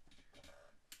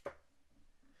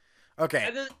 Okay.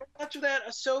 And then after that,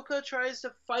 Ahsoka tries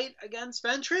to fight against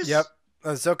Ventress. Yep.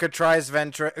 Ahsoka tries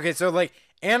Ventress. Okay, so like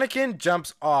Anakin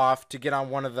jumps off to get on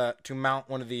to mount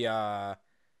one of the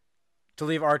to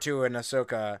leave R2 and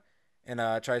Ahsoka,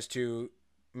 and tries to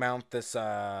mount this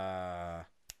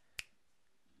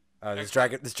this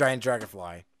giant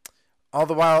dragonfly. All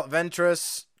the while,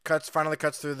 Ventress finally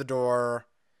cuts through the door.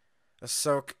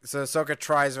 Ahsoka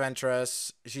tries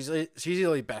Ventress. She's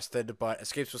easily bested, but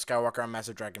escapes with Skywalker on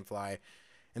massive dragonfly.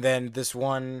 And then this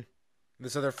one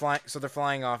So they're flying. So they're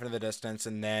flying off into the distance,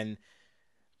 and then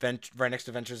right next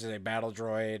to Ventress is a battle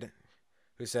droid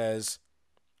who says,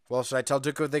 "Well, should I tell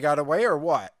Dooku they got away or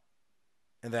what?"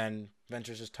 And then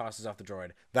Ventress just tosses off the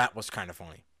droid. That was kind of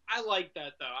funny. I like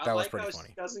that though. That I was like pretty how funny.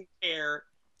 she doesn't care.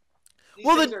 These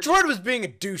Well, the things are droid was being a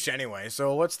douche anyway,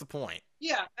 so what's the point?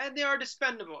 yeah, and they are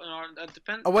dispendable.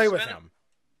 Away with him.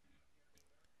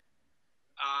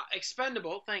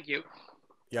 Expendable. Thank you.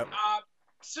 Yep.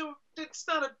 So it's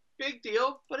not a big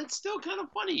deal, but it's still kind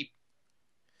of funny.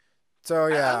 So I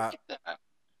yeah. like that.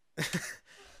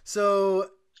 So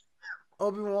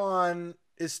Obi-Wan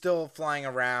is still flying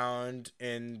around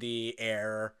in the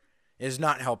air, is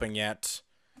not helping yet.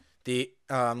 The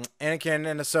Anakin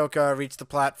and Ahsoka reach the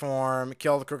platform,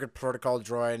 kill the Crooked Protocol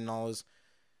droid, and all his.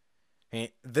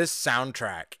 This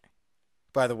soundtrack,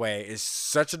 by the way, is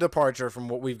such a departure from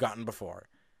what we've gotten before.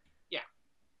 Yeah,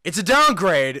 it's a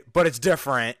downgrade, but it's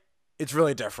different. It's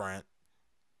really different.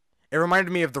 It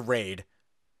reminded me of The Raid,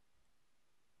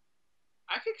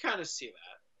 I could kind of see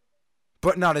that.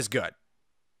 but not as good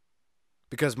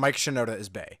because Mike Shinoda is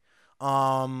Bay.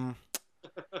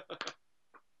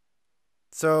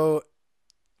 So,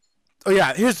 oh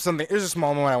yeah, here's a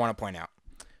small moment I want to point out.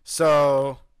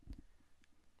 So,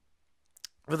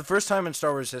 for the first time in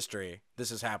Star Wars history, this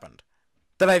has happened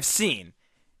that I've seen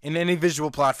in any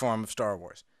visual platform of Star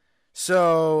Wars.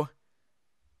 So,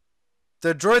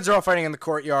 the droids are all fighting in the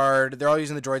courtyard. They're all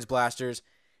using the droids' blasters.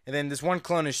 And then this one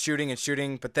clone is shooting and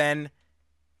shooting, but then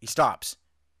he stops.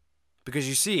 Because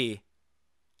you see,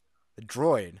 the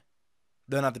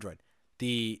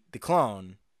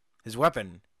clone, his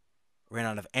weapon, ran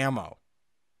out of ammo.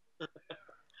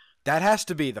 That has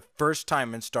to be the first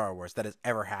time in Star Wars that has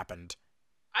ever happened.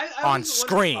 I on was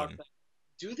screen. wondering about that.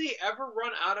 Do they ever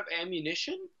run out of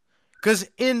ammunition? Because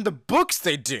in the books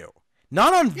they do.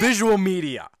 Not on visual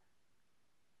media.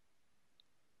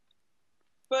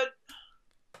 But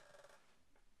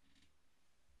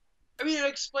I mean, it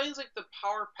explains like the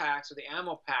power packs or the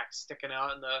ammo packs sticking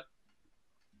out, and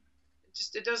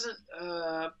it doesn't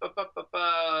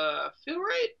feel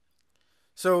right.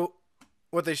 So,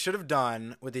 what they should have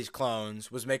done with these clones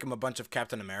was make them a bunch of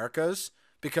Captain Americas,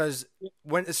 because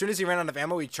as soon as he ran out of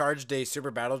ammo, he charged a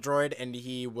super battle droid, and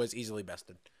he was easily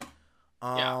bested.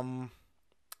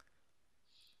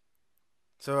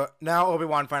 So now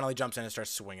Obi-Wan finally jumps in and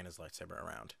starts swinging his lightsaber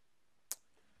around.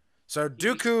 So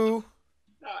Dooku.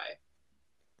 Die.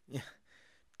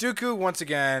 Dooku once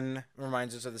again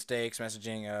reminds us of the stakes,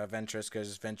 messaging Ventress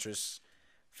because Ventress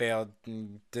failed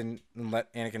and didn't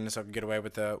let Anakin and Ahsoka get away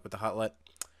with the Huttlet.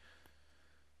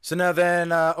 So now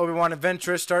then Obi-Wan and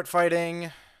Ventress start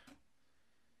fighting,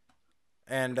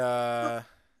 and I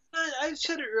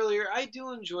said it earlier. I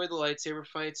do enjoy the lightsaber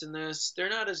fights in this. They're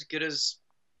not as good as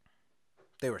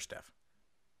they were stiff.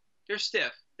 They're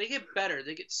stiff. They get better.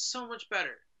 They get so much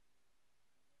better.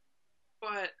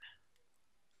 But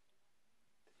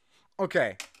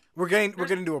okay, we're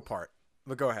getting to a part.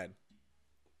 But go ahead.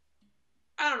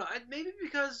 I don't know. Maybe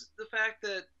because the fact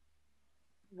that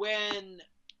when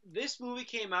this movie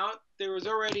came out, there was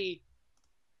already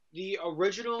the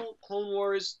original Clone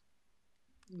Wars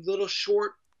little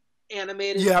short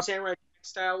animated samurai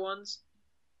style ones,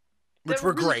 which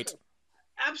were really great.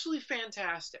 Absolutely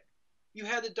fantastic. You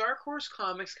had the Dark Horse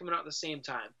comics coming out at the same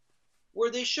time, where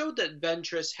they showed that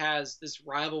Ventress has this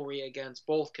rivalry against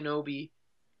both Kenobi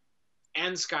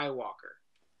and Skywalker.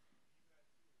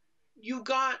 You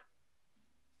got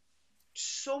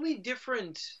so many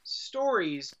different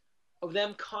stories of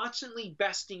them constantly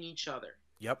besting each other.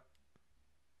 Yep.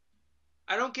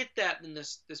 I don't get that in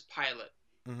this pilot.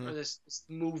 Mm-hmm. Or this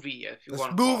movie, if you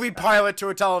want to call it movie pilot to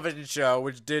a television show,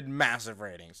 which did massive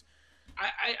ratings.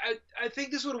 I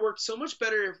think this would have worked so much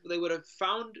better if they would have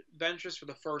found Ventress for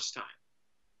the first time.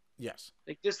 Yes.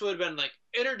 Like this would have been like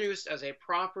introduced as a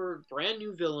proper brand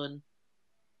new villain,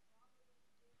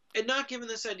 and not given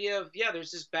this idea of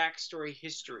there's this backstory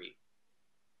history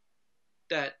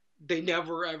that they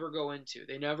never ever go into.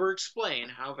 They never explain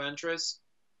how Ventress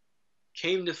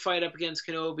came to fight up against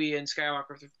Kenobi and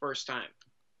Skywalker for the first time.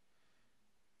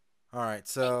 All right,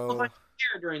 so I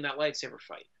care during that lightsaber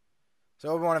fight. So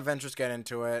Obi-Wan and Ventress get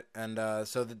into it, and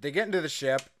so they get into the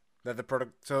ship that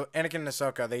so Anakin and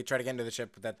Ahsoka, they try to get into the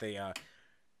ship that the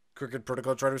Crooked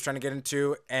Protocol droid was trying to get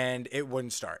into, and it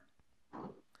wouldn't start.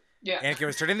 Yeah. Anakin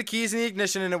was turning the keys in the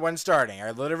ignition, and it wasn't starting. I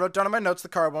literally wrote down in my notes the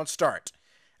car won't start.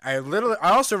 I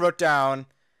also wrote down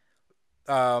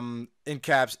in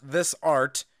caps this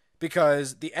art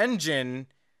because the engine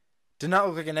did not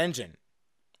look like an engine.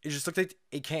 It just looked like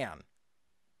a can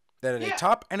that had a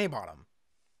top and a bottom.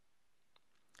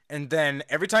 And then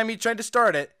every time he tried to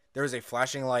start it, there was a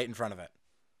flashing light in front of it.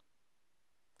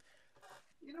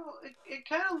 You know, it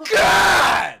kind of looks.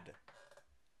 God!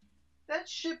 That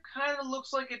ship kind of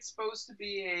looks like it's supposed to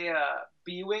be a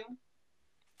B-wing.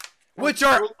 Which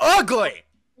are ugly!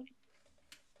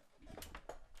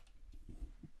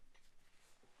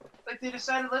 Like, they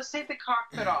decided, let's take the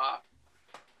cockpit off,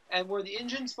 and where the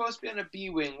engine's supposed to be on a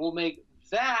B-wing, we'll make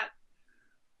that,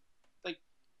 like,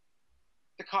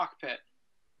 the cockpit.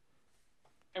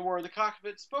 And where the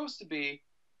cockpit's supposed to be,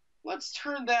 let's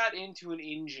turn that into an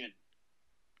engine.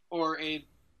 Or a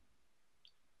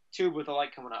tube with a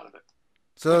light coming out of it.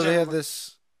 So they have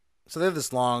this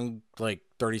long, like,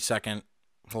 30-second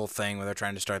whole thing where they're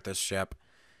trying to start this ship.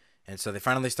 And so they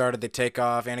finally started, they take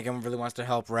off, Anakin really wants to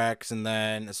help Rex, and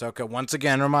then Ahsoka once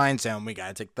again reminds him, we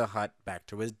gotta take the hut back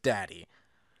to his daddy.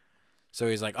 So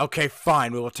he's like, okay,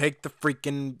 fine, we will take the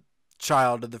freaking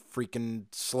child of the freaking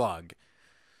slug.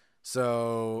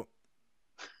 So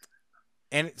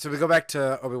we go back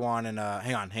to Obi-Wan and,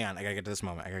 hang on, I gotta get to this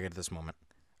moment,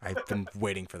 I've been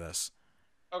waiting for this.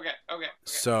 Okay.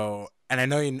 So, and I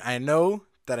know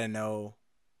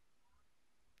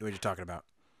what you're talking about.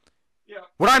 Yeah.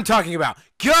 What I'm talking about.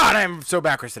 God, I'm so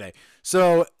backwards today.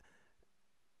 So,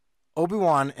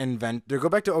 Obi-Wan and they go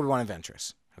back to Obi-Wan and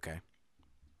Ventress. Okay.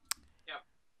 Yeah.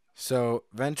 So,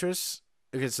 Ventress,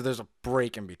 okay, so there's a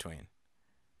break in between.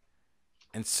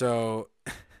 And so,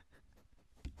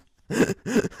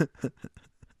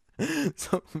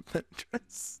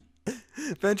 Ventress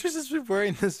has been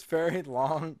wearing this very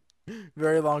long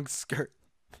skirt.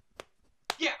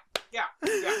 Yeah.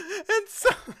 And so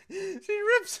she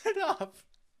rips it off.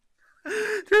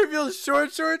 She reveals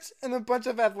short shorts and a bunch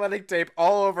of athletic tape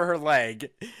all over her leg.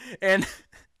 And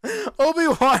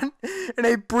Obi-Wan, in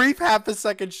a brief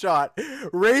half-a-second shot,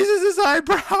 raises his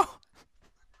eyebrow.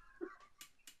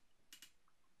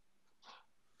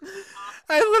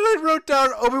 I literally wrote down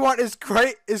Obi-Wan is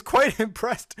quite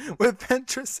impressed with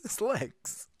Ventress's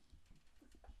legs.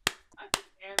 I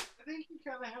think he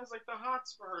kind of has like the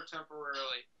hots for her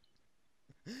temporarily.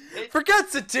 Forget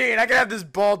Satine. I can have this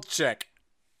bald chick.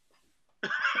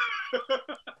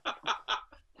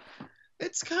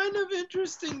 It's kind of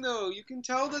interesting though. You can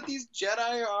tell that these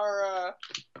Jedi are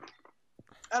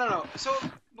I don't know. So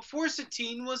before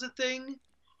Satine was a thing,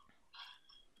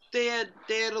 they had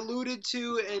alluded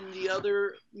to in the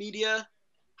other media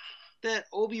that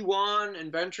Obi-Wan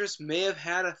and Ventress may have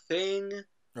had a thing.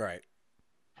 Right.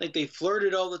 Like they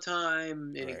flirted all the time,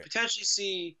 and Right. you could potentially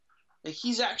see like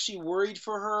he's actually worried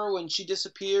for her when she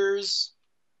disappears.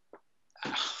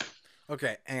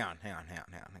 Okay, hang on.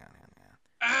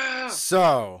 Ah,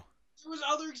 So, there was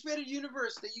other expanded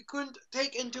universe that you couldn't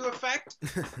take into effect.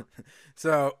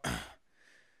 so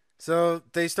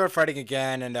they start fighting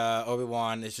again, and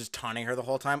Obi-Wan is just taunting her the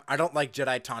whole time. I don't like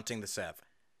Jedi taunting the Sith.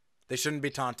 They shouldn't be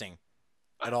taunting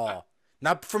at all.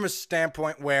 Not from a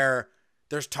standpoint where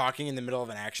there's talking in the middle of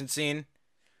an action scene.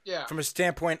 Yeah. From a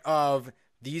standpoint of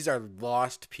these are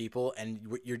lost people,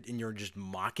 and you're just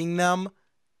mocking them.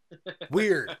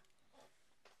 Weird.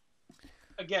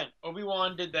 Again,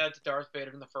 Obi-Wan did that to Darth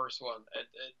Vader in the first one.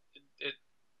 It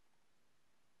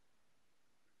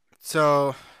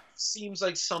So seems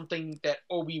like something that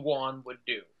Obi-Wan would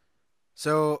do.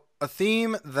 So a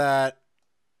theme that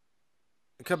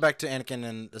come back to Anakin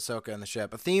and Ahsoka and the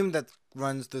ship. A theme that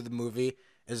runs through the movie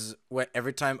is what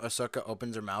every time Ahsoka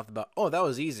opens her mouth about, oh, that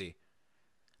was easy,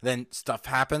 then stuff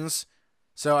happens.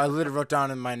 So I literally wrote down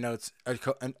in my notes,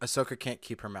 Ahsoka can't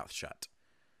keep her mouth shut.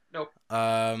 Nope.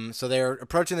 So they're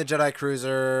approaching the Jedi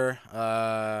cruiser.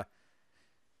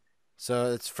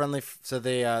 So it's friendly. So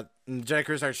the Jedi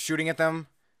cruiser starts shooting at them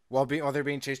while they're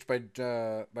being chased by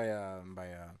fighter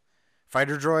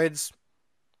droids.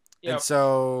 Yep. And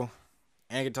so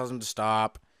Anakin tells him to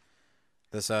stop.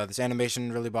 This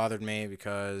animation really bothered me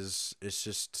because it's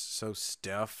just so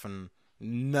stiff and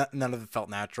none of it felt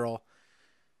natural.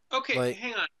 Okay, Like,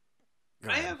 hang on. go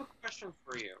I ahead. have a question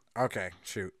for you. Okay,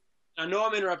 shoot. I know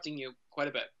I'm interrupting you quite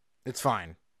a bit, It's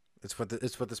fine. It's what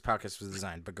this podcast was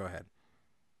designed. But go ahead.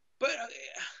 but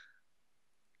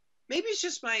maybe it's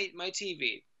just my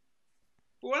TV.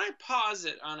 But when I pause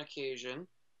it on occasion,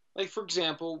 like for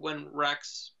example, when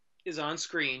Rex is on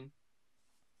screen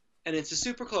and it's a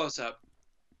super close up,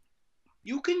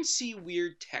 you can see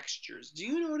weird textures. Do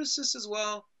you notice this as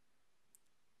well?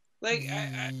 Like,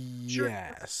 I'm sure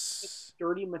Yes. it's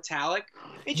dirty metallic.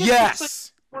 It just Yes.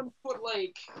 looks like one put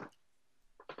like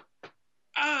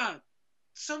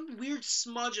some weird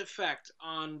smudge effect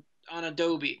on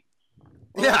Adobe.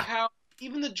 Or Yeah. like how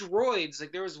even the droids,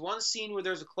 like there was one scene where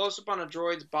there's a close up on a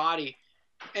droid's body,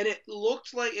 and it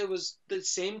looked like it was the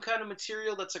same kind of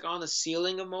material that's like on the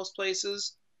ceiling of most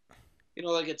places.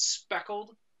 like it's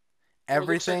speckled or it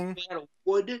looks like Everything, it's made out of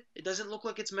wood. It doesn't look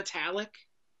like it's metallic.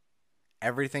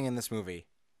 everything in this movie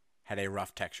had a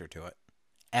rough texture to it.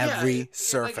 Yeah, Every like it didn't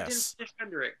surface finish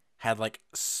rendering. had like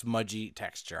smudgy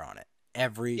texture on it.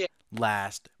 Every Yeah.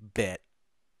 last bit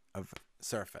of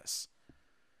surface.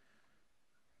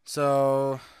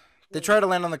 So they try to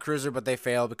land on the cruiser, but they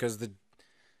fail because the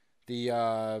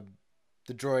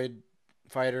droid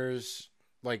fighters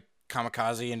like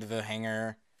kamikaze into the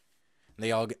hangar.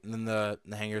 They all get, and then the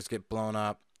hangars get blown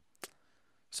up.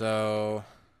 So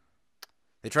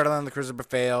they try to land on the cruiser but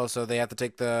fail. So they have to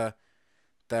take the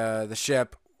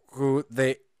ship,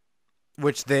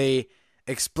 which they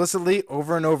explicitly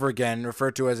over and over again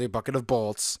refer to as a bucket of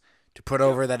bolts to put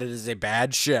over that it is a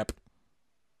bad ship.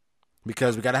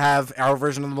 Because we got to have our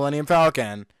version of the Millennium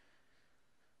Falcon.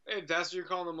 If that's what you're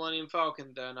calling the Millennium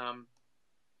Falcon, then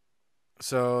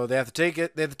So they have to take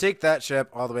it. They have to take that ship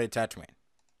all the way to Tatooine.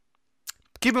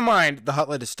 Keep in mind, the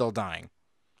Huttlet is still dying.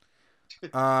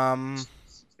 it's kind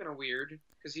of weird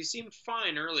because he seemed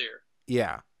fine earlier.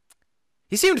 Yeah,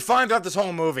 he seemed fine throughout this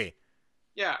whole movie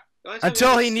Yeah,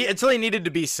 until he needed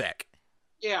to be sick.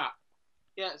 Yeah,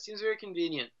 it seems very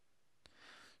convenient.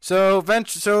 So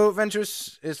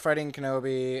Ventress is fighting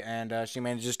Kenobi, and she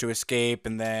manages to escape,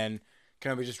 and then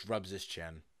Kenobi just rubs his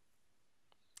chin,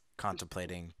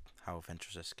 contemplating how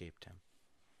Ventress escaped him.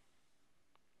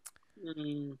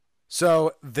 Mm.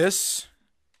 So the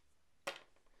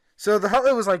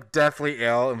Huttlet was like deathly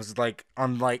ill and was like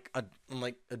on like a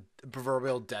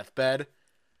proverbial deathbed,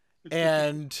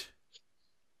 and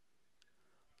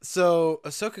so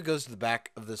Ahsoka goes to the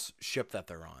back of this ship that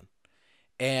they're on,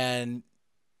 and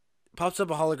pops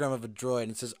up a hologram of a droid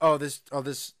and says, this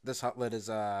Huttlet is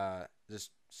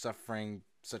just suffering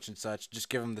such and such. Just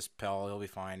give him this pill, he'll be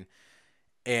fine."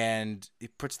 And he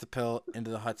puts the pill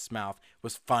into the Hutt's mouth.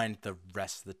 Was fine the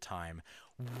rest of the time.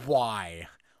 Why?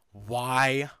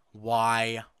 I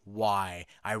wrote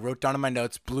down in my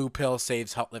notes, blue pill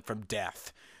saves Huttlet from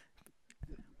death.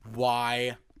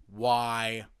 Why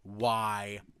would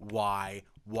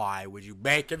you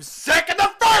make him sick in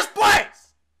the first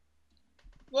place?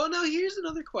 Well, now here's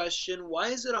another question. Why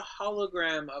is it a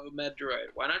hologram of a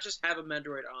Medroid? Why not just have a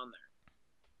Medroid on there?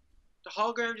 The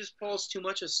hologram just pulls too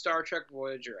much of Star Trek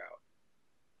Voyager out.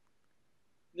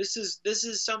 This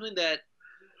is something that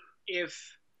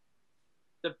if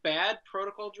the bad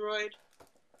protocol droid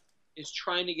is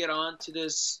trying to get onto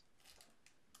the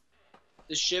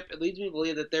ship, it leads me to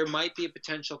believe that there might be a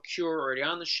potential cure already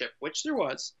on the ship, which there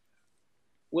was,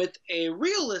 with a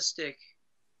realistic.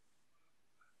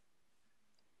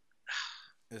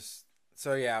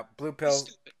 So yeah, blue pill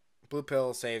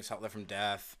saves Huttlet from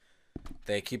death.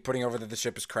 They keep putting over that the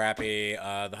ship is crappy.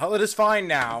 The Huttlet is fine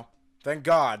now. Thank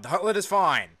God. The Huttlet is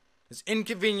fine. This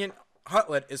inconvenient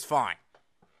Huttlet is fine.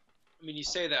 I mean, you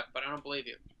say that, but I don't believe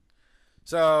you.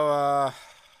 So,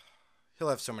 he'll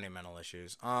have so many mental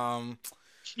issues. Ventress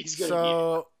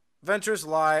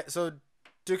lie. So,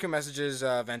 Dooku messages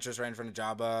Ventress right in front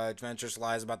of Jabba. Ventress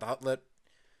lies about the Huttlet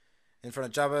in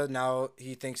front of Jabba. Now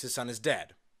he thinks his son is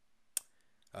dead.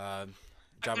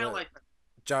 Jabba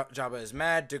is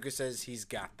mad. Dooku says he's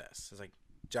got this. He's like,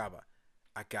 "Jabba,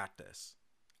 I got this.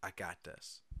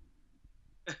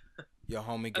 Your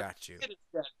homie got you. Dead,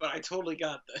 but I totally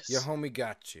got this. Your homie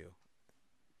got you."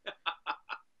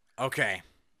 Okay.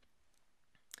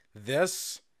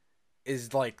 This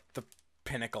is like the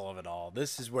pinnacle of it all.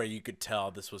 This is where you could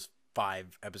tell this was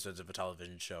 5 episodes of a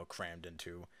television show crammed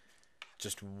into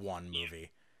just one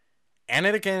movie.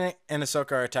 Anakin and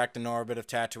Ahsoka are attacked in orbit of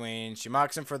Tatooine. She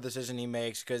mocks him for the decision he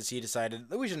makes because he decided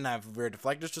that we shouldn't have rear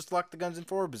deflectors, just lock the guns in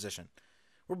forward position.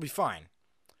 We'll be fine.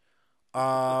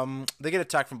 They get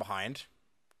attacked from behind.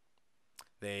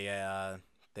 They have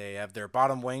their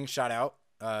bottom wing shot out,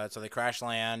 so they crash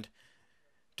land.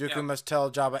 Dooku must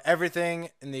tell Jabba everything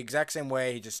in the exact same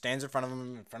way. He just stands in front of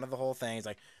him, in front of the whole thing. He's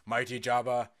like, "Mighty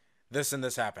Jabba, this and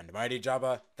this happened. Mighty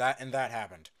Jabba, that and that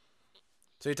happened."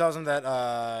 So he tells him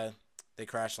that they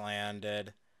crash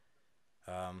landed.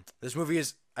 This movie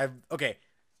is okay.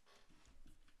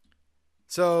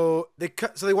 So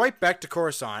they wipe back to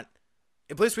Coruscant,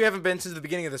 a place we haven't been since the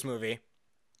beginning of this movie.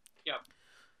 Yep.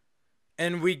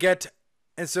 And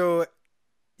so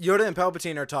Yoda and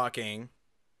Palpatine are talking.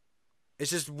 It's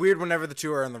just weird whenever the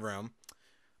two are in the room.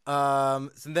 So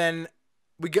then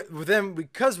we get with them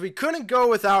because we couldn't go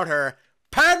without her.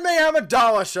 Padme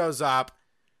Amidala shows up.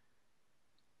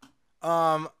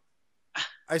 I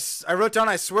wrote down,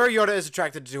 I swear Yoda is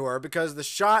attracted to her because the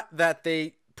shot that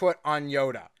they put on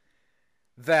Yoda,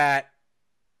 that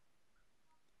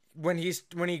when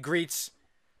he greets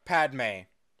Padme,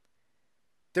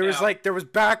 There was Yeah. there was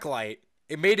backlight.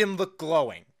 It made him look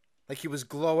glowing. Like he was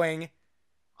glowing.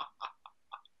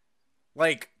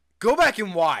 Like, go back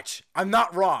and watch. I'm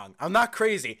not wrong. I'm not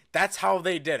crazy. That's how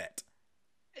they did it.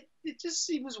 It just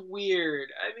seems weird.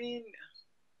 I mean,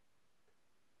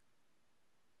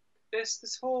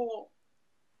 this whole.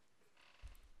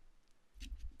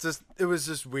 It was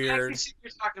just I weird. can see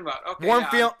what you're talking about. Okay,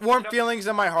 Warm feelings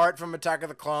in my heart from Attack of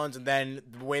the Clones, and then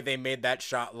the way they made that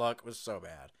shot look was so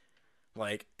bad.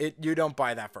 Like, you don't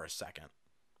buy that for a second.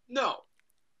 No,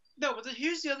 no. But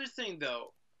here's the other thing,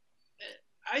 though.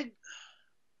 I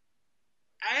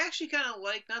I actually kind of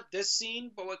like not this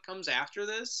scene, but what comes after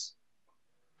this,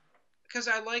 because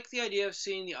I like the idea of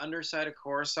seeing the underside of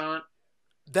Coruscant.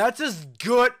 That's as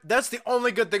good. That's the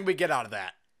only good thing we get out of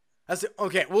that.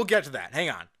 Okay, we'll get to that. Hang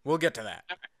on. We'll get to that.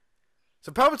 Okay.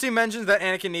 So Palpatine mentions that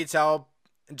Anakin needs help.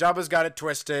 Jabba's got it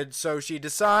twisted, so she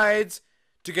decides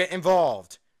to get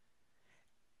involved.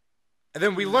 And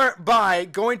then we learn by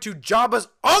going to Jabba's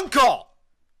uncle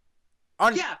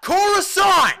on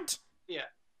Coruscant. Yeah,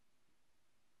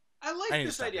 I like I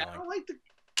this idea. I don't like the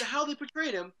how they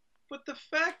portrayed him, but the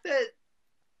fact that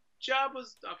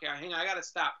Jabba's okay. Hang on, I gotta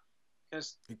stop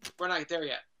because we're not there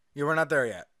yet. Yeah, we're not there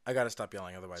yet. I gotta stop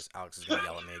yelling, otherwise Alex is gonna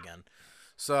yell at me again.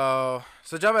 So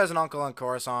Jabba has an uncle on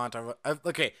Coruscant.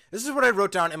 Okay, this is what I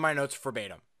wrote down in my notes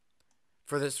verbatim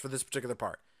for this particular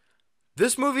part.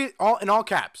 This movie, in all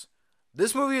caps,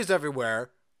 this movie is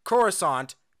everywhere.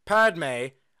 Coruscant, Padme.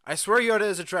 I swear Yoda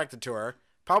is attracted to her.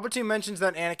 Palpatine mentions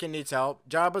that Anakin needs help.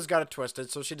 Jabba's got it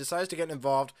twisted, so she decides to get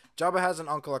involved. Jabba has an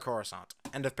uncle at Coruscant.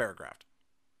 End of paragraph.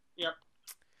 Yep.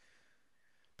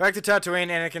 Back to Tatooine,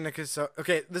 Anakin.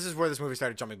 Okay, this is where this movie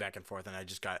started jumping back and forth, and I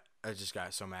just got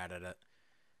so mad at it.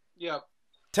 Yep.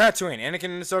 Tatooine, Anakin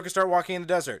and Ahsoka start walking in the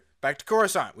desert. Back to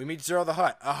Coruscant, we meet Zero the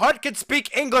Hutt. A Hutt could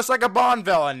speak English like a Bond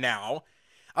villain now.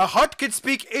 A Hutt could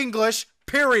speak English,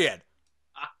 period.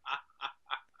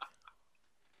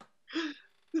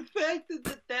 The fact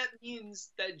that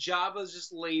means that Jabba's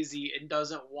just lazy and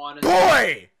doesn't want to.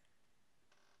 Boy!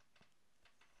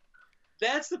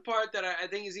 That's the part that I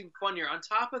think is even funnier. On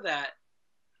top of that,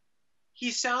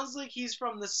 he sounds like he's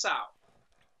from the South.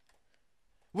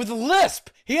 With a lisp!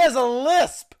 He has a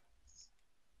lisp!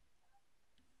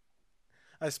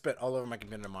 I spit all over my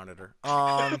computer monitor.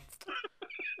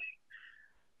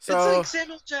 It's like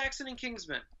Samuel Jackson in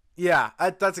Kingsman. Yeah,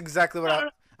 that's exactly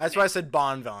what that's why I said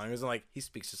Bond villain. It was like, he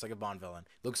speaks just like a Bond villain.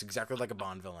 Looks exactly like a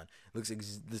Bond villain. Looks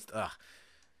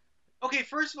Okay,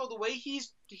 first of all, the way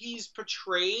he's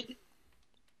portrayed,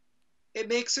 it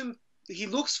makes him. He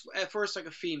looks at first like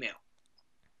a female.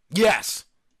 Yes.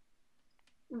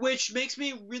 Which makes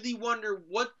me really wonder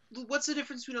what's the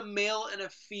difference between a male and a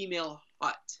female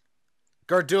Hutt.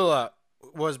 Gardula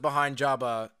was behind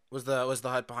Jabba. Was the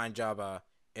Hutt behind Jabba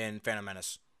in Phantom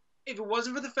Menace? If it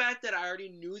wasn't for the fact that I already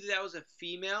knew that was a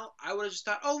female, I would have just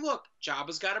thought, oh look,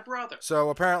 Jabba's got a brother.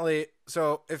 So apparently,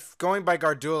 if going by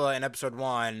Gardula in Episode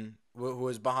 1, who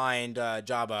was behind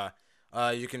Jabba,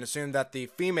 you can assume that the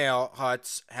female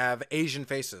Hutts have Asian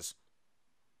faces.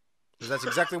 That's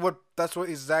exactly what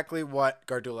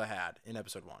Gardula had in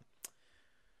Episode 1.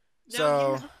 Now,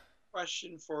 here's a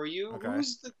question for you: okay.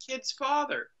 Who's the kid's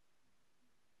father?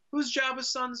 Who's Jabba's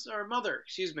son's or mother?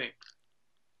 Excuse me.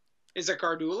 Is it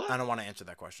Gardula? I don't want to answer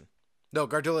that question. No,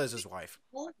 Gardula is his wife.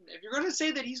 If you're going to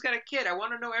say that he's got a kid, I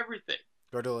want to know everything.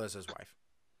 Gardula is his wife.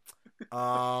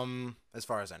 As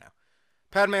far as I know.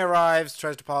 Padme arrives,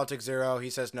 tries to politic Zero. He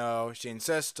says no. She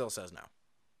insists, still says no.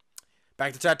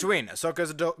 Back to Tatooine.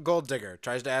 Ahsoka's a gold digger.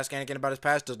 Tries to ask Anakin about his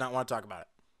past, does not want to talk about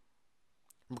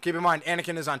it. Keep in mind,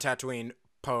 Anakin is on Tatooine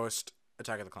post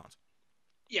Attack of the Clones.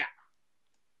 Yeah.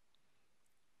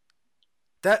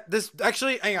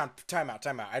 Hang on, time out.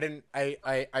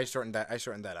 I shortened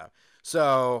that up.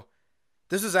 So,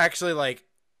 this is actually like,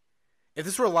 if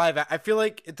this were I feel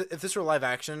like if this were live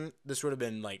action, this would have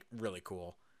been like really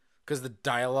cool. Because the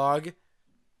dialogue,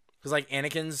 because like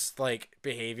Anakin's like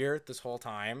behavior this whole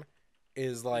time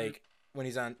is like, when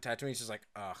he's on Tatooine, he's just like,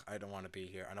 ugh, I don't want to be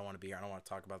here. I don't want to be here. I don't want to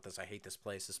talk about this. I hate this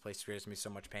place. This place creates me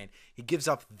so much pain. He gives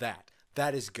up that.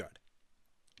 That is good.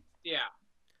 Yeah.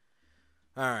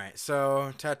 Alright,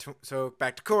 so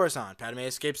back to Coruscant. Padme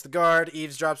escapes the guard.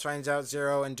 Eavesdrops, finds out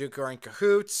Zero and Dooku are in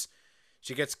cahoots.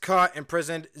 She gets caught,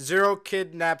 imprisoned. Zero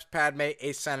kidnaps Padme,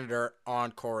 a senator,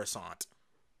 on Coruscant.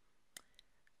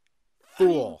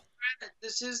 Fool. I mean,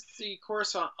 this is the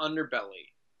Coruscant underbelly.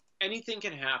 Anything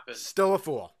can happen. Still a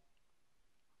fool.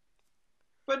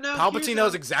 But now Palpatine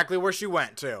knows exactly where she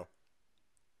went, too.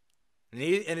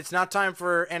 And it's not time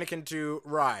for Anakin to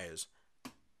rise.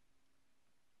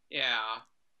 Yeah.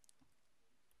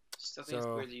 Still think it's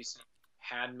weird that you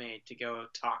Padme to go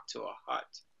talk to a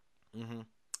hut. Mm-hmm.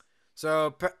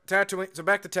 So Tatooine. So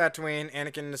back to Tatooine.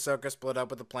 Anakin and Ahsoka split up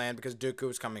with a plan because Dooku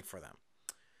was coming for them.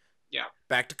 Yeah.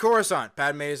 Back to Coruscant.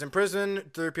 Padme is in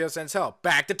prison. 3PO sends help.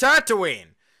 Back to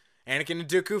Tatooine. Anakin and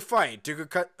Dooku fight. Dooku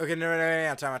cut. Okay,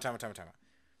 no. Time out.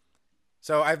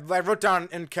 So I wrote down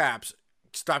in caps.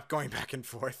 Stop going back and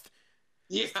forth.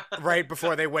 Yeah. Right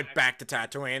before they went back to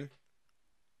Tatooine.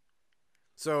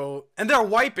 So, and they're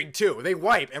wiping too. They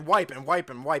wipe and wipe and wipe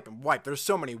and wipe and wipe. There's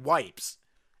so many wipes.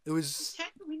 It was Does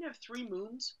Tatooine have 3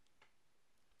 moons?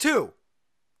 2.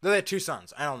 They had 2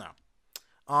 suns. I don't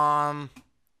know.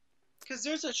 Because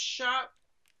there's a shot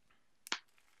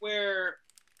where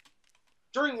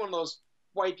during one of those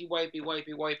wipey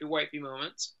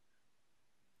moments,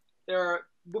 there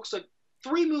looks like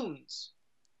 3 moons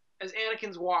as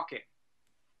Anakin's walking.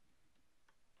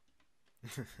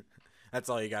 That's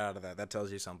all you got out of that. That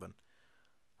tells you something.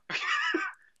 At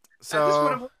this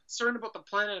point, I'm more concerned about the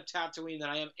planet of Tatooine than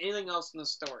I am anything else in the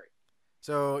story.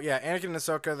 So, yeah, Anakin and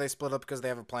Ahsoka, they split up because they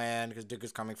have a plan, because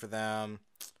Dooku's coming for them.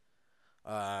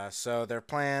 So their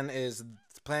plan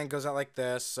goes out like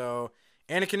this. So,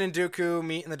 Anakin and Dooku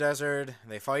meet in the desert.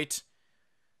 They fight.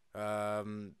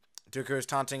 Dooku is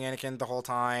taunting Anakin the whole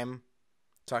time,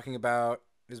 talking about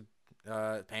his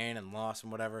pain and loss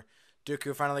and whatever.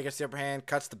 Dooku finally gets the upper hand,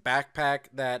 cuts the backpack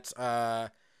that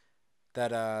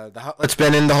the Huttlet's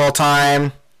been in the whole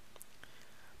time,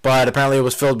 but apparently it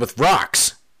was filled with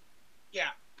rocks.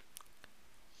 Yeah.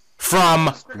 From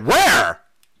where?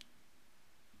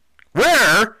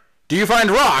 Where do you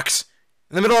find rocks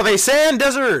in the middle of a sand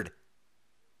desert?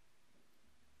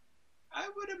 I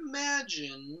would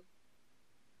imagine.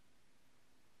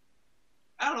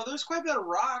 I don't know. There's quite a bit of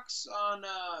rocks on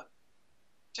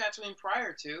Tatooine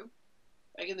prior to,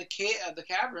 like in the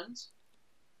caverns.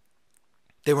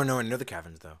 They were nowhere near the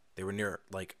caverns, though. They were near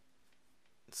like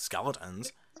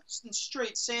skeletons. It's in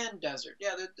straight sand desert.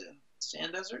 Yeah, the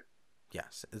sand desert.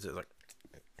 Yes, it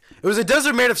was a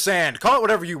desert made of sand. Call it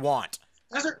whatever you want.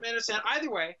 Desert made of sand. Either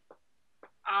way.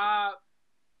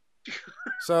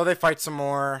 So they fight some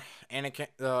more.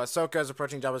 Ahsoka is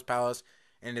approaching Jabba's palace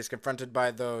and is confronted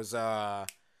by those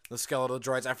skeletal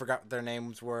droids. I forgot what their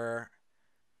names were.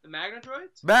 The Magna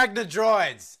droids? Magna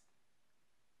droids!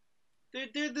 They're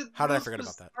the How did I forget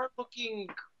about that? Looking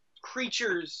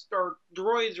creatures or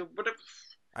droids or whatever.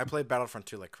 I played Battlefront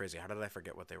 2 like crazy. How did I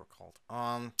forget what they were called?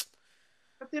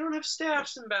 But they don't have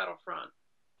staffs in Battlefront.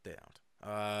 They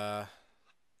don't.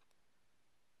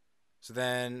 So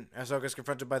then Ahsoka's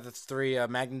confronted by the 3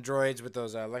 Magna droids with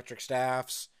those electric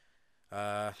staffs.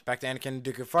 Back to Anakin and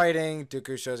Dooku fighting.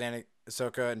 Dooku shows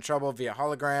Ahsoka in trouble via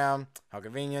hologram. How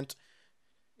convenient.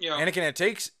 Yeah. Anakin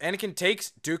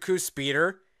takes Dooku's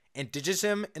speeder and ditches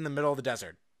him in the middle of the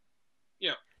desert.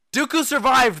 Yeah. Dooku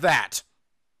survived that.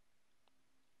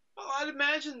 Well, I'd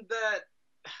imagine that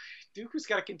Dooku's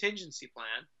got a contingency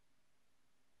plan.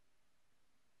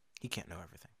 He can't know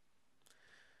everything.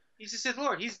 He's a Sith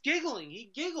Lord. He's giggling.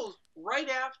 He giggles right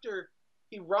after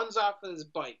he runs off with his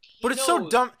bike. But it's so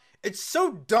dumb. It's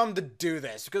so dumb to do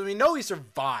this because we know he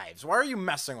survives. Why are you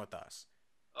messing with us?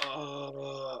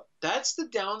 That's the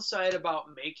downside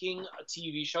about making a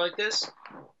TV show like this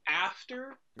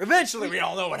after. Eventually, we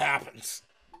all know what happens.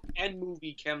 And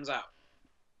movie comes out.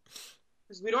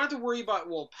 Because we don't have to worry about,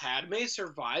 will Padme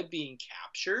survive being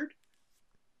captured?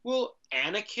 Will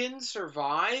Anakin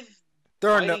survive? There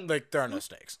are no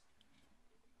stakes.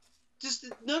 Just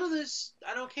none of this.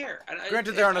 I don't care.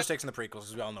 Granted, there are no stakes in the prequels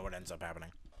because we all know what ends up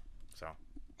happening.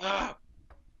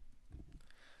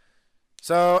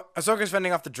 So Ahsoka's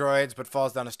fending off the droids, but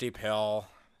falls down a steep hill.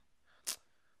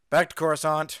 Back to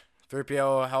Coruscant.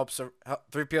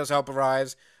 3PO's help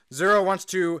arrives. Zero wants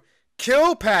to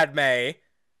kill Padme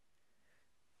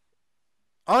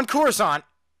on Coruscant,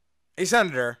 a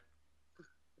senator.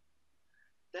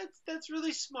 That's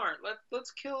really smart.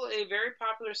 Let's kill a very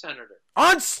popular senator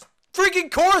on freaking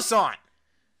Coruscant.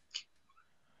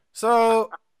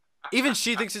 So even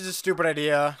she thinks it's a stupid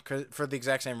idea for the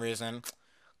exact same reason.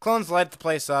 Clones light the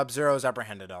place up. Zero is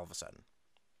apprehended all of a sudden.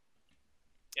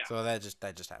 Yeah. So that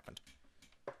just happened.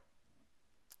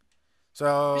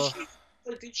 So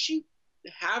did she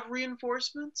have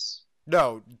reinforcements?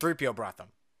 No, 3PO brought them.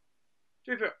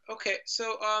 3PO. Okay,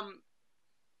 so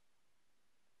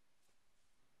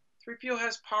 3PO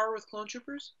has power with clone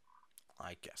troopers?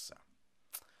 I guess so.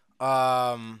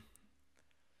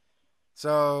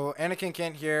 So Anakin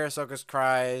can't hear Ahsoka's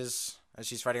cries as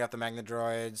she's fighting out the Magna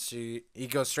droids. He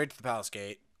goes straight to the palace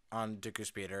gate on Dooku's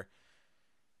speeder.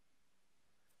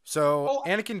 So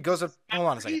Anakin goes up. Hold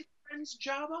on a second. Friends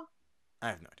Jabba? I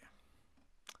have no idea.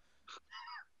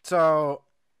 So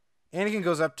Anakin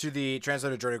goes up to the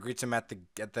translator droid who greets him at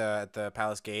the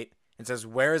palace gate and says,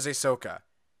 "Where is Ahsoka?"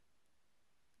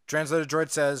 Translator droid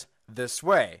says, "This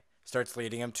way." Starts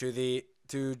leading him to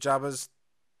Jabba's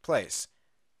place.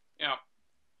 Yeah.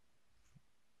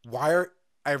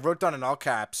 I wrote down in all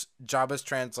caps, Jabba's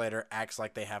translator acts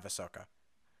like they have Ahsoka.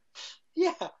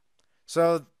 Yeah.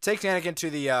 So takes Anakin to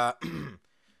the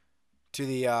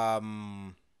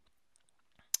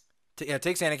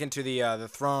takes Anakin to the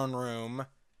throne room.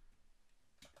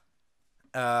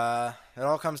 It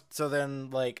all comes. So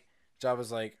then, like,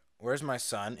 Jabba's like, "Where's my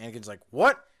son?" Anakin's like,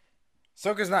 "What?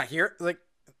 Ahsoka's not here. Like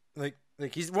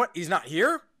he's what? He's not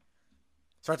here."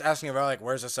 Starts asking about, like,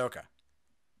 "Where's Ahsoka?"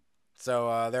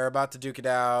 So they're about to duke it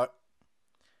out.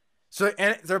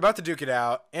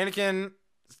 Anakin.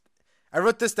 I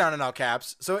wrote this down in all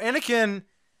caps. So Anakin's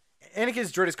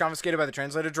droid is confiscated by the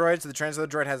translator droid. So the translator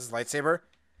droid has his lightsaber.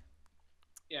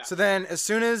 Yeah. So then, as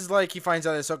soon as like he finds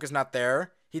out that Ahsoka's not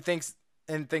there, he thinks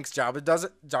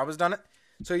Jabba's done it.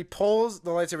 So he pulls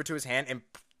the lightsaber to his hand and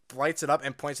lights it up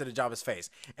and points it at Jabba's face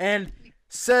and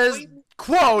says,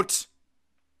 "Quote."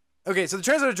 Okay, so the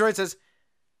translator droid says,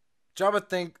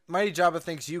 Mighty Jabba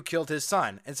thinks you killed his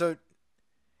son. And so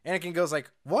Anakin goes like,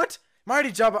 "What?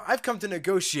 Mighty Jabba, I've come to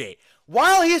negotiate."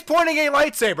 While he's pointing a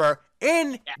lightsaber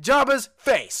in Jabba's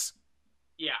face.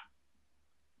 Yeah.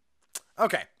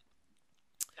 Okay.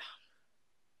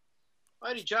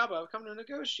 Mighty Jabba, I've come to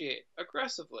negotiate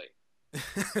aggressively.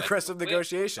 Aggressive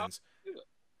negotiations.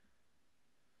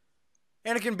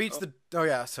 Anakin beats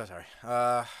Ahsoka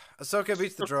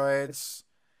beats the droids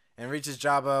and reaches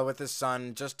Jabba with his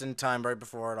son just in time right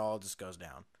before it all just goes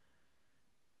down.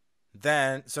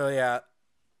 Then Ahsoka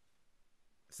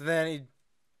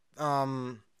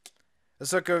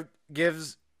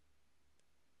gives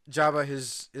Jabba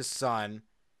his son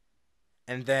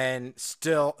and then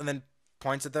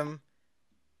points at them.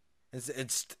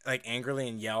 It's like angrily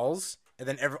and yells, and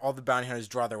then all the bounty hunters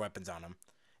draw their weapons on him.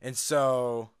 And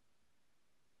so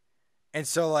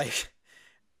like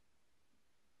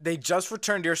they just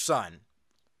returned your son,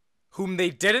 whom they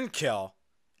didn't kill,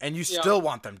 and you still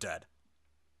want them dead.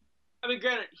 I mean,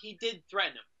 granted, he did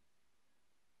threaten him.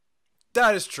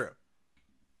 That is true.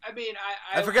 I mean,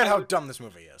 I forget how dumb this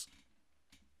movie is.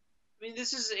 I mean,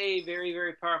 this is a very,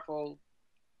 very powerful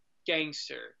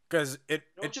gangster. Because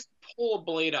don't just pull a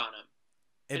blade on him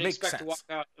and makes expect sense to walk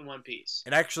out in one piece.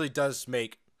 It actually does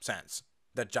make sense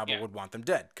that Jabba would want them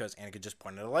dead, because Anakin just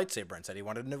pointed a lightsaber and said he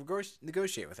wanted to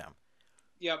negotiate with him.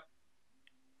 Yep.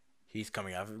 He's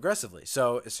coming out aggressively.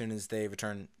 So as soon as they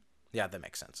return, that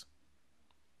makes sense.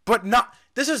 But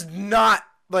this is not,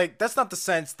 like, that's not the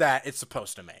sense that it's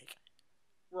supposed to make.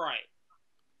 Right.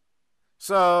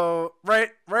 So, right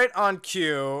on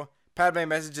cue, Padme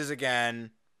messages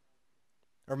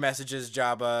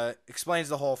Jabba, explains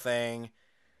the whole thing.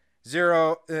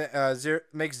 Zero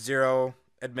makes Zero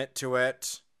admit to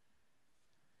it.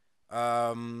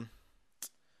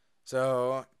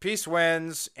 So peace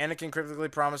wins. Anakin cryptically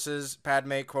promises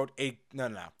Padme, quote,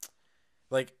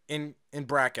 like in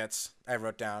brackets I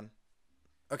wrote down.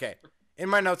 Okay, in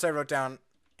my notes I wrote down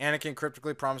Anakin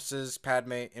cryptically promises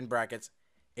Padme in brackets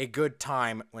a good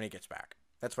time when he gets back.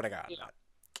 That's what I got.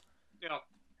 Yeah.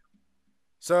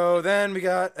 So then we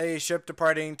got a ship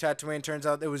departing Tatooine. Turns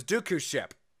out it was Dooku's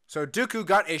ship. So Dooku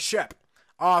got a ship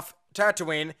off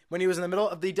Tatooine when he was in the middle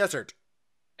of the desert.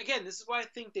 Again, this is why I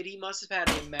think that he must have had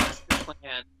a master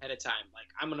plan ahead of time. Like,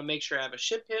 I'm going to make sure I have a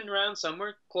ship hidden around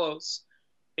somewhere close.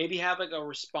 Maybe have, like, a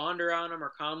responder on him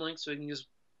or comlink so he can just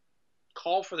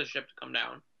call for the ship to come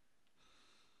down.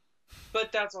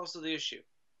 But that's also the issue.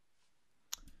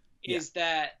 Is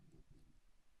that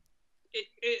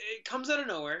it comes out of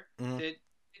nowhere. Mm-hmm.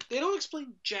 They don't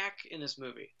explain jack in this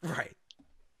movie. Right.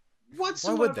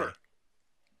 Whatsoever. Why would they?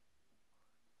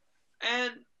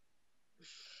 And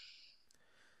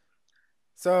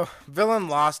so, villain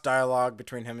lost dialogue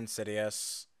between him and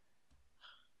Sidious.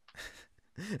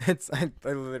 I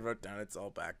literally wrote down it's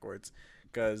all backwards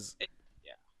because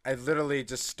I literally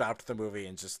just stopped the movie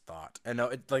and just thought. I know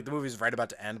the movie's right about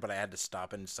to end, but I had to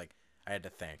stop and just I had to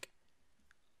think.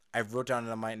 I wrote down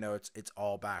in my notes, it's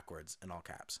all backwards in all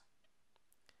caps.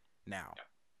 Now,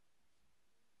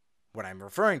 what I'm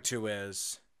referring to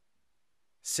is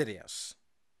Sidious.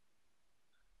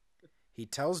 He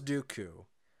tells Dooku,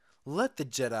 "Let the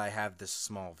Jedi have this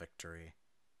small victory."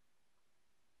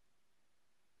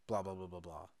 Blah blah blah blah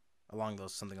blah.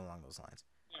 Something along those lines.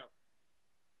 Yeah.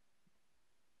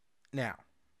 Now,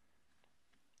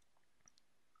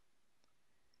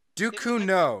 Dooku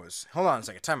knows. Hold on a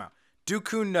second. Time out.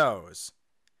 Dooku knows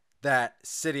that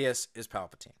Sidious is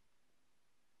Palpatine.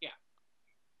 Yeah.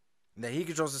 That he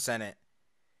controls the Senate.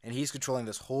 and he's controlling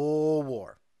this whole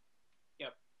war.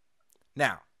 Yep.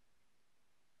 Now,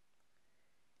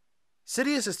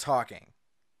 Sidious is talking.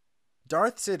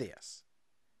 Darth Sidious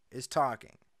is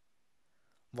talking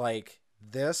like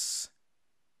this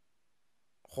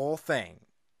whole thing,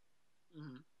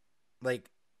 like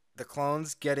the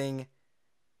clones getting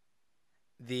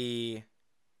the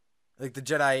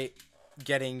Jedi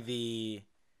getting the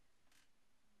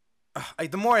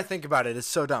the more I think about it, it's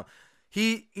so dumb.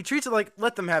 He treats it like,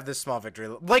 let them have this small victory,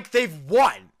 like they've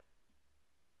won.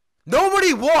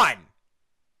 Nobody won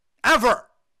ever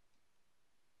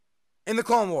in the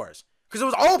Clone Wars because it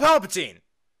was all Palpatine.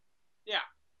 Yeah.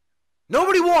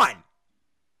 Nobody won.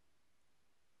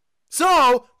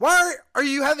 So why are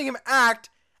you having him act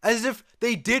as if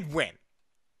they did win?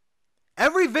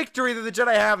 Every victory that the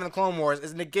Jedi have in the Clone Wars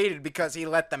is negated because he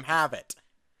let them have it.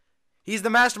 He's the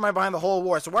mastermind behind the whole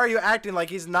war, so why are you acting like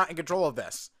he's not in control of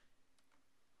this?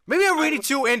 Maybe I'm reading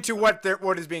too into what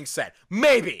is being said.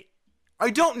 Maybe. I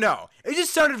don't know. It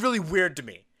just sounded really weird to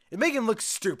me. It made him look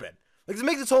stupid. Like, to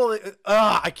make this whole...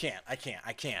 I can't.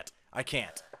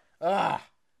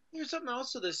 There's something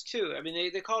else to this, too. I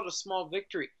mean, they call it a small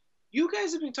victory. You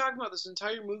guys have been talking about this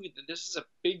entire movie, that this is a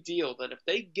big deal, that if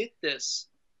they get this...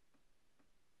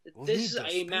 This is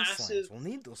a massive... We'll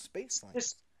need those space lanes.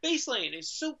 This space lane is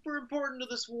super important to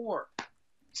this war.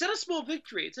 It's not a small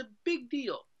victory. It's a big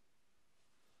deal.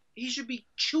 He should be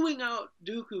chewing out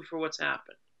Dooku for what's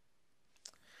happened.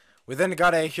 We then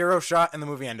got a hero shot and the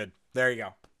movie ended. There you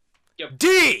go. Yep.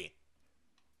 D!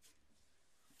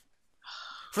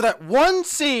 For that one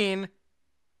scene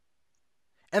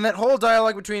and that whole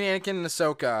dialogue between Anakin and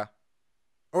Ahsoka,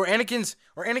 or Anakin's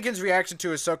reaction to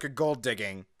Ahsoka gold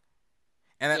digging,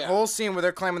 and that whole scene where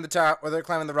they're climbing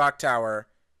the rock tower,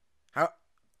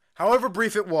 however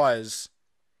brief it was,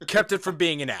 kept it from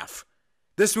being an F.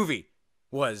 This movie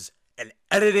was an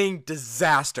editing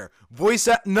disaster.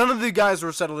 None of the guys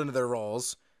were settled into their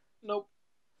roles. Nope.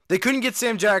 They couldn't get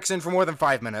Sam Jackson for more than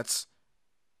 5 minutes.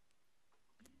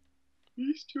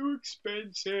 He's too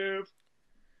expensive.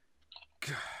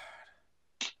 God.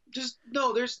 Just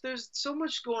no. There's so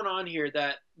much going on here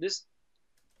that this.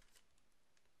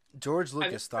 George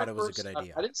Lucas thought it was a good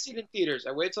idea. I didn't see it in theaters.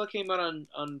 I waited till it came out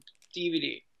on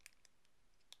DVD.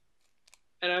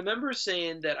 And I remember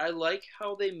saying that I like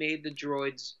how they made the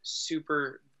droids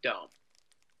super dumb.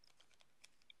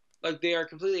 Like, they are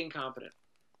completely incompetent.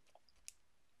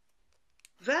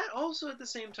 That also, at the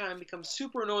same time, becomes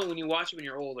super annoying when you watch them when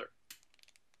you're older.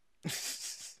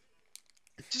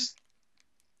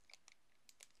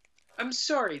 I'm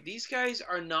sorry, these guys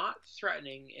are not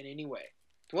threatening in any way.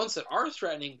 The ones that are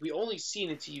threatening, we only see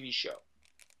in a TV show.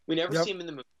 We never see them in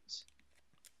the movies.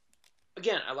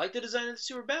 Again, I like the design of the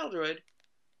Super Battle Droid,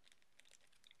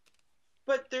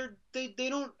 but they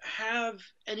don't have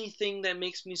anything that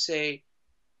makes me say,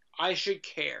 I should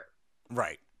care.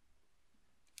 Right.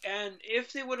 And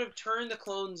if they would have turned the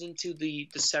clones into the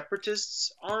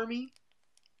Separatists' army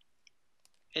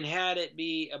and had it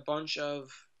be a bunch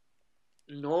of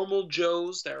normal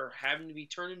Joes that are having to be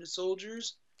turned into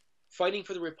soldiers fighting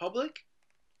for the Republic,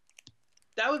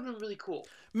 that would have been really cool.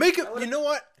 You know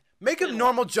what? Make them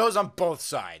normal Joes on both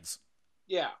sides.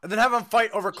 Yeah. And then have them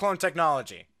fight over clone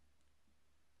technology.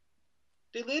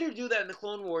 They later do that in the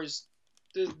Clone Wars,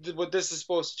 what this is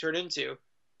supposed to turn into,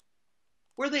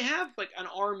 where they have like an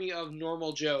army of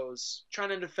normal Joes trying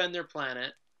to defend their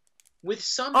planet with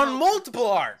some on multiple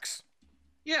arcs.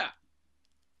 Yeah.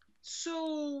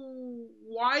 So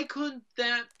why couldn't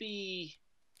that be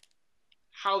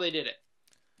how they did it?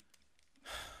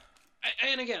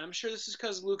 And again, I'm sure this is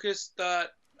because Lucas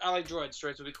thought, I like droids.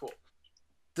 Droids would be cool.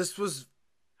 This was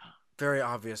very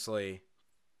obviously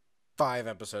 5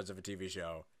 episodes of a TV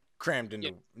show crammed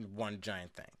into one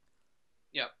giant thing.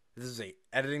 Yep. This is a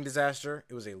editing disaster.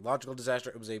 It was a logical disaster.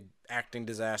 It was a acting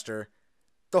disaster.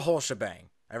 The whole shebang.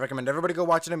 I recommend everybody go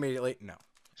watch it immediately. No.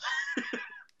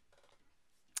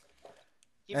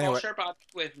 Keep all sharp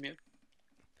objects away from you.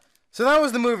 So that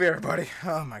was the movie, everybody.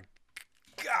 Oh my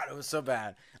God, it was so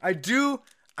bad. I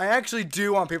actually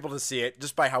do want people to see it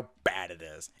just by how bad it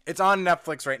is. It's on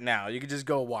Netflix right now. You can just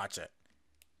go watch it.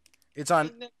 It's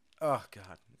on... Oh,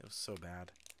 God. It was so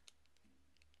bad.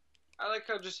 I like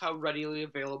how readily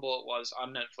available it was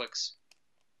on Netflix.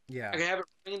 Yeah. I can have it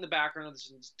running in the background of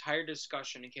this entire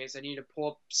discussion in case I need to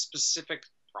pull up specific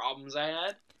problems I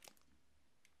had.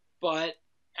 But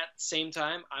at the same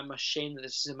time, I'm ashamed that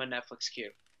this is in my Netflix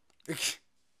queue.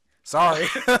 Sorry.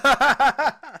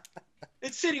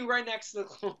 It's sitting right next to the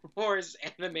Clone Wars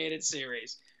animated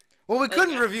series. Well, we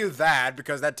couldn't review that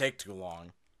because that'd take too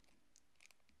long.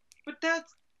 But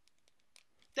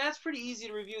that's pretty easy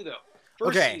to review, though.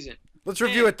 First Okay. season. Let's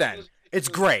review it then. It's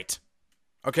great.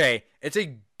 Okay, it's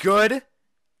a good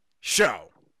show.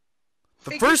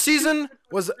 The first season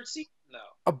was First season, though.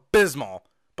 abysmal,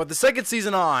 but the second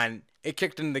season on, it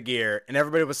kicked into gear and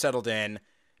everybody was settled in.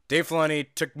 Dave Filoni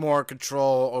took more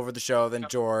control over the show than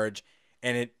George,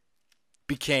 and it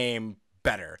became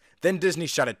better. Then Disney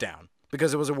shut it down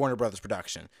because it was a Warner Brothers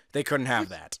production. They couldn't have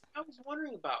that. I was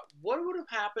wondering about what would have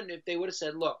happened if they would have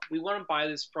said, "Look, we want to buy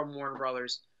this from Warner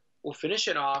Brothers. We'll finish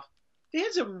it off." They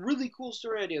had some really cool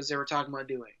story ideas they were talking about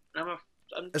doing.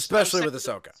 Especially with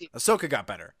Ahsoka. Ahsoka got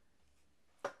better.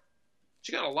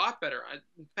 She got a lot better.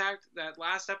 In fact, that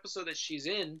last episode that she's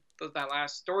in, that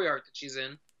last story arc that she's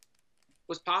in,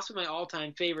 was possibly my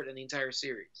all-time favorite in the entire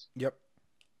series. Yep.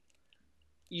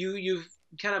 You've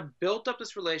kind of built up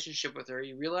this relationship with her.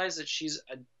 You realize that she's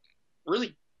a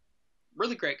really,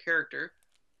 really great character.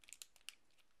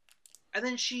 And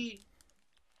then she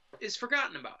is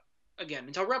forgotten about again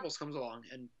until Rebels comes along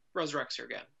and resurrects her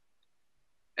again.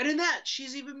 And in that,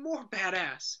 she's even more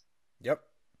badass. Yep.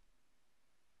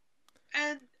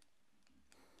 And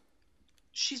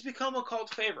she's become a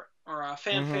cult favorite or a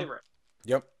fan favorite.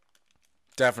 Yep.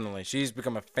 Definitely. She's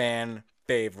become a fan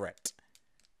favorite.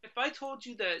 If I told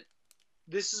you that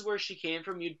this is where she came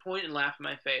from, you'd point and laugh in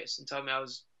my face and tell me I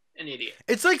was an idiot.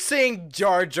 It's like saying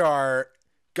Jar Jar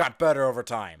got better over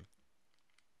time.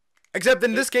 Except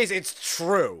in this case, it's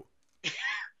true.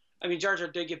 I mean, Jar Jar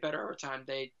did get better over time.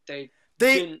 They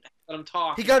didn't let him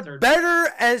talk. He got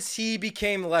better as he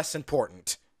became less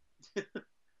important.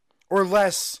 Or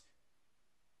less.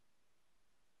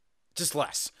 Just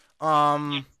less.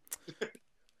 So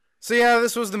yeah,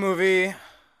 this was the movie.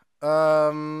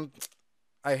 I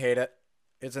hate it.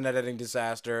 It's an editing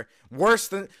disaster. Worse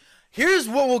than. Here's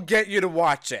what will get you to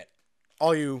watch it.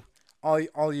 All you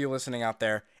listening out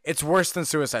there. It's worse than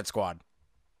Suicide Squad.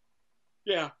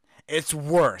 Yeah. It's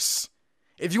worse.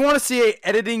 If you want to see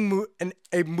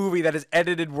a movie that is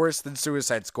edited worse than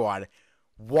Suicide Squad,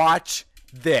 watch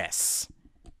this.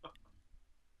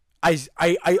 I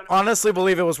honestly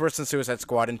believe it was worse than Suicide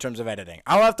Squad in terms of editing.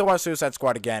 I'll have to watch Suicide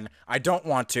Squad again. I don't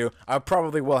want to. I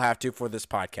probably will have to for this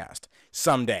podcast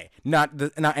someday. Not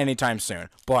anytime soon.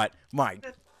 But my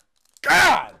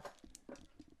God,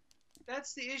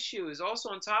 that's the issue. Is also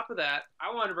on top of that,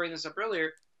 I wanted to bring this up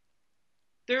earlier.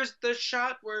 There's the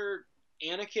shot where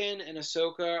Anakin and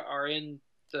Ahsoka are in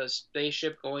the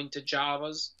spaceship going to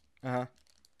Jabba's,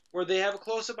 where they have a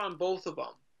close up on both of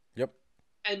them. Yep.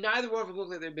 And neither one of them look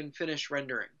like they've been finished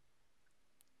rendering.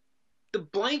 The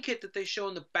blanket that they show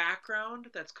in the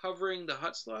background that's covering the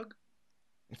Hutt Slug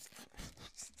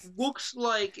looks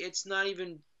like it's not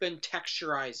even been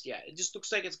texturized yet. It just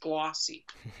looks like it's glossy.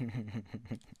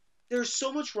 There's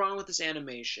so much wrong with this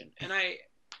animation. And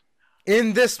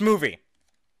in this movie.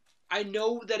 I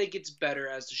know that it gets better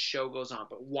as the show goes on,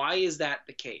 but why is that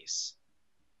the case?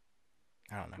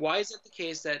 I don't know. Why is it the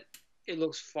case that it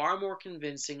looks far more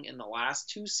convincing in the last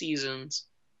two seasons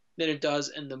than it does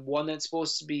in the one that's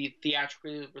supposed to be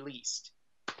theatrically released?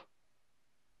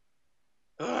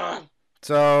 Ugh.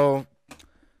 So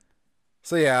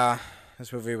yeah,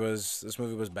 this movie was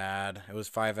bad. It was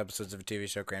 5 episodes of a TV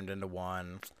show crammed into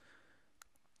one.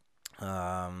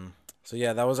 So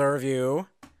yeah, that was our review.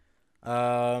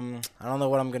 I don't know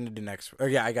what I'm gonna do next. Oh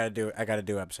yeah, I gotta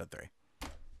do episode 3.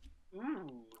 Ooh,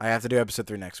 I have to do episode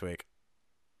 3 next week.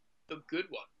 the good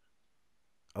one.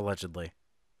 Allegedly.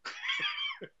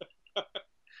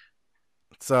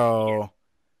 So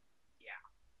yeah,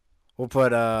 we'll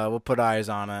put eyes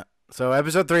on it. So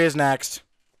episode 3 is next.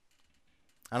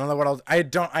 I don't know what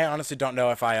I honestly don't know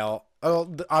if I'll.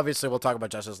 Oh, obviously we'll talk about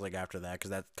Justice League after that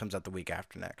because that comes out the week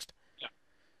after next. Yeah.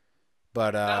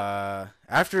 But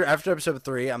after episode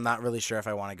 3, I'm not really sure if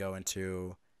I want to go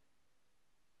into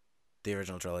the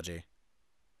original trilogy.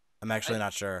 I'm actually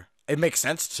not sure. It makes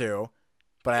sense to,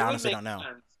 but I honestly don't know.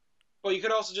 Sense. Well, you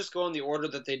could also just go in the order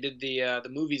that they did the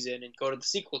movies in and go to the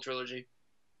sequel trilogy.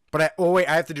 But wait,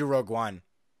 I have to do Rogue One.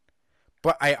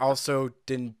 But I also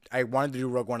didn't. I wanted to do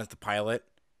Rogue One as the pilot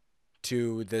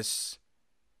to this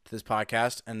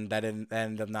podcast, and that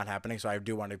ended up not happening. So I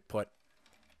do want to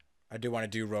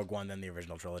do Rogue One then the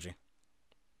original trilogy.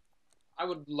 I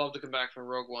would love to come back from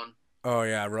Rogue One. Oh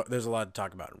yeah, there's a lot to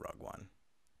talk about in Rogue One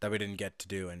that we didn't get to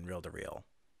do in Reel to Reel.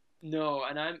 No,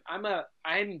 and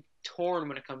I'm torn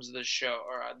when it comes to this show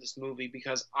or this movie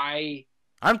because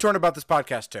I'm torn about this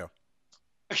podcast too.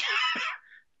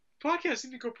 Podcast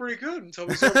seemed to go pretty good until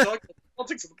we started talking about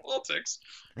the politics.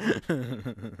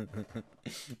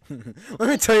 Let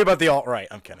me tell you about the alt-right.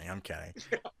 I'm kidding.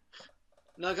 Yeah.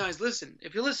 Now, guys, listen.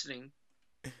 If you're listening,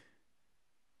 they're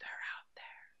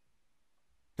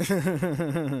out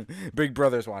Big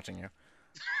Brother's watching you.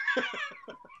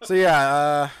 So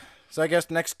yeah, so I guess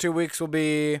next 2 weeks will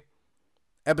be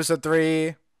episode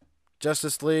 3,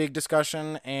 Justice League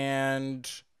discussion, and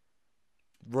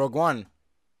Rogue One.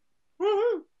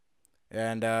 Woohoo!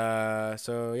 And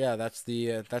so yeah, that's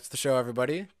the show,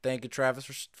 everybody. Thank you, Travis,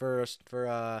 for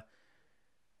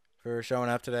showing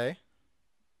up today.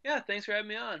 Yeah, thanks for having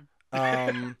me on.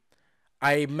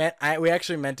 We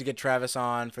actually meant to get Travis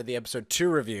on for the episode 2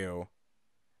 review,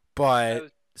 but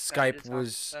Skype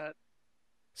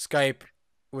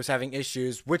was having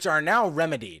issues, which are now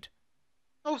remedied.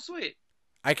 Oh, sweet.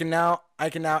 I can now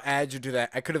add you to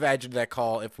that. I could have added you to that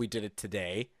call if we did it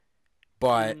today,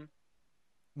 but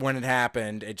when it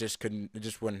happened, it just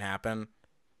wouldn't happen.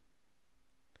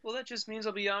 Well, that just means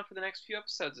I'll be on for the next few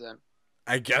episodes then.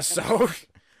 I guess so.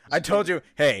 I told you,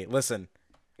 hey, listen,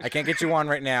 I can't get you on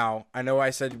right now. I know I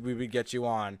said we would get you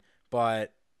on,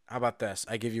 but how about this?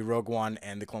 I give you Rogue One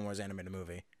and the Clone Wars animated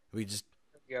movie. We just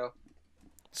go.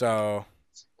 So,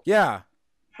 yeah.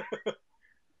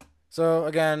 So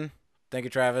again, thank you,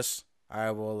 Travis.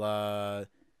 I will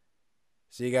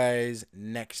see you guys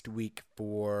next week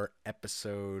for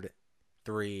episode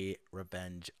 3,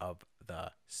 Revenge of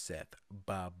the Sith.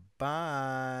 Bye-bye.